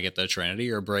Oaks, and I get the Trinity,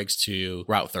 or Briggs to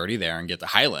Route 30 there and get the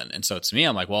Highland. And so to me,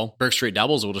 I'm like, well, Brick Street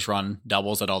doubles will just run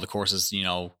doubles at all the courses, you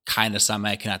know, kind of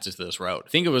semi-connected to this road. I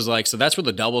think it was like, so that's where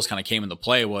the doubles kind of came into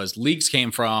play, was leagues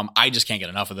came from, I just can't get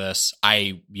enough of this.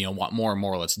 I, you know, want more and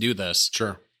more. Let's do this.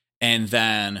 Sure. And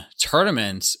then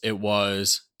tournaments, it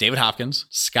was David Hopkins,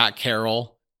 Scott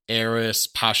Carroll, Eris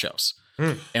Pashos.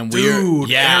 And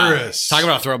Eris. Talk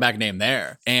about a throwback name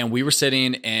there. And we were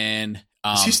sitting in.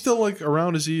 Is he still like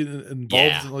around? Is he involved?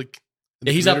 Yeah. In, like, in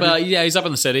Yeah, he's up. community? He's up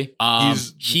in the city.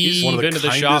 He's one of the been to the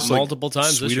kindest, shop like, multiple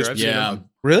times this year. sweetest I've seen Yeah. him.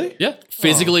 Really? Yeah.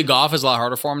 Physically, golf is a lot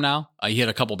harder for him now. He had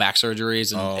a couple back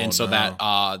surgeries, and so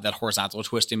no. that horizontal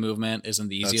twisting movement isn't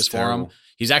the easiest for him. terrible.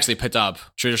 He's actually picked up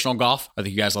traditional golf. I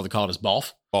think you guys love to call it as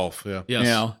golf. Golf, yeah. Yes. You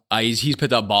know, he's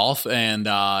picked up golf and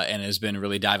has been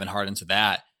really diving hard into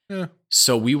that. Yeah.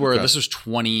 So we were. Okay. This was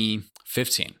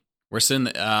 2015. We're sitting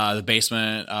in the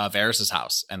basement of Eris's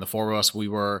house, and the four of us, we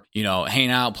were, you know,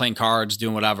 hanging out, playing cards,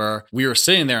 doing whatever. We were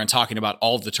sitting there and talking about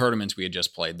all of the tournaments we had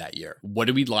just played that year. What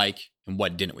did we like and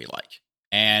what didn't we like?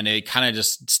 And it kind of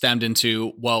just stemmed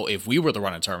into, well, if we were to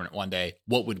run a tournament one day,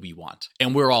 what would we want?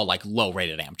 And we're all like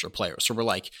low-rated amateur players. So we're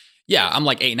like, yeah, I'm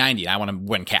like 890 and I want to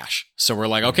win cash. So we're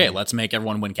like, okay, let's make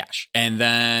everyone win cash. And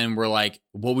then we're like,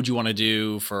 what would you want to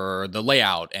do for the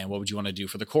layout? And what would you want to do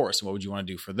for the course? And what would you want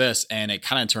to do for this? And it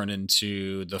kind of turned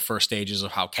into the first stages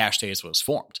of how Cash Days was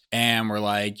formed. And we're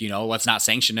like, you know, let's not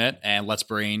sanction it, and let's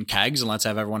bring kegs, and let's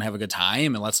have everyone have a good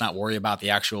time, and let's not worry about the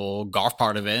actual golf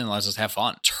part of it, and let's just have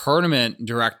fun. Tournament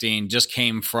directing just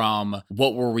came from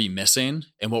what were we missing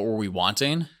and what were we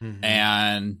wanting?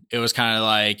 And it was kind of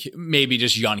like maybe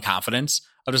just young confidence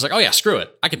of just like, oh yeah, screw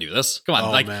it, I can do this. Come on.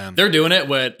 Oh, like man. they're doing it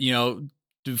with, you know,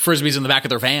 Frisbees in the back of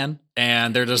their van,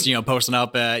 and they're just, you know, posting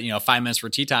up at, you know, 5 minutes for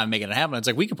tea time, making it happen. It's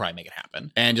like, we could probably make it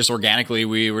happen. And just organically,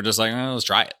 we were just like, oh, let's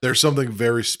try it. There's something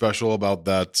very special about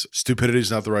that. Stupidity is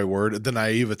not the right word. The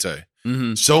naivete.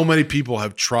 Mm-hmm. So many people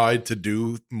have tried to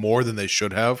do more than they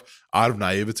should have out of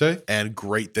naivete, and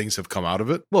great things have come out of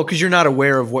it. Well, because you're not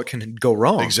aware of what can go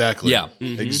wrong. Exactly. Yeah.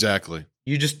 Exactly.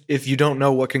 You just, if you don't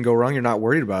know what can go wrong, you're not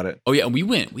worried about it. Oh yeah, and we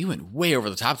went way over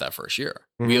the top that first year.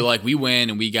 We went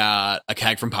and we got a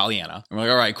keg from Pollyanna, and we're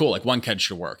like, all right, cool, like one keg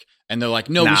should work. And they're like,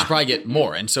 no, we should probably get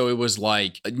more. And so it was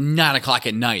like 9 o'clock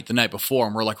at night, the night before,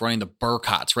 and we're like running the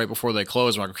Burkotts right before they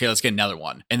closed. We're like, okay, let's get another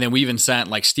one. And then we even sent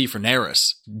like Steve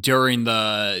Fernaris during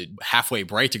the halfway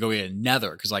break to go get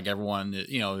another, because like everyone,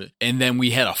 you know, and then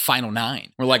we had a final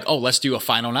 9. We're like, oh, let's do a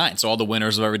final 9. So all the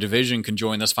winners of every division can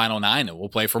join this final 9, and we'll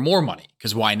play for more money,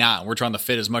 because why not? And we're trying to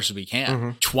fit as much as we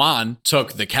can. Twan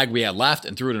took the keg we had left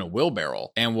and threw it in a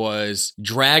wheelbarrow and was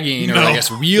dragging, or I guess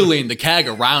wheeling the keg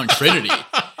around Trinity.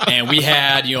 And we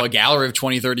had, you know, a gallery of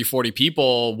 20, 30, 40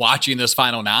 people watching this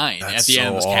final 9 at the end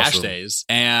of this Cash Days.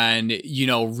 And, you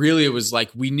know, really it was like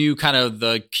we knew kind of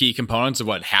the key components of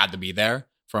what had to be there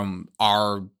from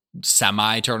our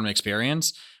semi-tournament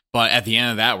experience. But at the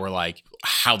end of that, we're like,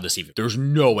 how'd this even? There's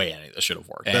no way any of this should have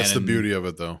worked. That's the beauty of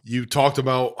it, though. You talked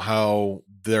about how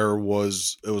it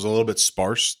was a little bit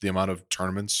sparse, the amount of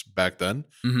tournaments back then.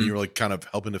 And you were like kind of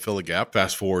helping to fill a gap.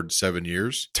 Fast forward 7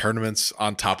 years, tournaments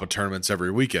on top of tournaments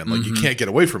every weekend. Like you can't get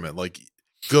away from it. Like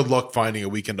good luck finding a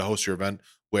weekend to host your event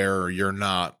where you're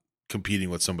not competing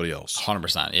with somebody else.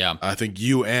 100%. Yeah. I think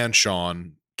you and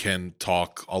Sean can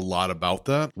talk a lot about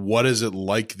that. What is it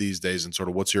like these days, and sort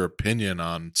of what's your opinion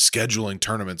on scheduling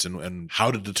tournaments and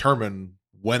how to determine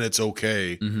when it's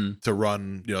okay to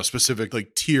run, you know, a specific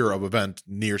like tier of event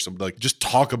near something? Like just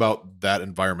talk about that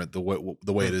environment the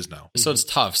way it is now. So it's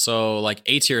tough. So like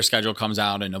A-tier schedule comes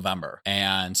out in November,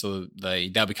 and so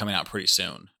that'll be coming out pretty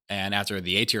soon. And after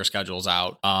the A-tier schedule's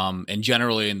out, and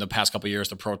generally in the past couple of years,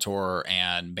 the Pro Tour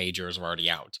and majors are already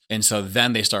out. And so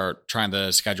then they start trying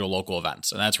to schedule local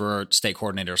events. And that's where state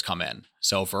coordinators come in.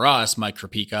 So for us, Mike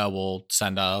Krapika will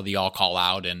send the all call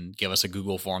out and give us a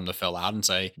Google form to fill out and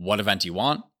say, what event do you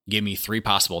want? give me 3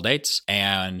 possible dates.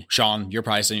 And Sean, you're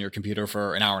probably sitting at your computer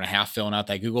for an hour and a half filling out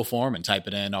that Google form and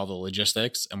typing in all the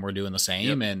logistics, and we're doing the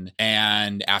same. Yep.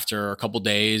 And after a couple of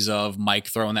days of Mike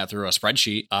throwing that through a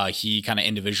spreadsheet, he kind of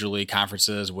individually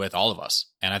conferences with all of us.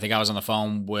 And I think I was on the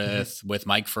phone with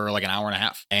Mike for like an hour and a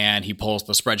half, and he pulls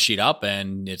the spreadsheet up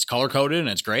and it's color coded and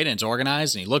it's great and it's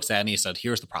organized. And he looks at it and he said,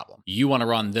 here's the problem. You want to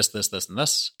run this, this, this, and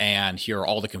this, and here are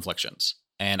all the conflictions.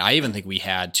 And I even think we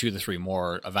had 2 to 3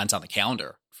 more events on the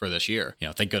calendar for this year.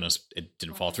 Thank goodness it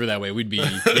didn't fall through that way. We'd be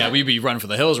running for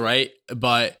the hills, right?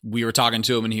 But we were talking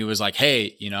to him and he was like,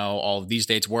 hey, all of these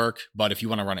dates work, but if you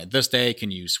want to run it this day, can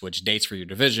you switch dates for your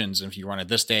divisions? And if you run it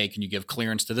this day, can you give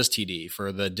clearance to this TD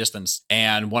for the distance?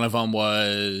 And one of them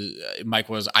was, Mike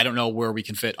was, I don't know where we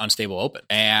can fit Unstable Open.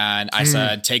 And I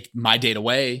said, take my date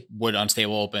away. Would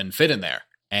Unstable Open fit in there?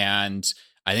 And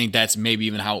I think that's maybe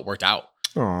even how it worked out.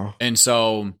 Aww. And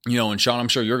so, and Sean, I'm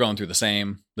sure you're going through the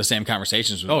same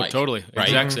conversations with Mike. Totally. Right?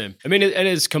 Exact same. I mean, it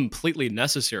is completely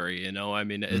necessary, I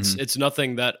mean, it's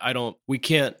nothing that we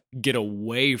can't get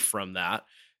away from that.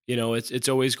 It's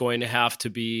always going to have to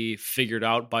be figured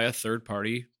out by a third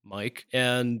party, Mike,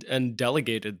 and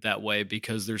delegated that way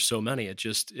because there's so many.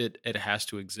 It has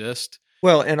to exist.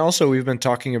 Well, and also we've been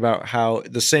talking about how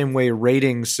the same way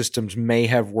rating systems may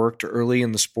have worked early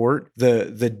in the sport,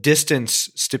 the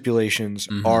distance stipulations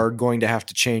are going to have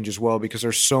to change as well because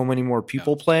there's so many more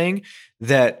people playing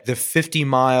that the 50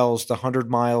 miles, the 100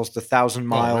 miles, the 1,000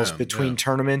 miles between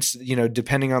tournaments,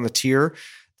 depending on the tier,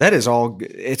 that is all,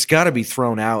 it's got to be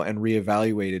thrown out and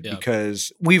reevaluated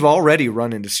because we've already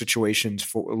run into situations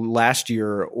for last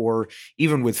year or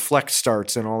even with flex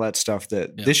starts and all that stuff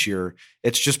that this year,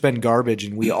 it's just been garbage.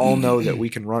 And we all know that we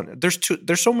can run.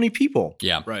 There's so many people.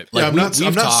 Yeah. Right. Like I'm not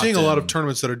seeing a lot of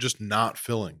tournaments that are just not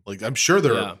filling. Like I'm sure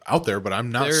they're out there, but I'm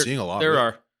not seeing a lot. There of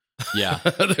are. Yeah.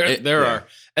 there are.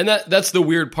 And that's the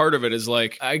weird part of it is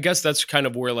like, I guess that's kind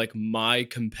of where like my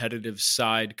competitive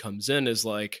side comes in is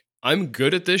like, I'm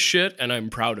good at this shit and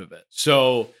I'm proud of it.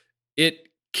 So it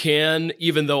can,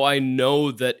 even though I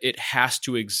know that it has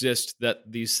to exist, that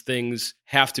these things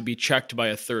have to be checked by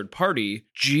a third party,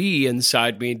 G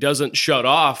inside me doesn't shut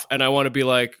off. And I want to be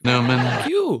like, no, man,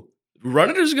 you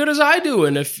run it as good as I do.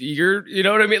 And if you're, you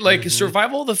know what I mean? Like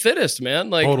survival of the fittest,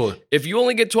 man. Like if you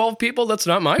only get 12 people, that's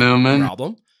not my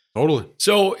problem. Totally.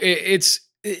 So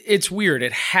it's weird.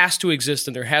 It has to exist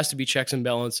and there has to be checks and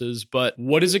balances. But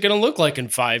what is it going to look like in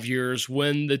 5 years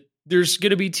when there's going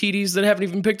to be TDs that haven't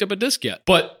even picked up a disc yet?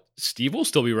 But Steve will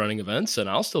still be running events and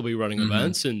I'll still be running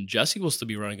events and Jesse will still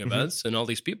be running events and all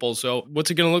these people. So what's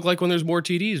it going to look like when there's more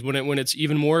TDs, when it's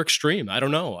even more extreme? I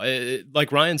don't know.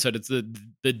 Like Ryan said, it's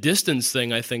the distance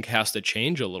thing I think has to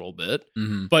change a little bit.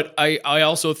 But I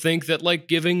also think that like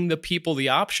giving the people the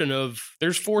option of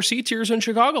there's 4 C tiers in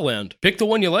Chicagoland. Pick the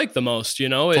one you like the most,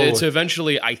 Totally. It's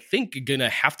eventually, I think, going to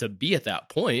have to be at that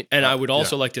point. And I would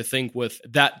also like to think with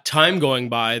that time going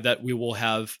by that we will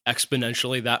have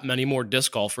exponentially that many more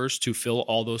disc golfers to fill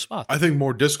all those spots. I think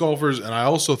more disc golfers, and I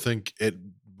also think it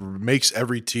makes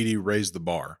every TD raise the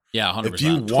bar. Yeah, 100%. If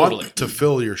you want to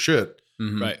fill your shit,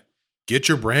 right, get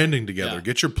your branding together,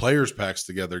 get your players packs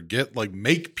together,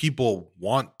 make people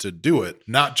want to do it,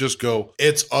 not just go,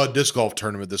 it's a disc golf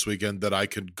tournament this weekend that I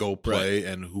could go play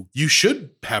and who you should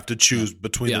have to choose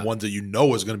between the ones that you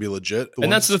know is going to be legit. And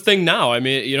that's the thing now. I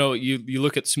mean, you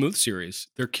look at Smooth Series,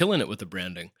 they're killing it with the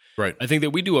branding. Right. I think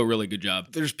that we do a really good job.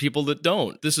 There's people that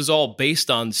don't. This is all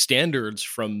based on standards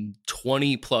from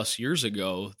 20 plus years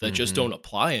ago that just don't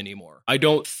apply anymore. I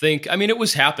don't think, I mean, it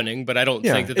was happening, but I don't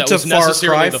think that was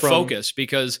necessarily the focus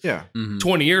because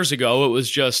 20 years ago, it was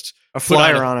just a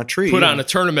flyer on a tree. Put on a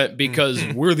tournament because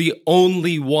we're the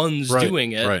only ones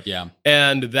doing it. Right. Yeah.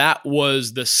 And that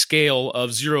was the scale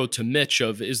of 0 to Mitch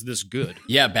of, is this good?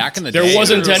 Yeah. Back in the day. There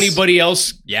wasn't anybody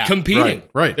else competing.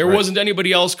 Right. There wasn't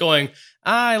anybody else going,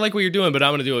 I like what you're doing, but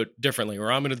I'm going to do it differently,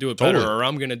 or I'm going to do it better, or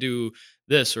I'm going to do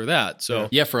this or that. So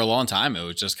yeah, for a long time, it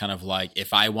was just kind of like,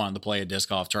 if I wanted to play a disc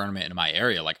golf tournament in my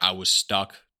area, like I was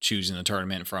stuck choosing the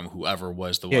tournament from whoever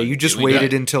was the one. Yeah, you just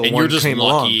waited until and one you're just came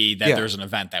lucky along. that there's an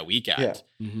event that weekend.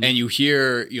 Mm-hmm. And you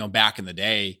hear, back in the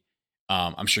day,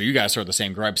 I'm sure you guys heard the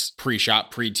same gripes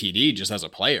pre-shot, pre-TD, just as a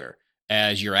player,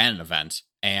 as you're at an event.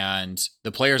 And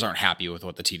the players aren't happy with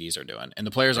what the TDs are doing. And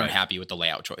the players aren't happy with the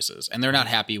layout choices. And they're not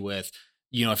happy with,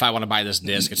 if I want to buy this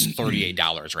disc, it's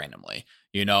 $38 randomly,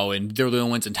 and they're the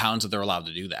only ones in towns that they're allowed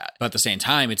to do that. But at the same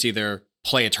time, it's either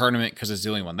play a tournament because it's the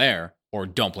only one there, or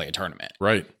don't play a tournament.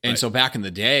 Right. And so back in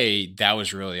the day, that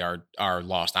was really our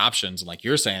lost options. And like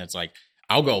you're saying, it's like,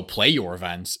 I'll go play your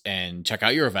events and check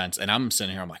out your events. And I'm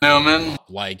sitting here, I'm like, No, man.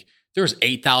 Like, there's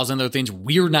 8,000 other things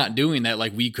we're not doing that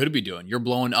like we could be doing. You're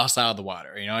blowing us out of the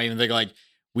water. You know, I even think like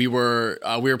we were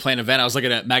playing an event. I was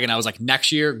looking at Megan. I was like,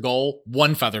 next year, goal,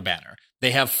 1 feather banner. They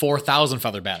have 4,000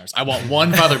 feather banners. I want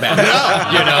 1 feather banner.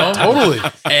 Yeah, you know, totally.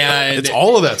 And it's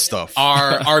all of that stuff.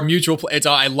 Our mutual.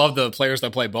 I love the players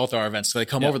that play both our events. So they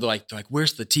come over. They're like,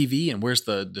 where's the TV and where's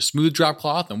the smooth drop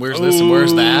cloth and where's this and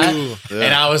where's that? Yeah.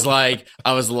 And I was like,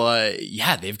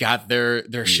 yeah, they've got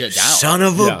their shit down. Son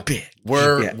of a bitch.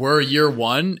 We're year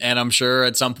 1, and I'm sure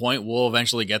at some point we'll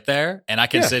eventually get there. And I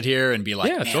can sit here and be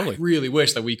like, man, totally. I really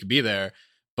wish that we could be there.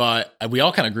 But we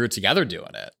all kind of grew together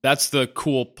doing it. That's the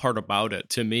cool part about it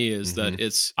to me is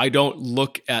that I don't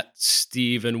look at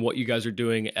Steve and what you guys are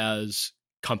doing as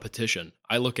competition.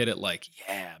 I look at it like,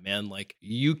 yeah, man, like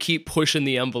you keep pushing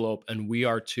the envelope and we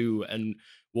are too. And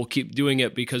we'll keep doing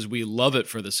it because we love it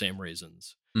for the same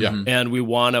reasons. Yeah. And we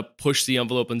want to push the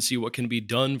envelope and see what can be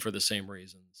done for the same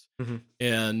reasons.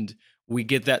 And we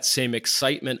get that same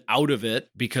excitement out of it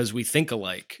because we think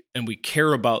alike and we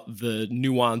care about the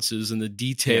nuances and the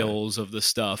details of the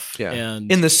stuff. Yeah. And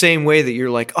in the same way that you're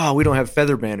like, oh, we don't have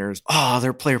feather banners. Oh,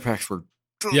 their player packs were.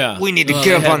 We need to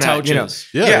get up on that. You know?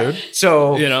 Yeah. Dude.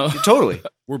 So totally,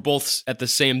 we're both at the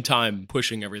same time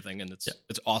pushing everything, and it's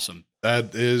awesome.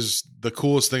 That is the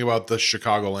coolest thing about the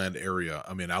Chicagoland area.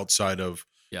 I mean, outside of,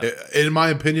 in my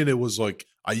opinion, it was like.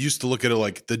 I used to look at it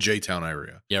like the J-Town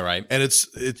area. Yeah, right. And it's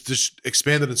just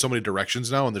expanded in so many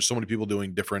directions now, and there's so many people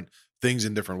doing different things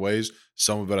in different ways.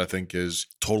 Some of it I think is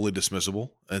totally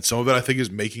dismissible, and some of it I think is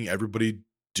making everybody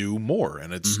do more,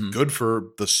 and it's good for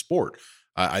the sport.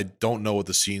 I don't know what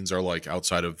the scenes are like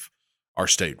outside of our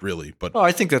state, really, but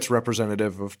I think that's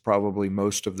representative of probably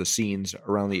most of the scenes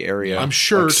around the area. I'm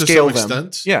sure like to some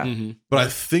extent, yeah. But I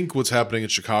think what's happening in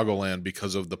Chicagoland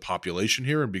because of the population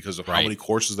here and because of how many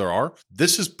courses there are,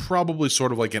 this is probably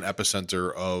sort of like an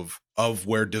epicenter of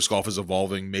where disc golf is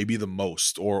evolving, maybe the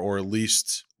most, or at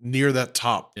least near that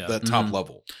top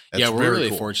level. That's we're really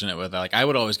cool. fortunate with that. Like I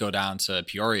would always go down to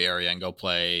Peoria area and go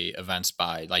play events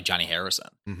by like Johnny Harrison,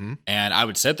 and I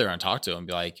would sit there and talk to him and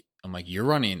be like. I'm like, you're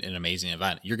running an amazing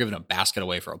event. You're giving a basket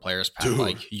away for a player's pack.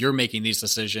 Like you're making these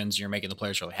decisions. You're making the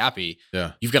players really happy.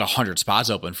 Yeah. You've got 100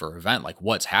 spots open for an event. Like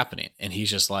what's happening? And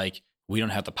he's just like, we don't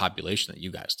have the population that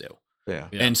you guys do. Yeah.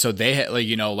 And so they had like,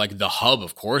 like the hub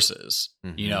of courses,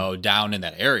 down in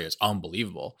that area is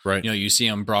unbelievable. Right. You see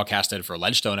them broadcasted for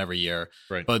Ledgestone every year,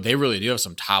 but they really do have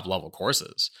some top level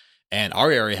courses, and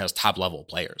our area has top level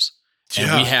players.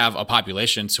 And we have a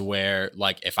population to where,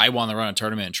 like, if I wanted to run a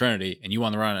tournament in Trinity and you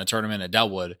wanted to run a tournament at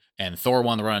Delwood and Thor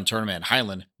wanted to run a tournament in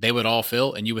Highland, they would all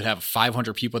fill and you would have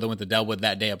 500 people that went to Delwood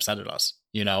that day upset at us,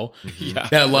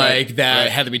 that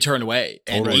had to be turned away.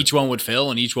 And each one would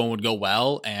fill and each one would go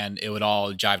well and it would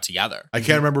all jive together. I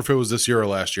can't remember if it was this year or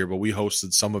last year, but we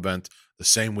hosted some event the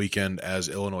same weekend as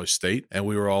Illinois State. And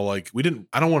we were all like,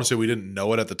 I don't want to say we didn't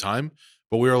know it at the time,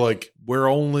 but we were like, we're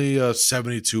only a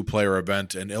 72 player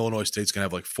event and Illinois State's going to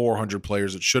have like 400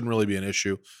 players. It shouldn't really be an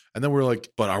issue. And then we were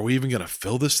like, but are we even going to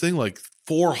fill this thing? Like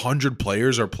 400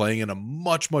 players are playing in a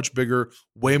much, much bigger,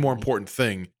 way more important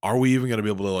thing. Are we even going to be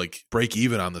able to like break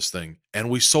even on this thing? And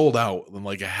we sold out in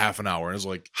like a half an hour. And it's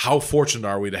like, how fortunate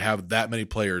are we to have that many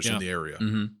players in the area?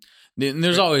 And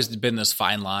there's always been this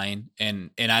fine line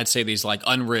and I'd say these like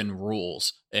unwritten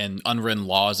rules and unwritten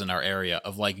laws in our area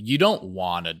of like, you don't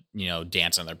want to,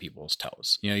 dance on other people's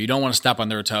toes. You don't want to step on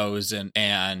their toes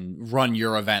and run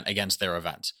your event against their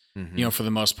event, for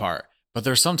the most part. But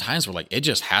there's some times where like, it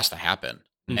just has to happen.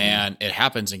 And it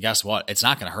happens, and guess what? It's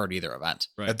not going to hurt either event.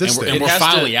 Right. At this and we're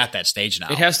finally at that stage now.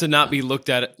 It has to not be looked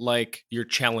at like you're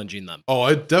challenging them. Oh,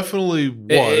 it definitely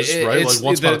was, right? Like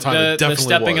once upon a time, it definitely the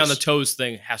stepping was. on the toes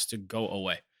thing has to go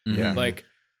away. Yeah. Like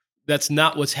that's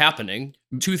not what's happening.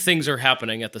 Two things are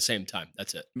happening at the same time.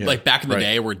 That's it. Yeah. Like back in the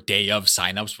day where day of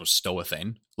signups was still a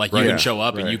thing. Like you can show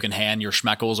up and you can hand your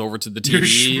schmeckles over to the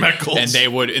TV,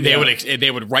 and they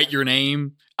would write your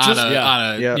name on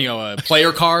a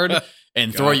player card.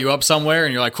 And throw you up somewhere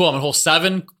and you're like, cool, I'm in hole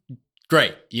 7.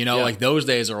 Great. Like those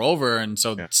days are over. And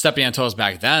so stepping on toes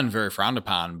back then, very frowned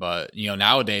upon. But,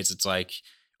 nowadays it's like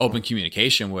open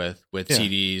communication with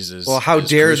TDs is. Well, how is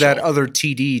dare crucial. that other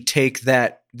TD take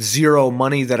that zero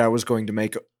money that I was going to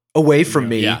make away from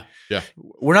me? Yeah.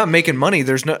 We're not making money.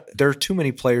 There are too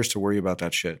many players to worry about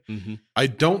that shit. I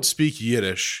don't speak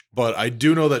Yiddish, but I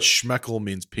do know that schmeckel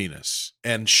means penis.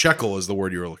 And shekel is the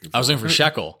word you were looking for. I was looking for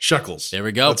shekel. Shekels. There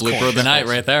we go. Blooper of the night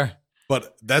right there.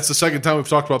 But that's the second time we've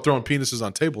talked about throwing penises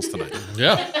on tables tonight.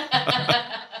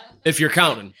 Yeah. If you're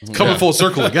counting. Coming full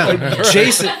circle again.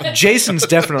 Jason's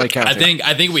definitely counting.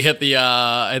 I think we hit the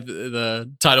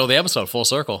title of the episode, Full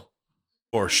Circle.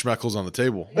 Or Schmeckles on the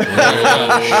table.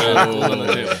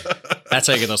 That's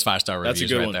how you get those 5-star reviews. That's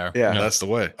a good right one. there. Yeah. That's the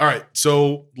way. All right.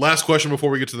 So last question before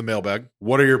we get to the mailbag.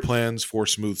 What are your plans for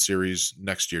Smooth Series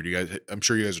next year? Do you guys, I'm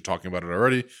sure you guys are talking about it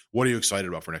already. What are you excited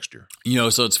about for next year?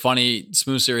 So it's funny.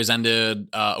 Smooth Series ended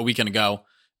a weekend ago,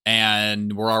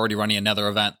 and we're already running another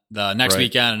event the next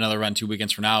weekend, another event 2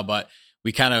 weekends from now. But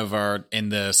we kind of are in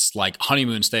this like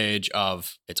honeymoon stage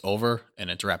of it's over and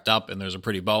it's wrapped up and there's a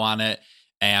pretty bow on it.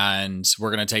 And we're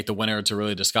going to take the winter to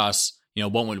really discuss,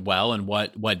 what went well and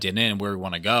what didn't and where we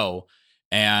want to go.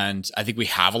 And I think we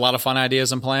have a lot of fun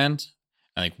ideas and planned.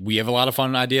 I think we have a lot of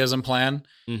fun ideas and plan.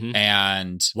 Mm-hmm.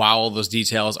 And while all those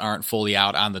details aren't fully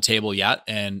out on the table yet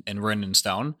and written in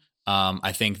stone,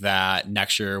 I think that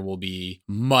next year will be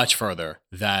much further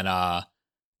than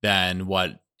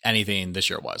what anything this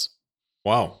year was.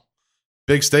 Wow.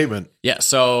 Big statement. Yeah.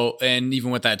 So, and even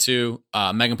with that too,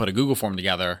 Megan put a Google form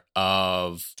together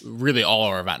of really all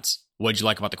our events. What did you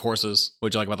like about the courses? What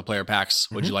did you like about the player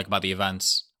packs? What did you like about the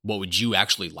events? What would you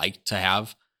actually like to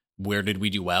have? Where did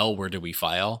we do well? Where did we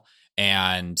fail?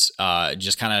 And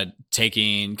just kind of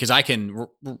taking, because I can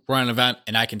run an event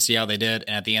and I can see how they did.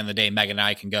 And at the end of the day, Megan and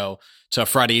I can go to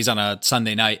Freddy's on a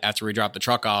Sunday night after we drop the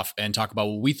truck off and talk about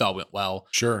what we thought went well.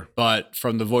 Sure. But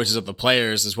from the voices of the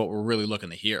players is what we're really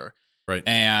looking to hear. Right.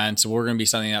 And so we're going to be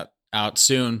sending that out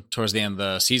soon towards the end of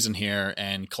the season here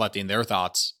and collecting their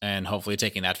thoughts and hopefully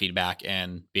taking that feedback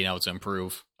and being able to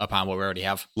improve upon what we already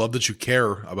have. Love that you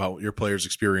care about your players'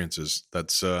 experiences.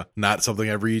 That's not something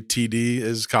every TD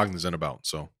is cognizant about.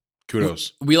 So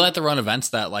kudos. We like to run events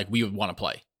that like we would want to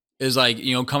play. Is like,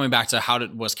 coming back to how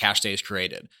was Cash Days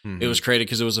created? Mm-hmm. It was created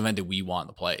because it was an event that we want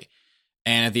to play.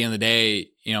 And at the end of the day,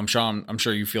 I'm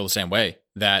sure you feel the same way,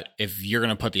 that if you're going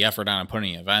to put the effort on and put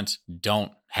in an event,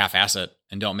 don't half-ass it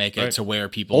and don't make it to where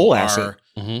people are,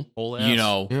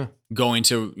 going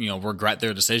to, regret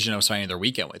their decision of spending their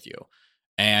weekend with you.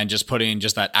 And just putting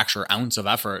just that extra ounce of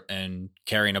effort and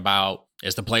caring about,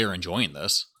 is the player enjoying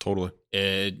this? Totally.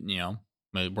 We're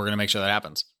going to make sure that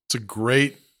happens. It's a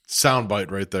great soundbite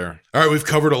right there. All right, we've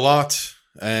covered a lot.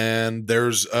 And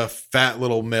there's a fat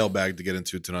little mailbag to get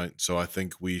into tonight. So I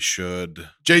think we should.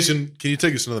 Jason, can you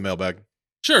take us into the mailbag?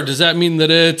 Sure. Does that mean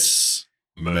that it's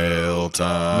mail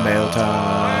time? Mail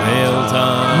time. Mail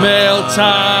time. Mail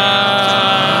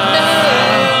time. Mail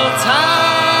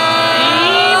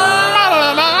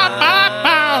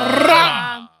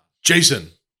time.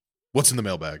 Jason, what's in the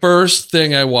mailbag? First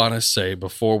thing I want to say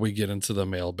before we get into the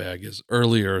mailbag is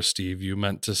earlier, Steve, you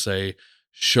meant to say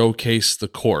showcase the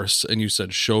course, and you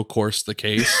said show course the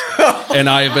case. And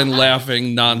I have been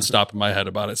laughing nonstop in my head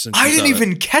about it since I didn't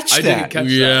even catch that.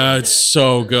 Yeah, it's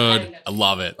so good. I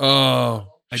love it. Oh,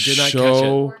 I did not catch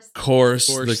show it. course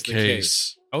the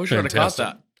case. I wish I would have caught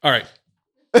that. All right.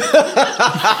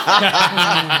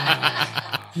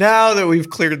 Now that we've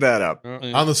cleared that up.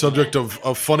 On the subject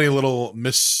of funny little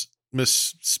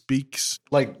misspeaks.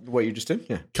 Like what you just did?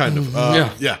 Yeah. Kind of.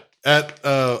 Yeah. At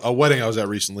a wedding I was at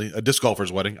recently, a disc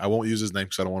golfer's wedding. I won't use his name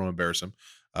because I don't want to embarrass him.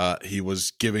 He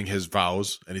was giving his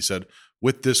vows, and he said,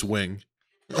 "With this wing."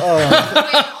 Marriage.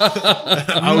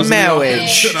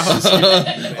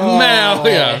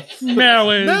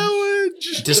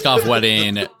 Marriage. Disc golf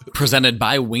wedding presented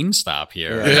by Wingstop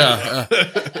here. Yeah.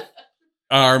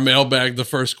 Our mailbag, the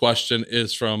first question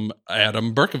is from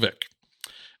Adam Berkovic.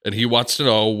 And he wants to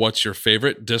know, what's your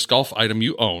favorite disc golf item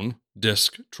you own?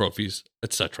 Disc, trophies,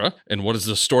 etc. And what is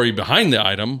the story behind the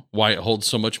item? Why it holds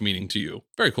so much meaning to you?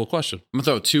 Very cool question. I'm going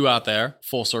to throw two out there.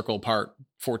 Full circle part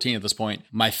 14 at this point.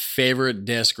 My favorite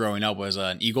disc growing up was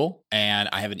an Eagle. And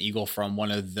I have an Eagle from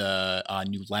one of the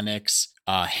New Lenox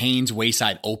Haynes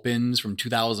Wayside Opens from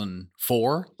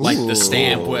 2004. Like the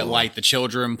stamp with like the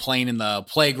children playing in the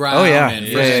playground and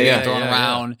getting thrown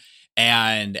around.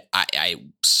 And I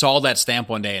saw that stamp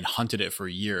one day and hunted it for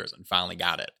years and finally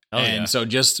got it. So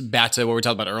just back to what we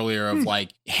talked about earlier of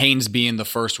like Haynes being the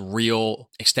first real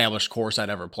established course I'd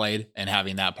ever played and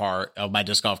having that part of my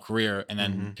disc golf career and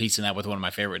then piecing that with one of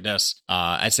my favorite discs.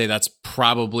 I'd say that's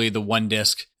probably the one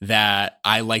disc that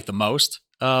I like the most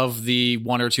of the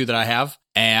one or two that I have.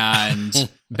 And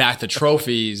back to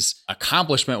trophies,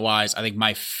 accomplishment wise, I think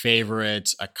my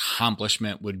favorite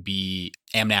accomplishment would be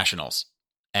Am Nationals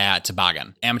at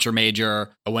Toboggan. Amateur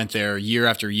major. I went there year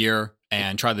after year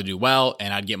and tried to do well,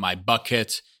 and I'd get my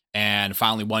bucket, and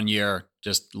finally one year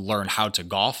just learn how to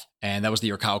golf, and that was the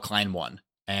year Kyle Klein won.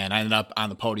 And I ended up on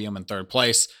the podium in third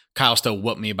place. Kyle still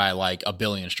whooped me by like a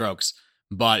billion strokes,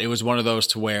 But it was one of those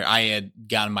to where I had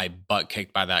gotten my butt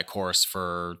kicked by that course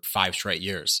for 5 straight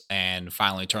years and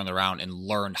finally turned around and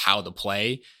learned how to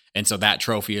play. And so that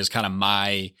trophy is kind of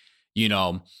my,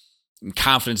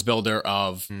 confidence builder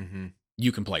of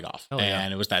you can play golf.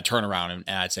 And it was that turnaround. And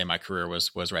I'd say my career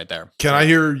was right there. Can I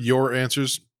hear your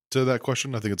answers to that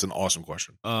question? I think it's an awesome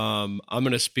question. I'm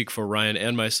going to speak for Ryan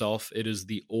and myself. It is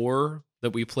the Orr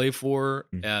that we play for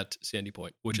at Sandy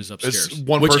Point, which is upstairs. It's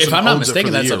one Which, person if I'm not owns it for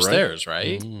mistaken, the that's year, upstairs,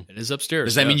 right? It is upstairs.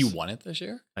 Does that mean yes. you won it this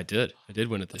year? I did. I did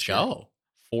win it this year. Go.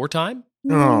 4-time?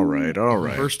 All right.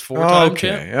 First 4-time Okay.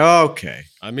 champ. Okay.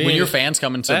 I mean, When your fans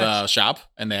come into the shop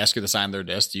and they ask you to sign their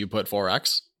disc, do you put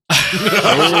 4X?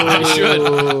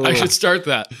 I should start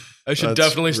that. I should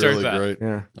definitely start really that. Great.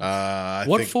 Yeah.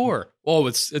 What for? Oh,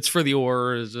 it's for the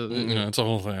Orr. It's a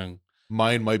whole thing.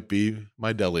 Mine might be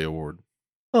my Deli Award.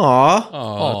 Aw.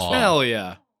 Oh, Hell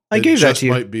yeah. I It gave that just to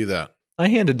you. might be that. I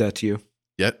handed that to you.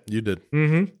 Yeah, you did.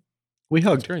 Mm-hmm. We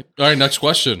hugged. great. All right, next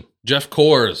question. Jeff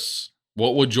Kors,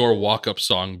 what would your walk-up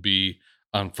song be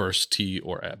on first tee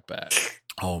or at bat?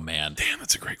 Oh, man. Damn,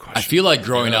 that's a great question. I feel like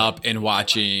growing up and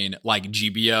watching like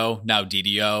GBO, now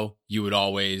DDO, you would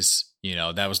always,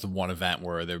 that was the one event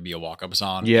where there'd be a walk-up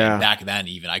song. Yeah. And back then,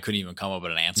 even I couldn't even come up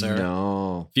with an answer.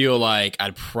 No. Feel like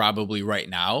I'd probably right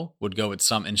now would go with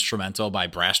some instrumental by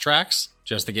Brass Tracks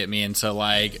just to get me into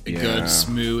like good,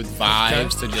 smooth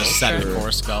vibes to just set the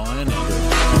course going.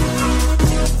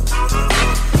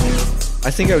 I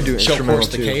think I would do Show instrumental course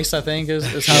the too. case, I think, is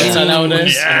how it's said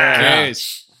nowadays.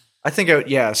 Case. I think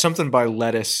something by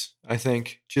Lettuce. I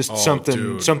think just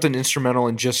something instrumental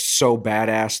and just so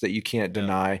badass that you can't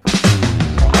deny.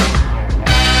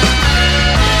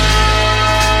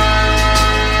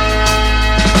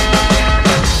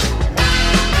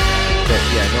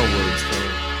 No words for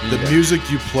it. The music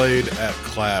you played at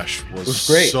Clash was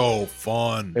great. So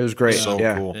fun. It was great. So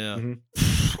Yeah. cool. Yeah.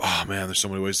 Oh man, there's so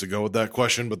many ways to go with that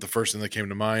question, but the first thing that came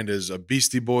to mind is a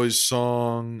Beastie Boys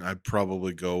song. I'd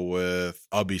probably go with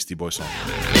a Beastie Boys song.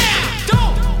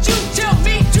 Don't you tell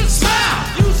me to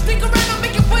smile. You stick around and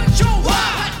make it put your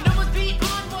what numbers be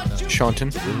on what you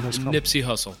Shanton. Nipsey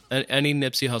Hussle. And any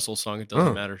Nipsey Hussle song, it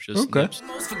doesn't matter. Just okay. Nips.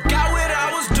 almost forgot what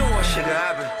I was doing. Shit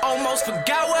happened. Almost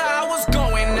forgot where I was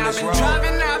going. I've been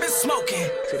driving, I've been smoking.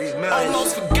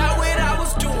 Almost forgot what I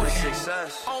was doing.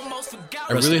 Almost forgot.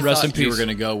 I really Rest in thought you were peace. going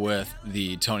to go with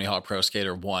the Tony Hawk Pro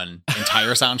Skater 1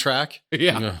 entire soundtrack.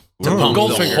 Yeah. Yeah. To pump the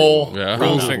Goldfinger. whole Yeah.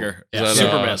 Goldfinger. Yeah. Is that,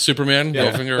 Superman. Superman,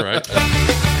 Yeah. Goldfinger, right?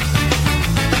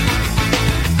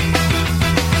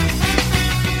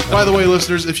 By the way,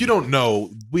 listeners, if you don't know,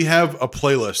 we have a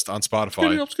playlist on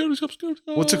Spotify.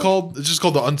 What's it called? It's just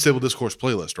called the Unstable Discourse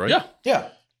playlist, right? Yeah. Yeah.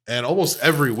 And almost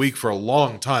every week for a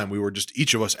long time, we were just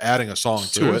each of us adding a song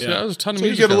to it. Yeah, there's a ton of So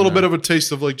you music get a on little there. bit of a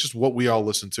taste of like just what we all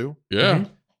listen to. Yeah.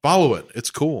 Follow it.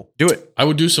 It's cool. Do it. I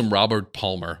would do some Robert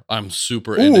Palmer. I'm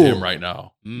super into him right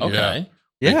now. Okay.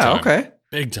 Big Yeah. time. Okay.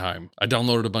 Big time. I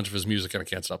downloaded a bunch of his music and I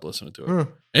can't stop listening to it. Huh.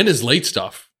 And his late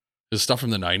stuff, his stuff from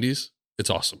the 90s,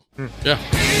 it's awesome. Yeah.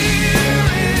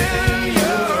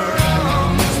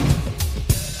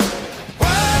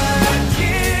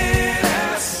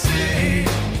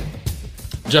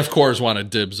 Jeff Kors wanted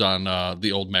dibs on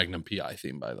the old Magnum PI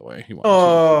theme, by the way. He wanted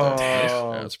Oh, to.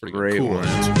 Yeah, that's pretty great good.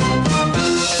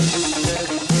 one.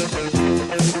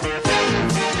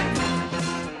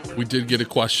 We did get a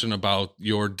question about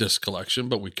your disc collection,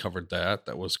 but we covered that.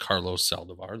 That was Carlos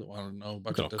Saldivar that wanted to know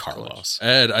about Good the old disc Carlos. collection.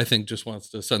 Ed, I think, just wants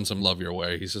to send some love your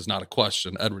way. He says, not a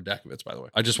question. Ed Radakovitz, by the way.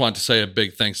 I just want to say a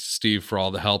big thanks to Steve for all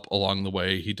the help along the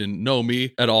way. He didn't know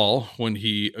me at all when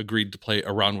he agreed to play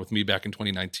around with me back in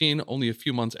 2019, only a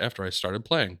few months after I started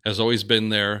playing. Has always been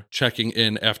there, checking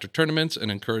in after tournaments and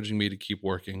encouraging me to keep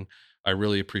working. I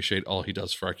really appreciate all he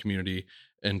does for our community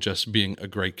and just being a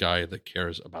great guy that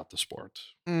cares about the sport.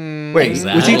 Wait,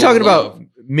 was he talking about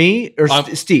me or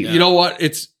Steve? You know what?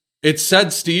 It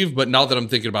said Steve, but now that I'm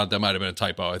thinking about it, that might have been a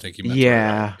typo. I think he meant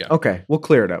Yeah. Okay. We'll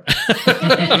clear it up.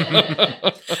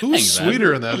 Who's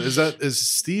sweeter in that? Is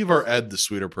Steve or Ed the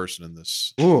sweeter person in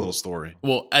this little story?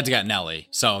 Well, Ed's got Nelly,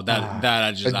 so that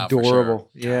I just out for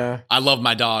Adorable. sure. Yeah. I love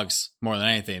my dogs more than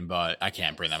anything, but I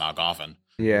can't bring them out golfing.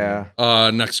 Yeah.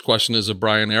 Next question is a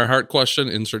Brian Earhart question.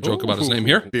 Insert joke about his name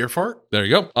here. Beer fart? There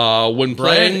you go. When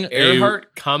Brian playing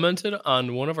Earhart commented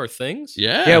on one of our things.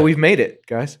 Yeah. Yeah, we've made it,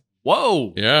 guys.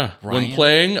 Whoa. Yeah. Brian? When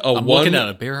playing a I'm one. looking at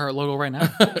a Bearheart logo right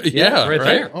now. Yeah, right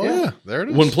there. Oh yeah, there it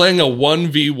is. When playing a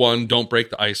 1v1 don't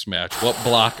break the ice match, what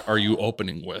block are you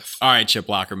opening with? All right, Chip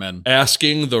Lockerman.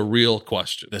 Asking the real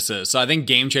question. This is so I think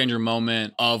game changer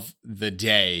moment of the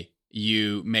day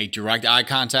You make direct eye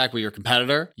contact with your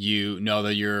competitor. You know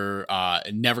that you're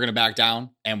never going to back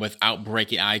down. And without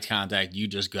breaking eye contact, you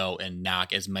just go and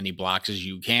knock as many blocks as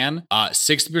you can.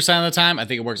 60% of the time, I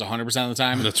think it works 100% of the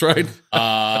time. That's right.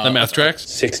 The math tracks.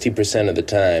 60% of the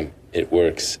time, it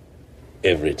works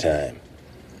every time.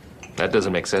 That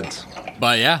doesn't make sense.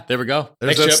 But yeah, there we go.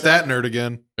 There's that stat nerd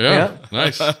again. Yeah.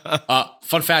 Nice.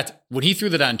 Fun fact, when he threw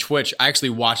that on Twitch, I actually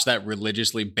watched that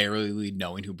religiously, barely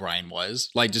knowing who Brian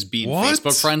was. Like just being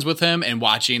Facebook friends with him and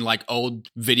watching like old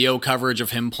video coverage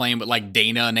of him playing with like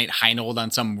Dana and Nate Heinold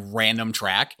on some random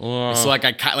track. So like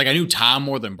I knew Tom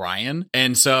more than Brian.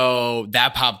 And so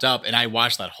that popped up and I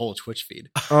watched that whole Twitch feed.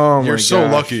 Oh, You're so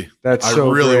lucky. That's I so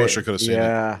really great. wish I could have seen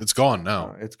it. It's gone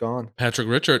now. It's gone. Patrick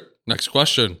Richard, next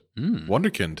question.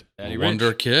 Wonderkind.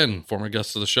 Wonderkin, former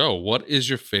guest of the show. What is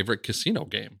your favorite casino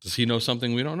game? Does he know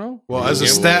something we don't know? Well, as a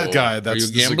stat guy,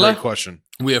 that's a great question.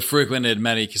 We have frequented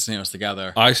many casinos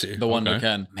together. I see. The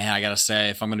Wonderkin. Man, I got to say,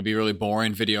 if I'm going to be really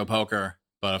boring, video poker.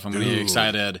 But if I'm going to be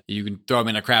excited, you can throw me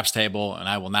in a craps table and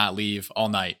I will not leave all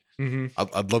night.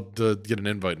 I'd love to get an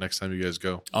invite next time you guys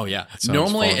go. Oh, yeah.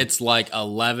 Normally, it's like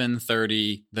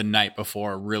 11:30 the night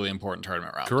before a really important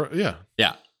tournament round. Correct. Yeah.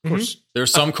 Yeah. Of course.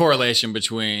 There's some correlation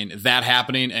between that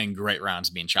happening and great rounds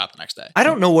being shot the next day. I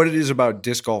don't know what it is about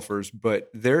disc golfers,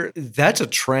 but that's a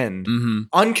trend.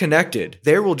 Unconnected.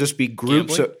 There will just be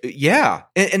groups of,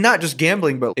 and not just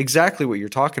gambling, but exactly what you're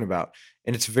talking about.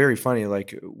 And it's very funny.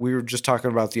 Like we were just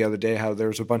talking about the other day, how there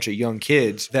was a bunch of young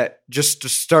kids that just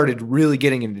started really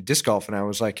getting into disc golf. And I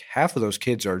was like, half of those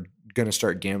kids are going to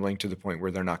start gambling to the point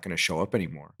where they're not going to show up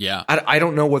anymore. Yeah. I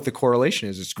don't know what the correlation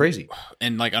is. It's crazy.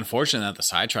 And like, unfortunately, at the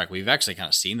sidetrack, we've actually kind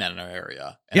of seen that in our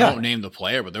area. And I don't name the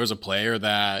player, but there was a player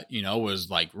that, you know, was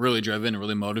like really driven and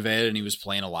really motivated and he was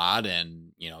playing a lot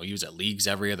and, you know, he was at leagues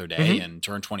every other day and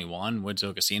turned 21, went to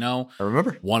a casino. I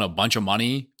remember. Won a bunch of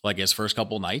money like his first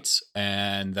couple nights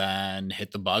and then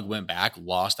hit the bug, went back,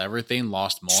 lost everything,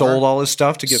 lost more. Sold all his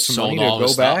stuff to get some money to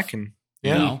go back and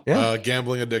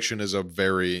gambling addiction is a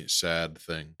very sad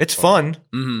thing. It's fun,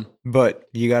 but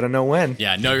you got to know when.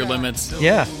 Yeah, know your limits.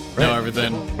 Yeah, know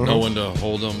everything. Know when to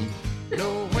hold them.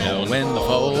 Know when to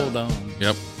hold them.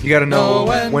 Yep. You got to know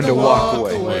when to walk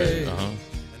away.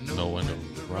 Know when to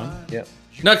run. Yep.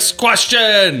 Next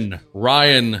question.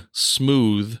 Ryan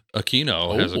Smooth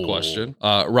Aquino has a question.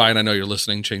 Ryan, I know you're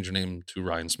listening. Change your name to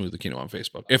Ryan Smooth Aquino on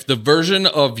Facebook. If the version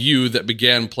of you that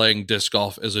began playing disc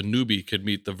golf as a newbie could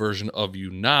meet the version of you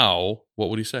now,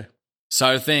 what would he say? So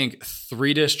I think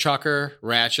 3-disc chucker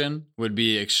Ratchin would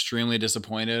be extremely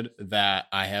disappointed that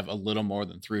I have a little more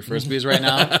than 3 frisbees right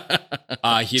now.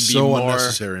 He'd be so more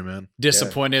unnecessary, man.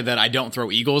 Disappointed that I don't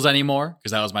throw eagles anymore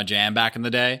because that was my jam back in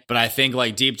the day. But I think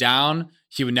like deep down,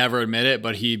 he would never admit it,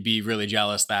 but he'd be really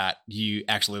jealous that you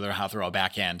actually learned how to throw a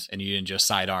backhand and you didn't just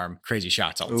sidearm crazy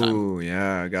shots all the time. Ooh,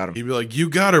 yeah, I got him. He'd be like, you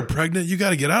got her pregnant. You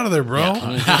got to get out of there, bro. Yeah.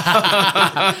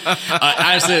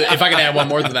 Honestly, if I could add one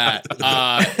more to that,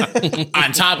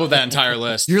 on top of that entire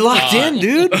list. You're locked in,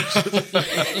 dude.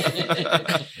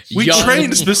 We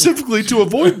trained specifically to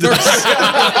avoid this.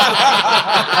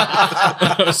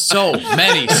 So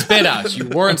many spit outs. You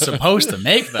weren't supposed to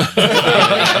make them.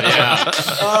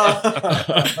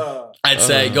 I'd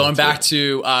say going back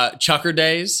to Chucker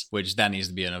days, which that needs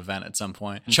to be an event at some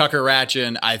point. Chucker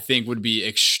Ratchin, I think, would be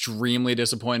extremely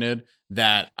disappointed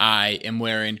that I am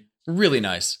wearing really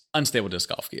nice, unstable disc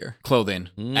golf gear, clothing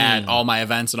at all my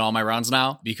events and all my rounds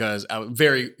now, because I'm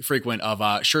very frequent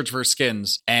of shirts versus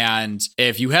skins. And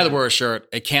if you had to wear a shirt,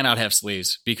 it cannot have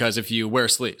sleeves, because if you wear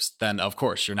sleeves, then of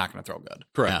course you're not going to throw good.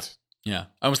 Correct. Yeah.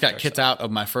 I almost got kicked out of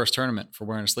my first tournament for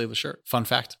wearing a sleeveless shirt. Fun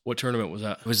fact. What tournament was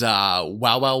that? It was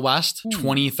Wild West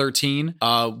 2013.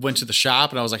 Went to the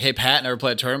shop and I was like, hey, Pat, never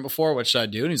played a tournament before. What should I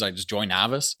do? And he's like, just join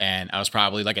novice. And I was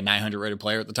probably like a 900 rated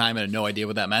player at the time. I had no idea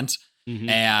what that meant.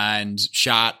 And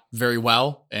shot very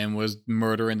well and was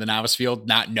murdering the novice field,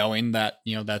 not knowing that,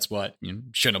 you know, that's what, you know,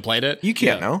 shouldn't have played it. You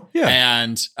can't know. Yeah.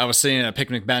 And I was sitting at a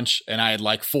picnic bench and I had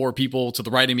like 4 people to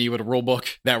the right of me with a rule book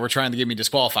that were trying to get me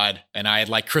disqualified. And I had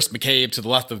like Chris McCabe to the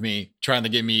left of me trying to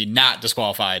get me not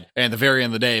disqualified. And at the very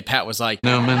end of the day, Pat was like,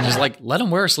 no, man, just like, let him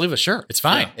wear a sleeveless shirt. It's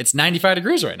fine. Yeah. It's 95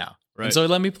 degrees right now. Right. And so he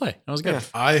let me play. That was good. Yeah.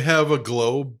 I have a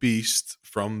glow beast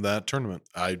from that tournament.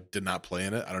 I did not play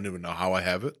in it. I don't even know how I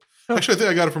have it. Actually, I think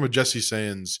I got it from a Jesse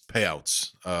Sands payouts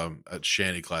at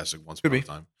Shanny Classic once upon a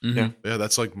time. Mm-hmm. Yeah,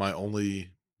 that's like my only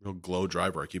real glow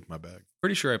driver I keep in my bag.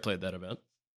 Pretty sure I played that event.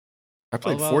 I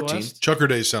played 14. Chucker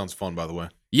Days sounds fun, by the way.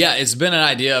 Yeah, it's been an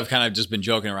idea I've kind of just been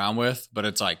joking around with, but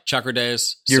it's like Checker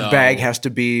Days. Your bag has to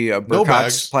be a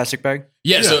Burcott's plastic bag?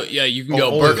 Yeah, so you can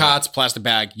go Burcott's plastic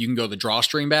bag. You can go the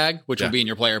drawstring bag, which will be in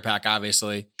your player pack,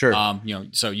 obviously. Sure.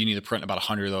 So you need to print about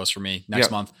 100 of those for me next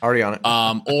month. Already on it.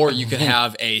 Or you can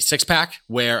have a 6-pack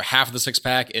where half of the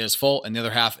 6-pack is full and the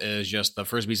other half is just the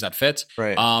Frisbees that fit.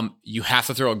 Right. You have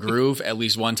to throw a groove at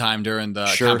least one time during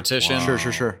the competition. Wow.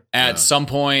 Sure. At some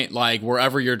point, like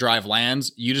wherever your drive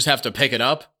lands, you just have to pick it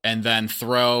up and then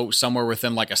throw somewhere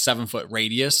within like a 7-foot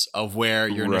radius of where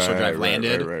your initial drive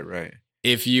landed. Right.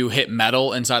 If you hit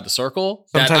metal inside the circle,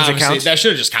 sometimes it counts. That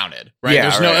should have just counted, right?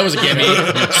 Yeah, it was a gimme.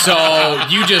 So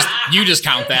you just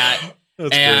count that.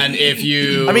 That's and crazy. If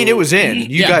you, I mean, it was in.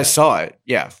 You guys saw it,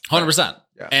 100%.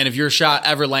 Yeah. And if your shot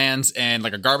ever lands in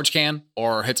like a garbage can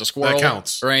or hits a squirrel, that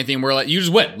counts. Or anything, where like you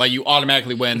just win. Like you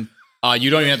automatically win.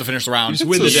 You don't even have to finish the round. You just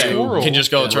win the day. You can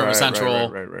just go to Tournament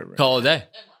Central, call it a day.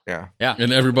 Yeah.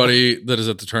 And everybody that is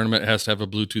at the tournament has to have a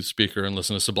Bluetooth speaker and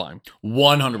listen to Sublime.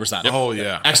 100%. Oh,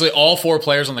 yeah. Actually, all 4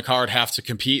 players on the card have to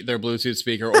compete their Bluetooth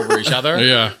speaker over each other.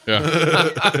 Yeah.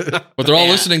 But they're all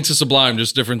listening to Sublime,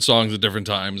 just different songs at different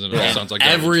times, and it all sounds like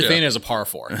garbage. Everything is a par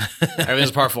 4. Everything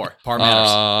is a par 4. Par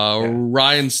matters.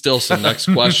 Ryan Stilson,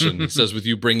 next question, says, with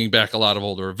you bringing back a lot of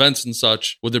older events and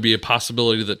such, would there be a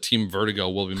possibility that Team Vertigo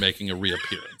will be making a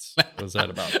reappearance? What is that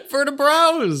about?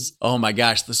 Vertibros. Oh my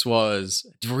gosh, this was...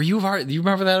 Do you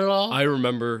remember that at all? I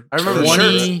remember.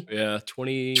 2014. Yeah,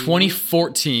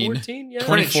 2014.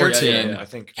 2014. Yeah, I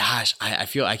think. Gosh, I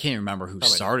feel I can't remember who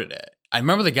started it. I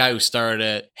remember the guy who started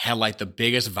it had like the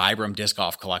biggest Vibram disc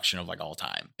golf collection of like all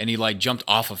time. And he like jumped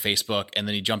off of Facebook and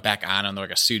then he jumped back on under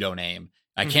like a pseudo name.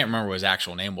 I can't remember what his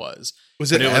actual name was.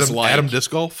 Was it Adam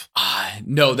Disc Golf?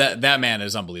 No, that man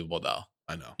is unbelievable though.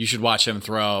 I know. You should watch him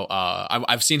throw.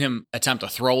 I've seen him attempt a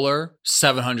throwler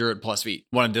 700 plus feet,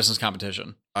 won a distance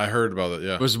competition. I heard about it.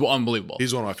 Yeah, it was unbelievable.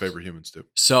 He's one of my favorite humans too.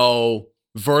 So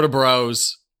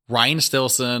Vertibros, Ryan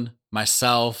Stilson,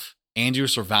 myself, Andrew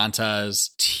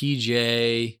Cervantes,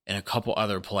 TJ, and a couple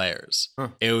other players.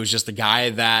 It was just a guy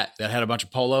that had a bunch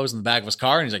of polos in the back of his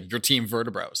car, and he's like, "Your team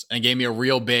Vertibros," and he gave me a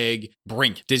real big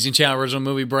Brink, Disney Channel original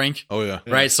movie Brink. Oh yeah,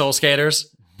 right, Soul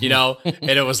Skaters. You know,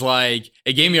 and it was like,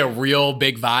 it gave me a real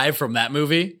big vibe from that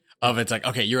movie of it's like,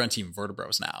 okay, you're on Team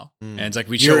Vertibros now. And it's like,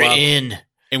 we'd show up and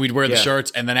we'd wear the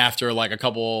shirts. And then after like a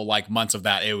couple like months of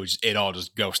that, it all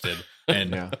just ghosted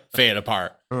and faded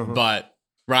apart. But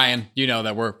Ryan, you know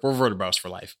that we're Vertibros for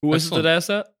life. Who was it that asked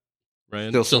that?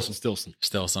 Ryan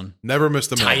Stilson. Never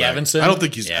missed a Ty Evanson. I don't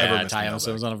think he's ever missed Ty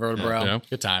Evanson was on a Vertibro. Yeah.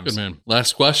 Good times. Good man.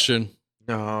 Last question.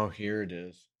 Oh, here it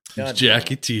is. It's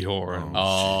Jackie T. Horn.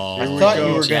 Oh, I thought you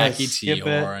were going Jackie to skip T.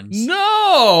 it. Horns.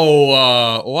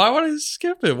 No. Why would I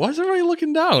skip it? Why is everybody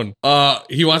looking down?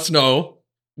 He wants to know,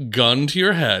 gun to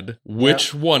your head,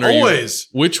 which one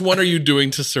are you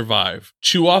doing to survive?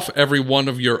 Chew off every one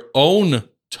of your own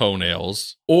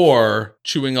toenails or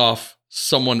chewing off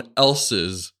someone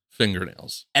else's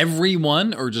fingernails?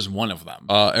 Everyone or just one of them?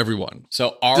 Everyone.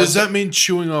 So does that mean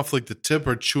chewing off like the tip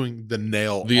or chewing the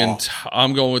nail off?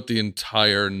 I'm going with the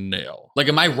entire nail. Like,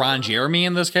 am I Ron Jeremy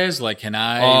in this case? Like, can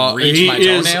I reach my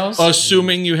toenails?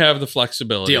 Assuming you have the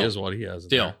flexibility Deal. is what he has.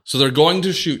 Deal. There. So they're going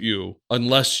to shoot you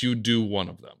unless you do one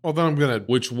of them. Well, then I'm going to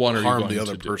Which one are harm you going the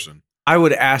other to person. Do? I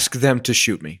would ask them to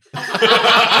shoot me.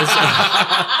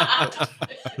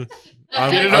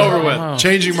 Get it over with.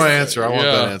 Changing my answer. I want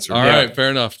that answer. All right,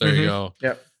 fair enough. There you go.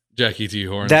 Yep. Jackie T.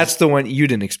 Horn. That's the one. You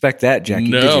didn't expect that, Jackie.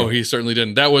 No, did you? he certainly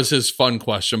didn't. That was his fun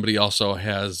question, but he also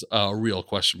has a real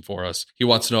question for us. He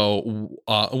wants to know,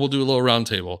 we'll do a little round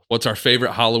table. What's our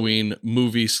favorite Halloween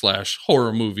movie /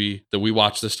 horror movie that we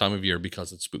watch this time of year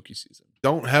because it's spooky season?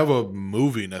 Don't have a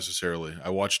movie necessarily.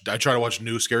 I try to watch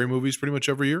new scary movies pretty much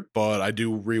every year, but I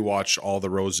do rewatch all the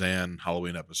Roseanne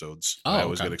Halloween episodes. I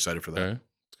always get excited for that. Okay.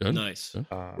 Good. Nice.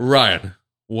 Ryan,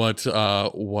 what's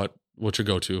your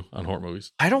go-to on horror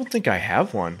movies? I don't think I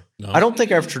have one. No? I don't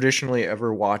think I've traditionally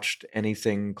ever watched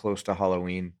anything close to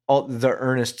Halloween. All the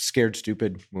Ernest Scared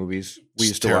Stupid movies we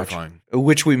used to watch,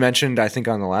 which we mentioned, I think,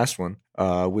 on the last one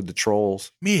with the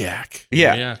trolls. Miak.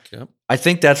 Yeah. Miak, yep. I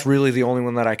think that's really the only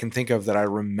one that I can think of that I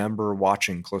remember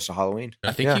watching close to Halloween.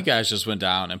 I think you guys just went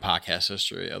down in podcast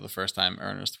history of the first time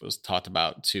Ernest was talked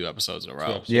about 2 episodes in a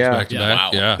row. Yeah.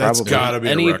 Wow. Yeah. That's got to be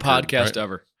any a record, podcast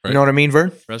ever. Right. You know what I mean,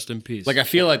 Vern? Rest in peace. Like, I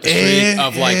feel like the streak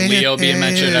of like Leo being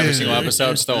mentioned every single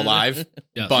episode is still alive.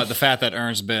 Yes. But the fact that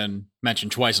Ernst's been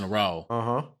mentioned twice in a row,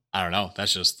 I don't know.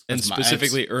 That's just and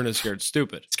specifically Ernest Scared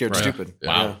Stupid. Scared Stupid.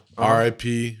 Wow. Yeah.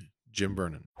 R.I.P. Jim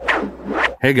Vernon.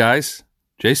 Hey guys,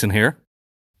 Jason here.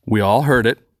 We all heard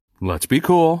it. Let's be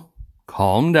cool.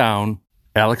 Calm down.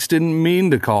 Alex didn't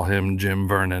mean to call him Jim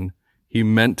Vernon. he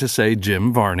meant to say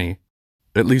Jim Varney.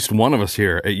 At least one of us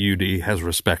here at UD has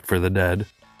respect for the dead.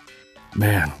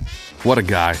 Man, what a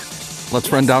guy. Let's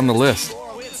run down the list.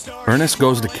 Ernest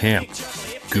goes to camp.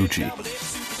 Gucci.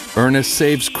 Ernest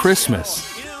saves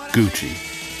Christmas.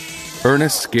 Gucci.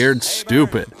 Ernest scared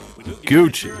stupid.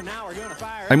 Gucci.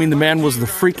 I mean, the man was the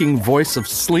freaking voice of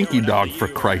Slinky Dog, for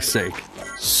Christ's sake.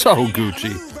 So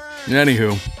Gucci.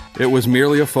 Anywho, it was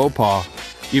merely a faux pas.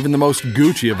 Even the most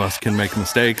Gucci of us can make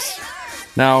mistakes.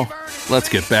 Now, let's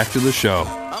get back to the show.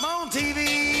 I'm on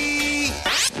TV.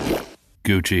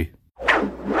 Gucci.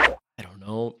 I don't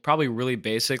know. Probably really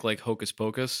basic, like Hocus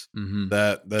Pocus. Mm-hmm.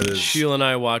 That is. Sheila and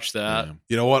I watched that. Yeah.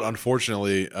 You know what?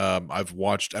 Unfortunately, I've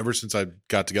watched ever since I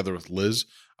got together with Liz.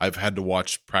 I've had to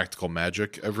watch Practical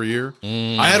Magic every year.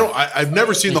 I've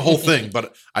never seen the whole thing,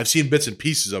 but I've seen bits and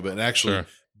pieces of it. And actually,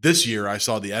 this year I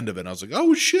saw the end of it, and I was like,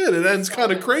 "Oh shit! It ends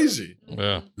kind of crazy."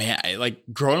 Yeah, man. Like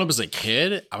growing up as a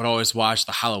kid, I would always watch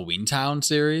the Halloween Town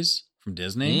series from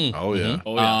Disney. Oh yeah.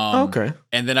 Oh yeah. Okay.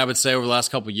 And then I would say over the last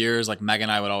couple of years, like Meg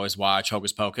and I would always watch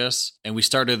Hocus Pocus. And we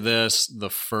started this the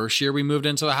first year we moved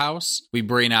into the house. We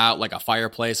bring out like a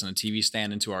fireplace and a TV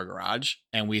stand into our garage,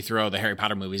 and we throw the Harry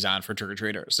Potter movies on for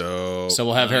trick-or-treaters. So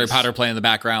we'll have Harry Potter playing in the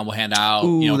background. We'll hand out,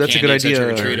 that's a good idea.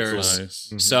 Trick-or-treaters. Nice.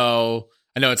 Mm-hmm. So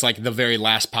I know it's like the very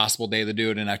last possible day to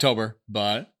do it in October,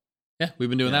 but yeah, we've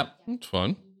been doing that. It's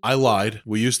fun. I lied.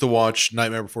 We used to watch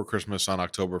Nightmare Before Christmas on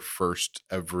October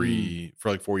 1st for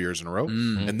like 4 years in a row.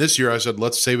 And this year I said,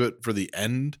 let's save it for the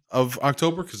end of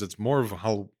October because it's more of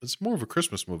a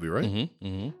Christmas movie, right?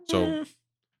 So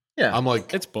yeah, I'm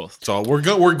like, it's both. So we're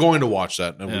going to watch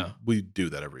that, and we do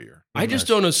that every year. I just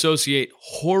don't associate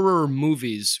horror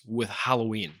movies with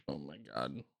Halloween. Oh my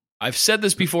God. I've said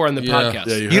this before on the podcast.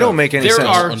 Yeah, you don't make any sense. There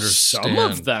are some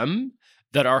of them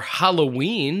that are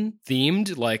Halloween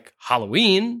themed, like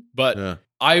Halloween, but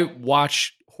I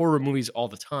watch horror movies all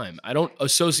the time. I don't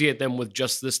associate them with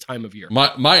just this time of year.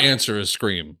 My answer is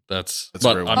Scream. That's a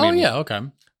great one. Okay.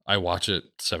 I watch it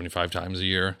 75 times a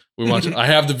year. We watch it. I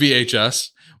have the VHS.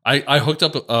 I hooked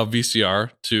up a VCR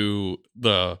to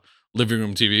the living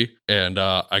room TV, and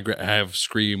I have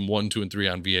Scream 1, 2, and 3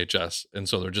 on VHS, and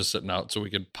so they're just sitting out, so we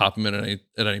could pop them in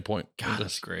at any point. God,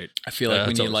 that's great. I feel like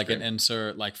we need like an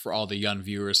insert, like for all the young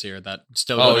viewers here that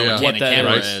still don't know what a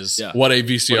camera is. Yeah. What a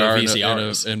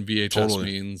VCR, and VHS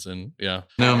means, and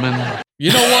No man.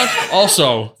 You know what?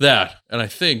 Also that, and I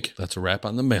think that's a wrap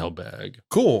on the mailbag.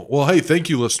 Cool. Well, hey, thank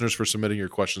you, listeners, for submitting your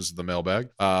questions to the mailbag.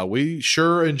 We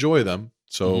sure enjoy them.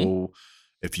 So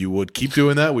if you would keep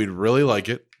doing that, we'd really like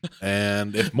it.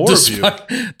 And if more of you,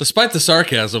 despite the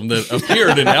sarcasm that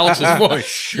appeared in Alex's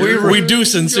voice, we do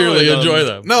sincerely enjoy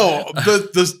them. No,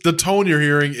 the tone you're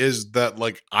hearing is that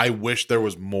like I wish there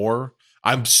was more.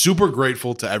 I'm super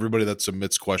grateful to everybody that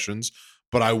submits questions,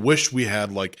 but I wish we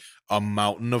had like a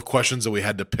mountain of questions that we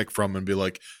had to pick from and be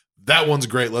like, that one's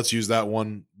great, let's use that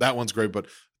one. That one's great, but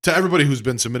to everybody who's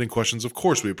been submitting questions, of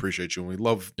course, we appreciate you and we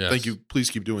love. Yes. Thank you. Please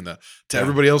keep doing that. To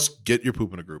everybody else, get your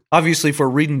poop in a group. Obviously, if we're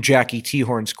reading Jackie T.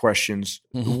 Horn's questions,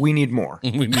 we need more.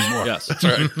 We need more. Yes, that's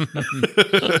right.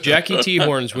 Jackie T.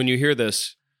 Horns, when you hear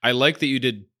this, I like that you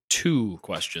did 2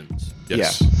 questions.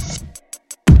 Yes.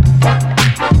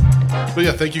 But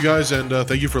yeah, thank you guys, and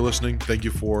thank you for listening. Thank you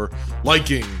for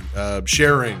liking,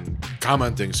 sharing,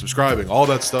 commenting, subscribing. All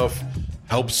that stuff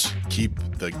helps keep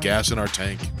the gas in our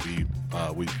tank.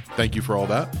 We thank you for all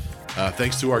that.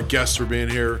 Thanks to our guests for being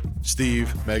here.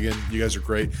 Steve, Megan, you guys are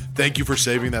great. Thank you for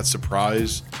saving that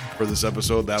surprise for this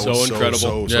episode. That was incredible. So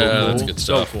cool. That's good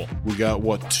stuff. So cool. We got,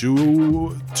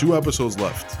 two episodes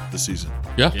left this season.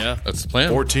 Yeah, that's the plan.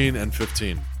 14 and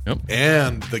 15. Yep.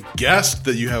 And the guest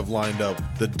that you have lined up,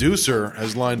 the Deucer,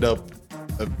 has lined up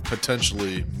a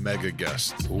potentially mega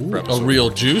guest. Ooh, a real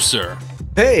juicer.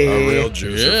 Hey, a real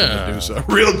juicer from the Deucer.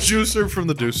 A real juicer from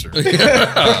the Deucer.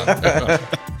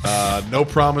 No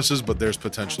promises, but there's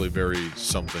potentially very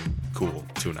something cool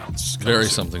to announce. Very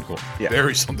something cool. Yeah.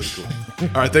 Very something cool.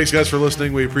 All right, thanks guys for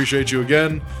listening. We appreciate you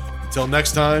again. Until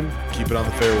next time, keep it on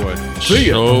the fairway. See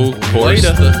ya. Show course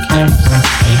Later. the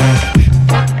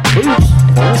Peace.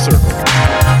 Full circle.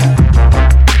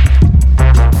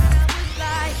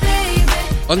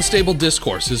 Unstable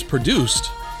Discourse is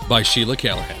produced by Sheila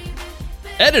Callahan.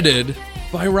 Edited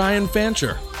by Ryan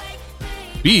Fancher.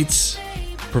 Beats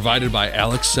provided by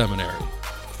Alex Seminary.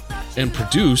 And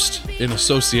produced in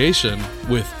association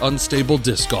with Unstable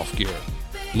Disc Golf Gear.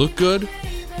 Look good,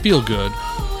 feel good,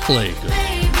 play good.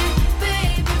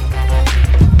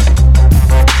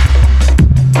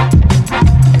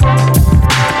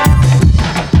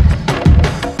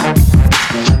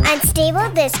 Unstable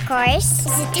Discourse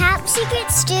is a Top Secret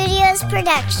Studios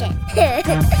production.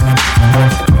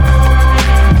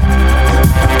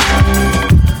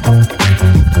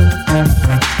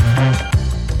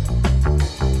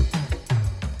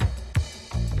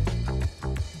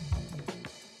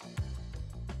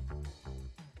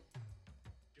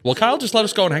 Will Kyle just let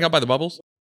us go and hang out by the bubbles?